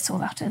this or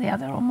that or the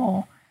other or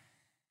more.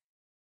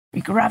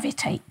 We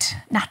gravitate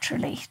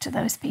naturally to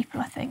those people,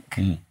 I think.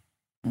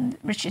 And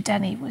Richard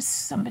Denny was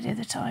somebody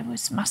that I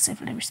was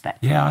massively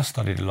respectful. Yeah, I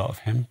studied a lot of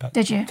him. But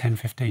did you? 10,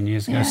 15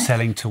 years ago. Yeah.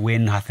 Selling to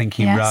Win, I think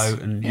he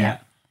wrote. And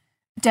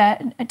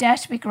Dare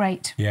to be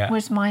Great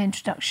was my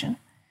introduction.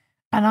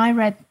 And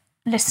I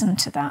listened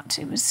to that.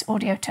 It was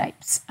audio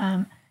tapes.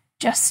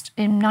 Just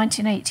in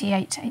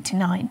 1988,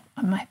 89,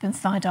 my hip and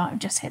thigh diet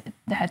just hit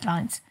the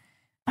headlines.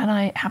 And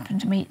I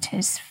happened to meet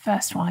his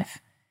first wife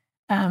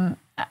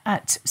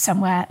at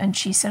somewhere, and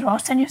she said, I'll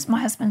send you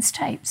my husband's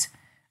tapes.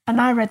 And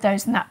I read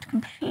those, and that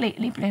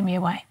completely blew me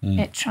away.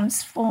 It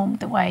transformed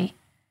the way,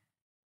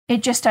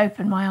 it just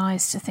opened my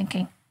eyes to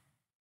thinking,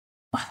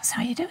 well, that's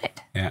how you do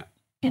it. Yeah.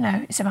 You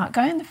know, it's about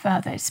going the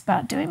further. It's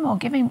about doing more,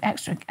 giving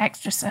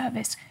extra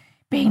service,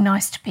 being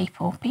nice to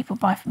people. People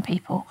buy from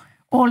people.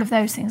 All of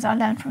those things I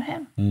learned from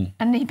him.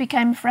 And he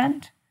became a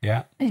friend.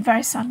 Yeah. He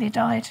very sadly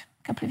died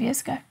a couple of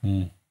years ago.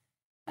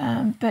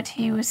 But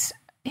he was...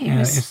 It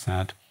is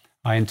sad.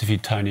 I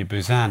interviewed Tony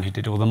Buzan, who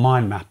did all the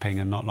mind mapping,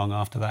 and not long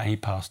after that, he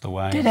passed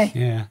away. Did he?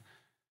 Yeah.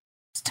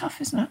 It's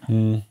tough, isn't it?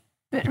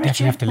 But you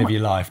definitely have to live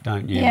your life,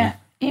 don't you? Yeah,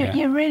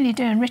 you really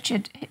do. And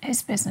Richard,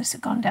 his business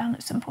had gone down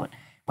at some point.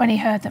 When he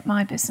heard that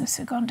my business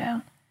had gone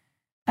down,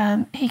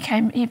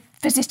 he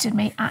visited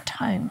me at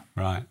home.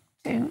 Right.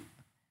 To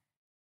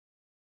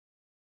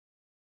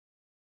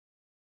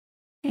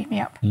keep me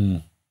up.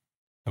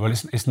 Well,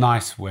 it's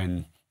nice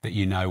that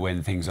you know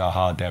when things are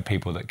hard, there are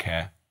people that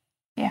care.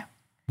 Yeah.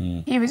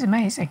 He was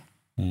amazing.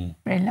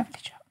 Really lovely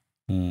chap.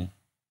 So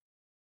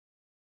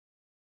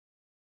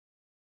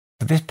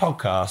this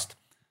podcast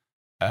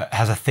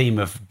has a theme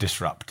of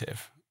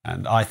disruptive,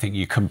 and I think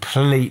you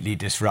completely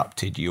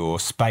disrupted your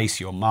space,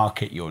 your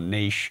market, your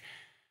niche.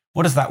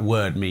 What does that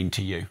word mean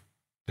to you,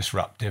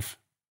 disruptive?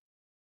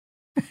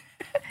 It's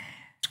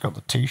got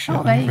the T-shirt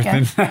and there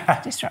everything. You go.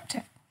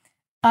 Disruptive.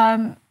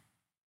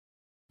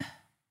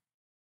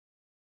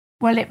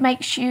 Well, it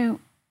makes you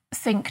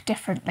think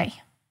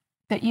differently,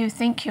 that you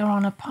think you're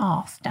on a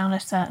path down a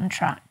certain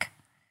track,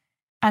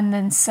 and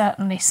then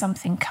certainly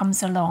something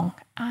comes along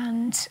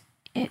and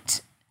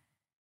it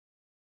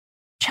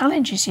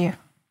challenges you.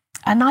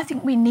 And I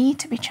think we need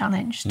to be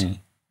challenged.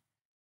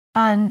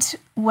 And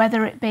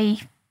whether it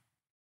be,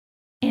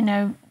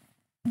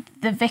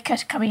 the vicar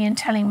coming in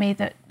telling me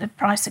that the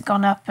price had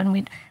gone up and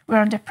we're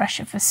under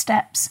pressure for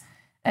steps,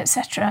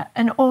 etc.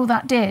 And all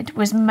that did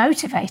was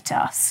motivate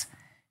us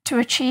to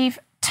achieve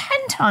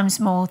 10 times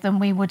more than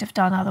we would have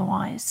done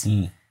otherwise.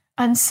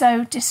 And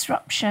so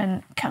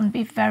disruption can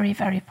be very,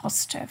 very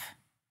positive.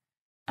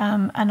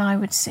 And I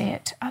would see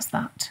it as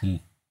that.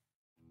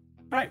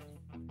 Right.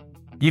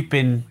 You've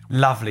been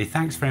lovely.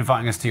 Thanks for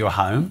inviting us to your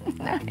home.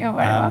 No, you're very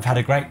welcome. I've had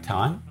a great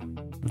time.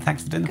 And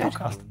thanks for doing the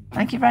podcast.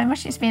 Thank you very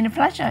much. It's been a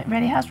pleasure. It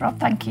really has, Rob.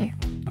 Thank you.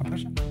 My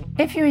pleasure.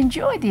 If you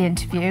enjoyed the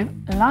interview,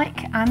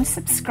 like and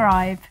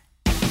subscribe.